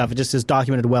Linux stuff. It just is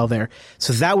documented well there.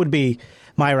 So that would be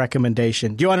my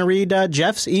recommendation. Do you want to read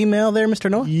Jeff's email there, Mr.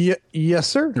 Noah? Yes,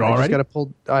 sir.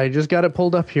 I just got it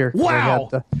pulled up here. Wow.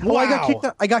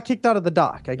 I got kicked out of the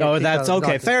dock. That's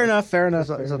okay. Fair enough. That's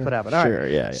what happened. All sure,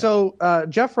 right. Yeah. So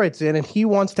Jeff writes in, and he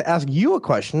wants to ask you a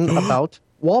question about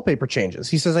wallpaper changes.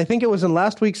 He says, I think it was in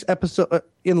last week's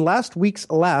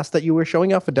last that you were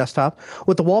showing off a desktop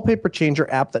with the wallpaper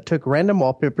changer app that took random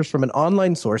wallpapers from an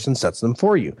online source and sets them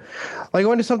for you. I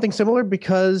go into something similar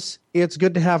because it's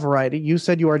good to have variety. You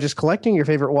said you are just collecting your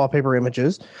favorite wallpaper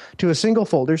images to a single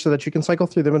folder so that you can cycle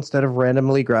through them instead of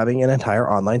randomly grabbing an entire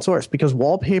online source, because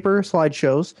wallpaper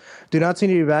slideshows do not seem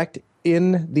to be backed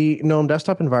in the GNOME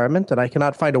desktop environment, and I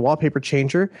cannot find a wallpaper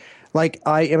changer. Like,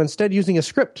 I am instead using a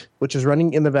script, which is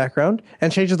running in the background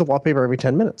and changes the wallpaper every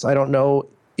 10 minutes. I don't know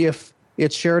if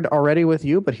it's shared already with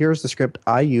you, but here's the script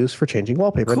I use for changing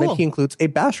wallpaper. Cool. And then he includes a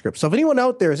bash script. So if anyone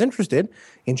out there is interested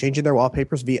in changing their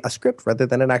wallpapers via a script rather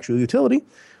than an actual utility,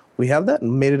 we have that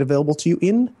and made it available to you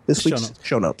in this week's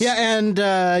show notes. Yeah, and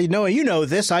you know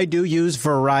this. I do use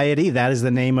Variety. That is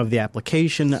the name of the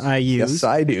application I use. Yes,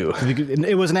 I do.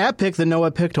 It was an app pick that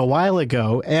Noah picked a while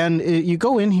ago, and you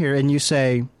go in here and you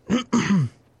say,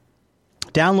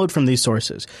 download from these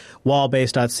sources: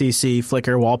 wallbase.cc,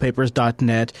 Flickr,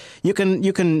 wallpapers.net.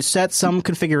 You can set some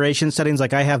configuration settings,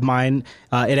 like I have mine.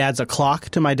 It adds a clock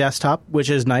to my desktop, which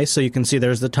is nice, so you can see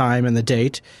there's the time and the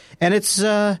date. And it's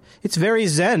very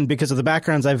zen because of the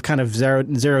backgrounds I've kind of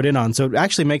zeroed in on. So it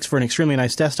actually makes for an extremely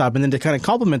nice desktop. And then to kind of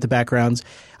complement the backgrounds,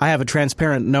 I have a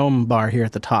transparent GNOME bar here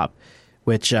at the top,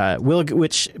 which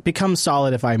becomes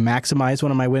solid if I maximize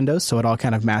one of my windows, so it all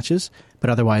kind of matches,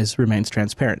 but otherwise remains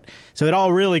transparent. So it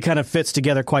all really kind of fits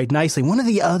together quite nicely. One of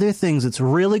the other things that's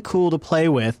really cool to play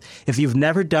with, if you've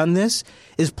never done this,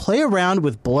 is play around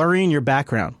with blurring your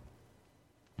background.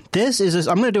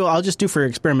 I'll just do for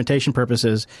experimentation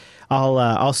purposes.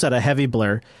 I'll set a heavy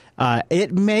blur.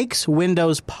 It makes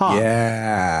windows pop.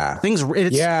 Yeah.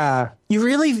 It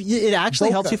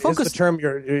actually helps you focus. Is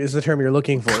the term you're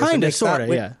looking for? Kind of, sort of,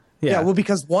 yeah. Yeah, well,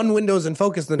 because one window's in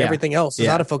focus, then everything else is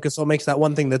out of focus, so it makes that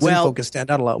one thing that's in focus stand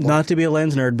out a lot more. Not to be a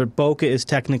lens nerd, but bokeh is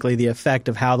technically the effect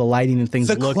of how the lighting and things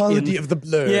look. The quality of the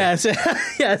blur. Yes,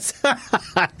 yes.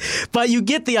 But you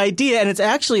get the idea, and it's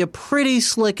actually a pretty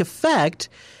slick effect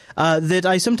that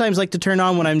I sometimes like to turn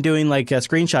on when I'm doing like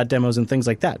screenshot demos and things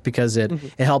like that, because it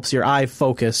helps your eye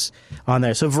focus on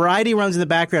there. So Variety runs in the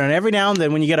background, and every now and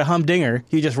then when you get a humdinger,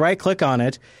 you just right-click on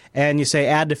it and you say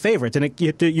Add to Favorites, and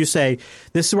you say,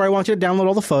 this is where I want you to download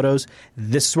all the photos.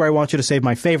 This is where I want you to save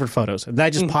my favorite photos. And I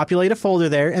just populate a folder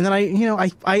there, and then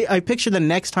I picture the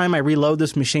next time I reload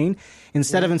this machine,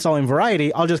 instead of installing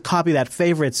Variety, I'll just copy that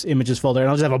Favorites images folder, and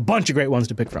I'll just have a bunch of great ones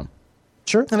to pick from.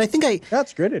 Sure. And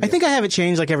that's great. I think I have it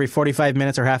changed like every 45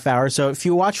 minutes or half hour. So if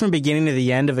you watch from beginning to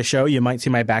the end of a show, you might see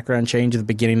my background change at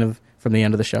the from the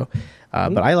end of the show.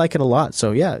 But I like it a lot.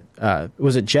 So yeah,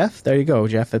 was it Jeff? There you go,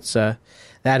 Jeff. It's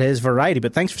that is Variety.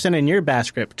 But thanks for sending your bash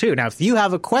script too. Now, if you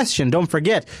have a question, don't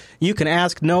forget you can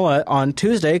ask Noah on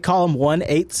Tuesday. Call him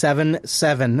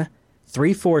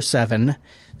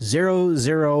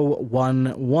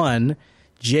 1-877-347-0011.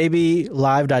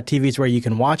 JBLive.tv is where you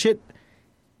can watch it.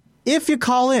 If you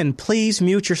call in, please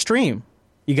mute your stream.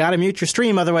 You got to mute your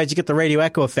stream, otherwise you get the radio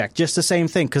echo effect. Just the same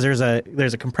thing, because there's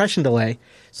a compression delay.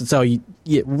 So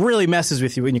it really messes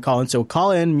with you when you call in. So call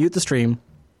in, mute the stream.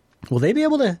 Will they be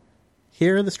able to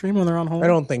hear the stream when they're on hold? I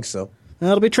don't think so.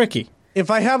 That'll be tricky. If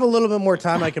I have a little bit more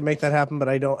time, I can make that happen, but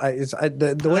I don't.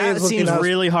 The way it seems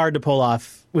really hard to pull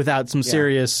off without some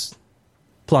serious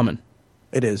plumbing.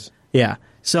 It is. Yeah.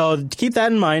 So keep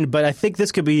that in mind, but I think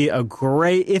this could be a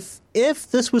great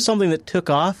if this was something that took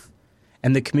off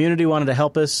and the community wanted to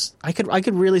help us, I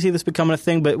could really see this becoming a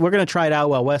thing, but we're going to try it out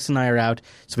while Wes and I are out.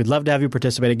 So we'd love to have you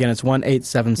participate. Again, it's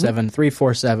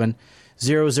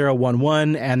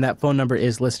 1-877-347-0011, and that phone number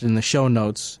is listed in the show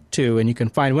notes too, and you can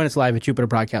find when it's live at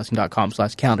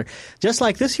jupiterbroadcasting.com/calendar. Just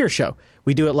like this here show.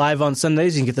 We do it live on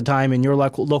Sundays. You can get the time in your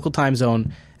local time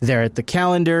zone there at the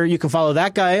calendar. You can follow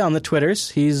that guy on the Twitters.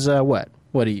 He's what?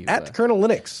 What are you? At Colonel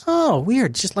Linux. Oh,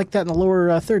 weird. Just like that in the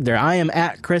lower third there. I am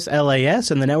at Chris LAS,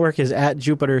 and the network is at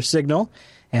Jupiter Signal.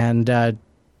 And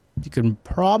you can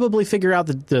probably figure out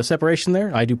the separation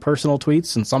there. I do personal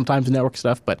tweets and sometimes network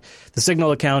stuff, but the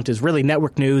Signal account is really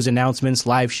network news, announcements,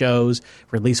 live shows,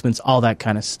 releasements, all that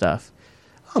kind of stuff.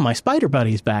 Oh, my Spider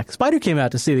buddy's back. Spider came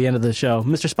out to see the end of the show.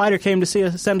 Mr. Spider came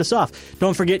to send us off.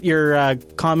 Don't forget your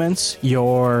comments,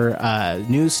 your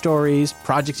news stories,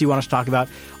 projects you want us to talk about.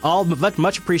 All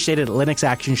much appreciated at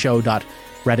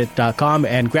linuxactionshow.reddit.com.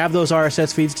 And grab those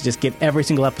RSS feeds to just get every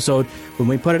single episode. When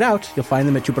we put it out, you'll find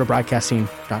them at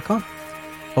jupiterbroadcasting.com.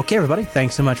 Okay, everybody.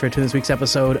 Thanks so much for tuning this week's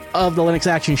episode of the Linux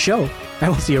Action Show.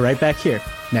 And we'll see you right back here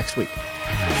next week.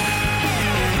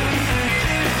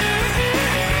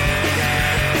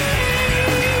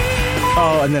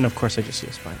 Oh, and then, of course, I just see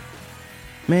a spider.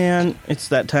 Man, it's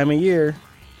that time of year.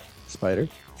 Spider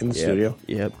in the studio?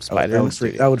 Yep, spider in the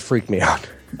studio. That would freak me out.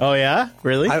 Oh, yeah?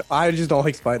 Really? I just don't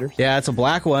like spiders. Yeah, it's a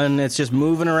black one. It's just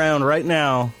moving around right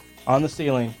now on the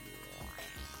ceiling.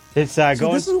 It's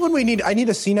going... This is what we need. I need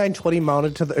a C920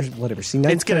 mounted to the... whatever,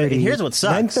 C930. It's gonna, here's what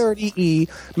sucks.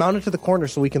 930E mounted to the corner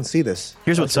so we can see this.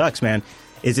 Here's what sucks, man,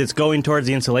 is it's going towards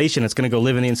the insulation. It's going to go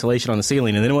live in the insulation on the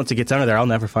ceiling, and then once it gets under there, I'll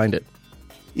never find it.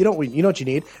 You know what you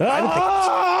need?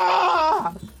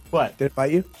 What? Did it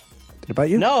bite you? Did it bite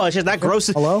you? No, it's just that gross.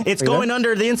 Hello? It's going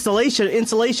under the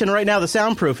insulation right now, the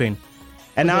soundproofing.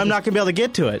 And now I'm not going to be able to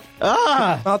get to it.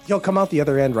 You'll come out the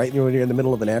other end right when you're in the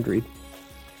middle of an ad read.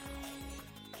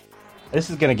 This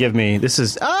is going to give me...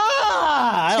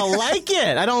 I don't like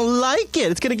it. I don't like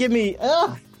it. It's going to give me...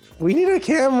 We need a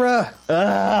camera.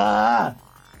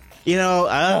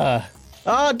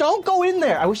 Don't go in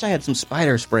there. I wish I had some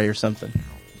spider spray or something.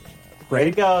 There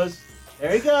he goes.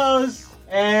 There he goes.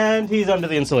 And he's under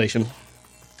the insulation.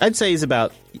 I'd say he's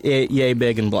about yay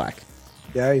big and black.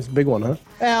 Yeah, he's a big one, huh?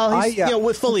 Well,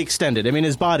 he's fully extended. I mean,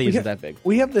 his body isn't that big.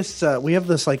 We have this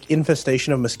like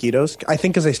infestation of mosquitoes. I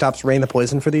think because they stopped spraying the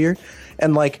poison for the year,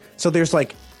 and so there's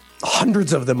like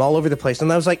hundreds of them all over the place.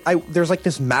 And I was like, there's like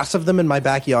this mass of them in my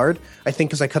backyard. I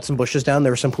think because I cut some bushes down,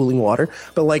 there was some pooling water.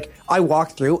 But I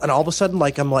walked through, and all of a sudden,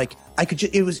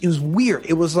 it was weird.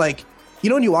 It was like,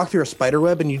 when you walk through a spider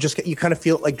web and you kind of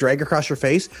feel it drag across your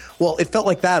face? Well, it felt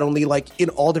like that, only in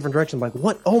all different directions. Like,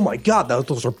 what? Oh my God,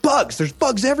 those are bugs. There's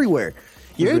bugs everywhere.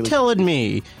 You're telling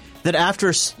me that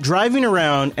after driving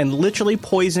around and literally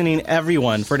poisoning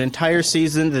everyone for an entire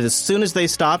season, that as soon as they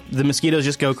stop, the mosquitoes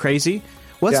just go crazy?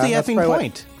 What's the effing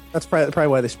point? That's probably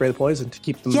why they spray the poison, to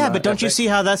keep them... Yeah, but don't you see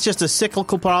how that's just a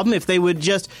cyclical problem? If they would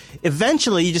just...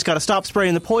 Eventually, you just got to stop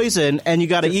spraying the poison, and you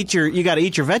got to eat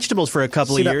your vegetables for a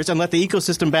couple of years and let the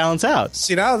ecosystem balance out.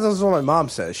 See, now this is what my mom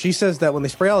says. She says that when they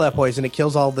spray all that poison, it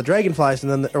kills all the dragonflies,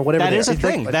 and then or whatever. That is a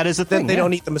thing. That is a thing. They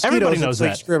don't eat the mosquitoes. Everybody knows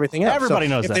that. Screw everything up. Everybody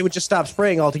knows that. If they would just stop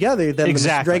spraying altogether, then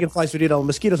the dragonflies would eat all the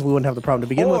mosquitoes. We wouldn't have the problem to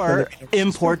begin with. Or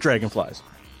import dragonflies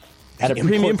at a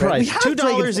premium price.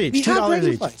 $2 each. $2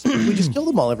 each. We just kill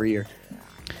them all every year.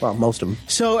 Well, most of them.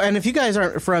 So, and if you guys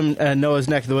aren't from Noah's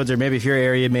neck of the woods, or maybe if your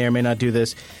area may or may not do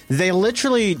this, they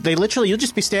literally, you'll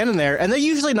just be standing there, and they're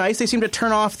usually nice. They seem to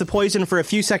turn off the poison for a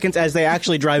few seconds as they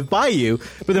actually drive by you,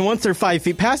 but then once they're 5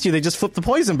 feet past you, they just flip the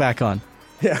poison back on.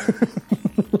 Yeah.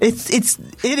 It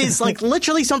is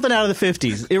literally something out of the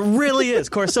 50s. It really is.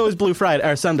 Of course, so is Blue Friday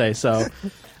or Sunday. So,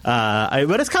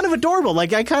 but it's kind of adorable.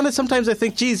 Sometimes I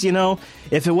think, geez,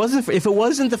 if it wasn't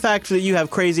the fact that you have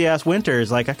crazy ass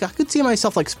winters, I could see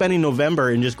myself spending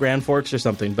November in just Grand Forks or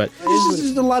something. But there's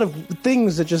just a lot of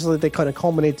things that just they kind of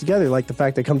culminate together, like the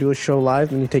fact they come to a show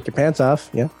live and you take your pants off.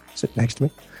 Yeah, sit next to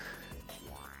me.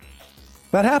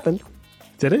 That happened.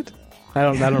 Did it? I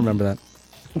don't remember that.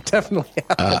 Definitely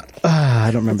happened. I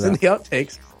don't remember that. In the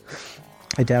outtakes.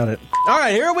 I doubt it. All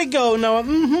right, here we go, Noah.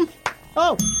 Mm-hmm.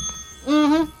 Oh.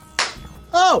 Mm-hmm.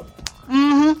 Oh.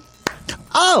 Mm-hmm.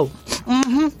 Oh.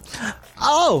 Mm-hmm.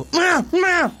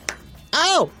 Oh.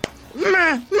 Oh.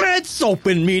 It's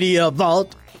Open Media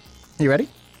Vault. You ready?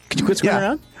 Could you quit screwing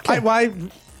around? Okay.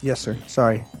 Yes, sir.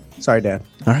 Sorry, Dad.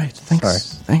 All right. Thanks. Sorry.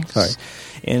 Thanks. Sorry.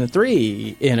 In a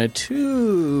 3, in a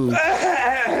 2.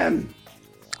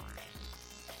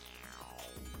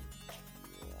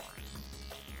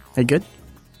 Hey, good?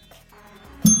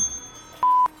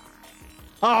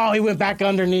 Oh, he went back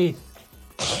underneath.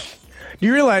 Do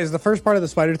you realize the first part of the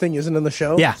spider thing isn't in the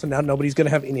show? Yeah. So now nobody's going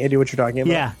to have any idea what you're talking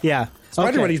about. Yeah.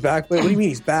 Spider-Buddy's back. Wait, what do you mean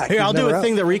he's back? Here, He's I'll do never a out.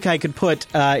 thing that Rikai could put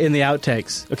in the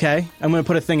outtakes, okay? I'm going to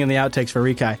put a thing in the outtakes for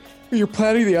Rikai. You're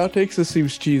planning the outtakes? This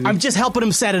seems cheesy. I'm just helping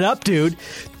him set it up, dude.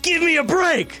 Give me a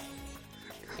break!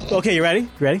 Okay, you ready?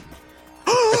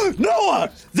 Noah!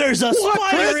 There's a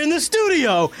spider in the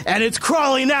studio, and it's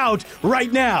crawling out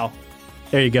right now.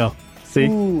 There you go. See?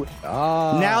 Ooh,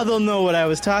 Now they'll know what I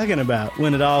was talking about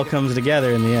when it all comes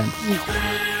together in the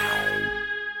end.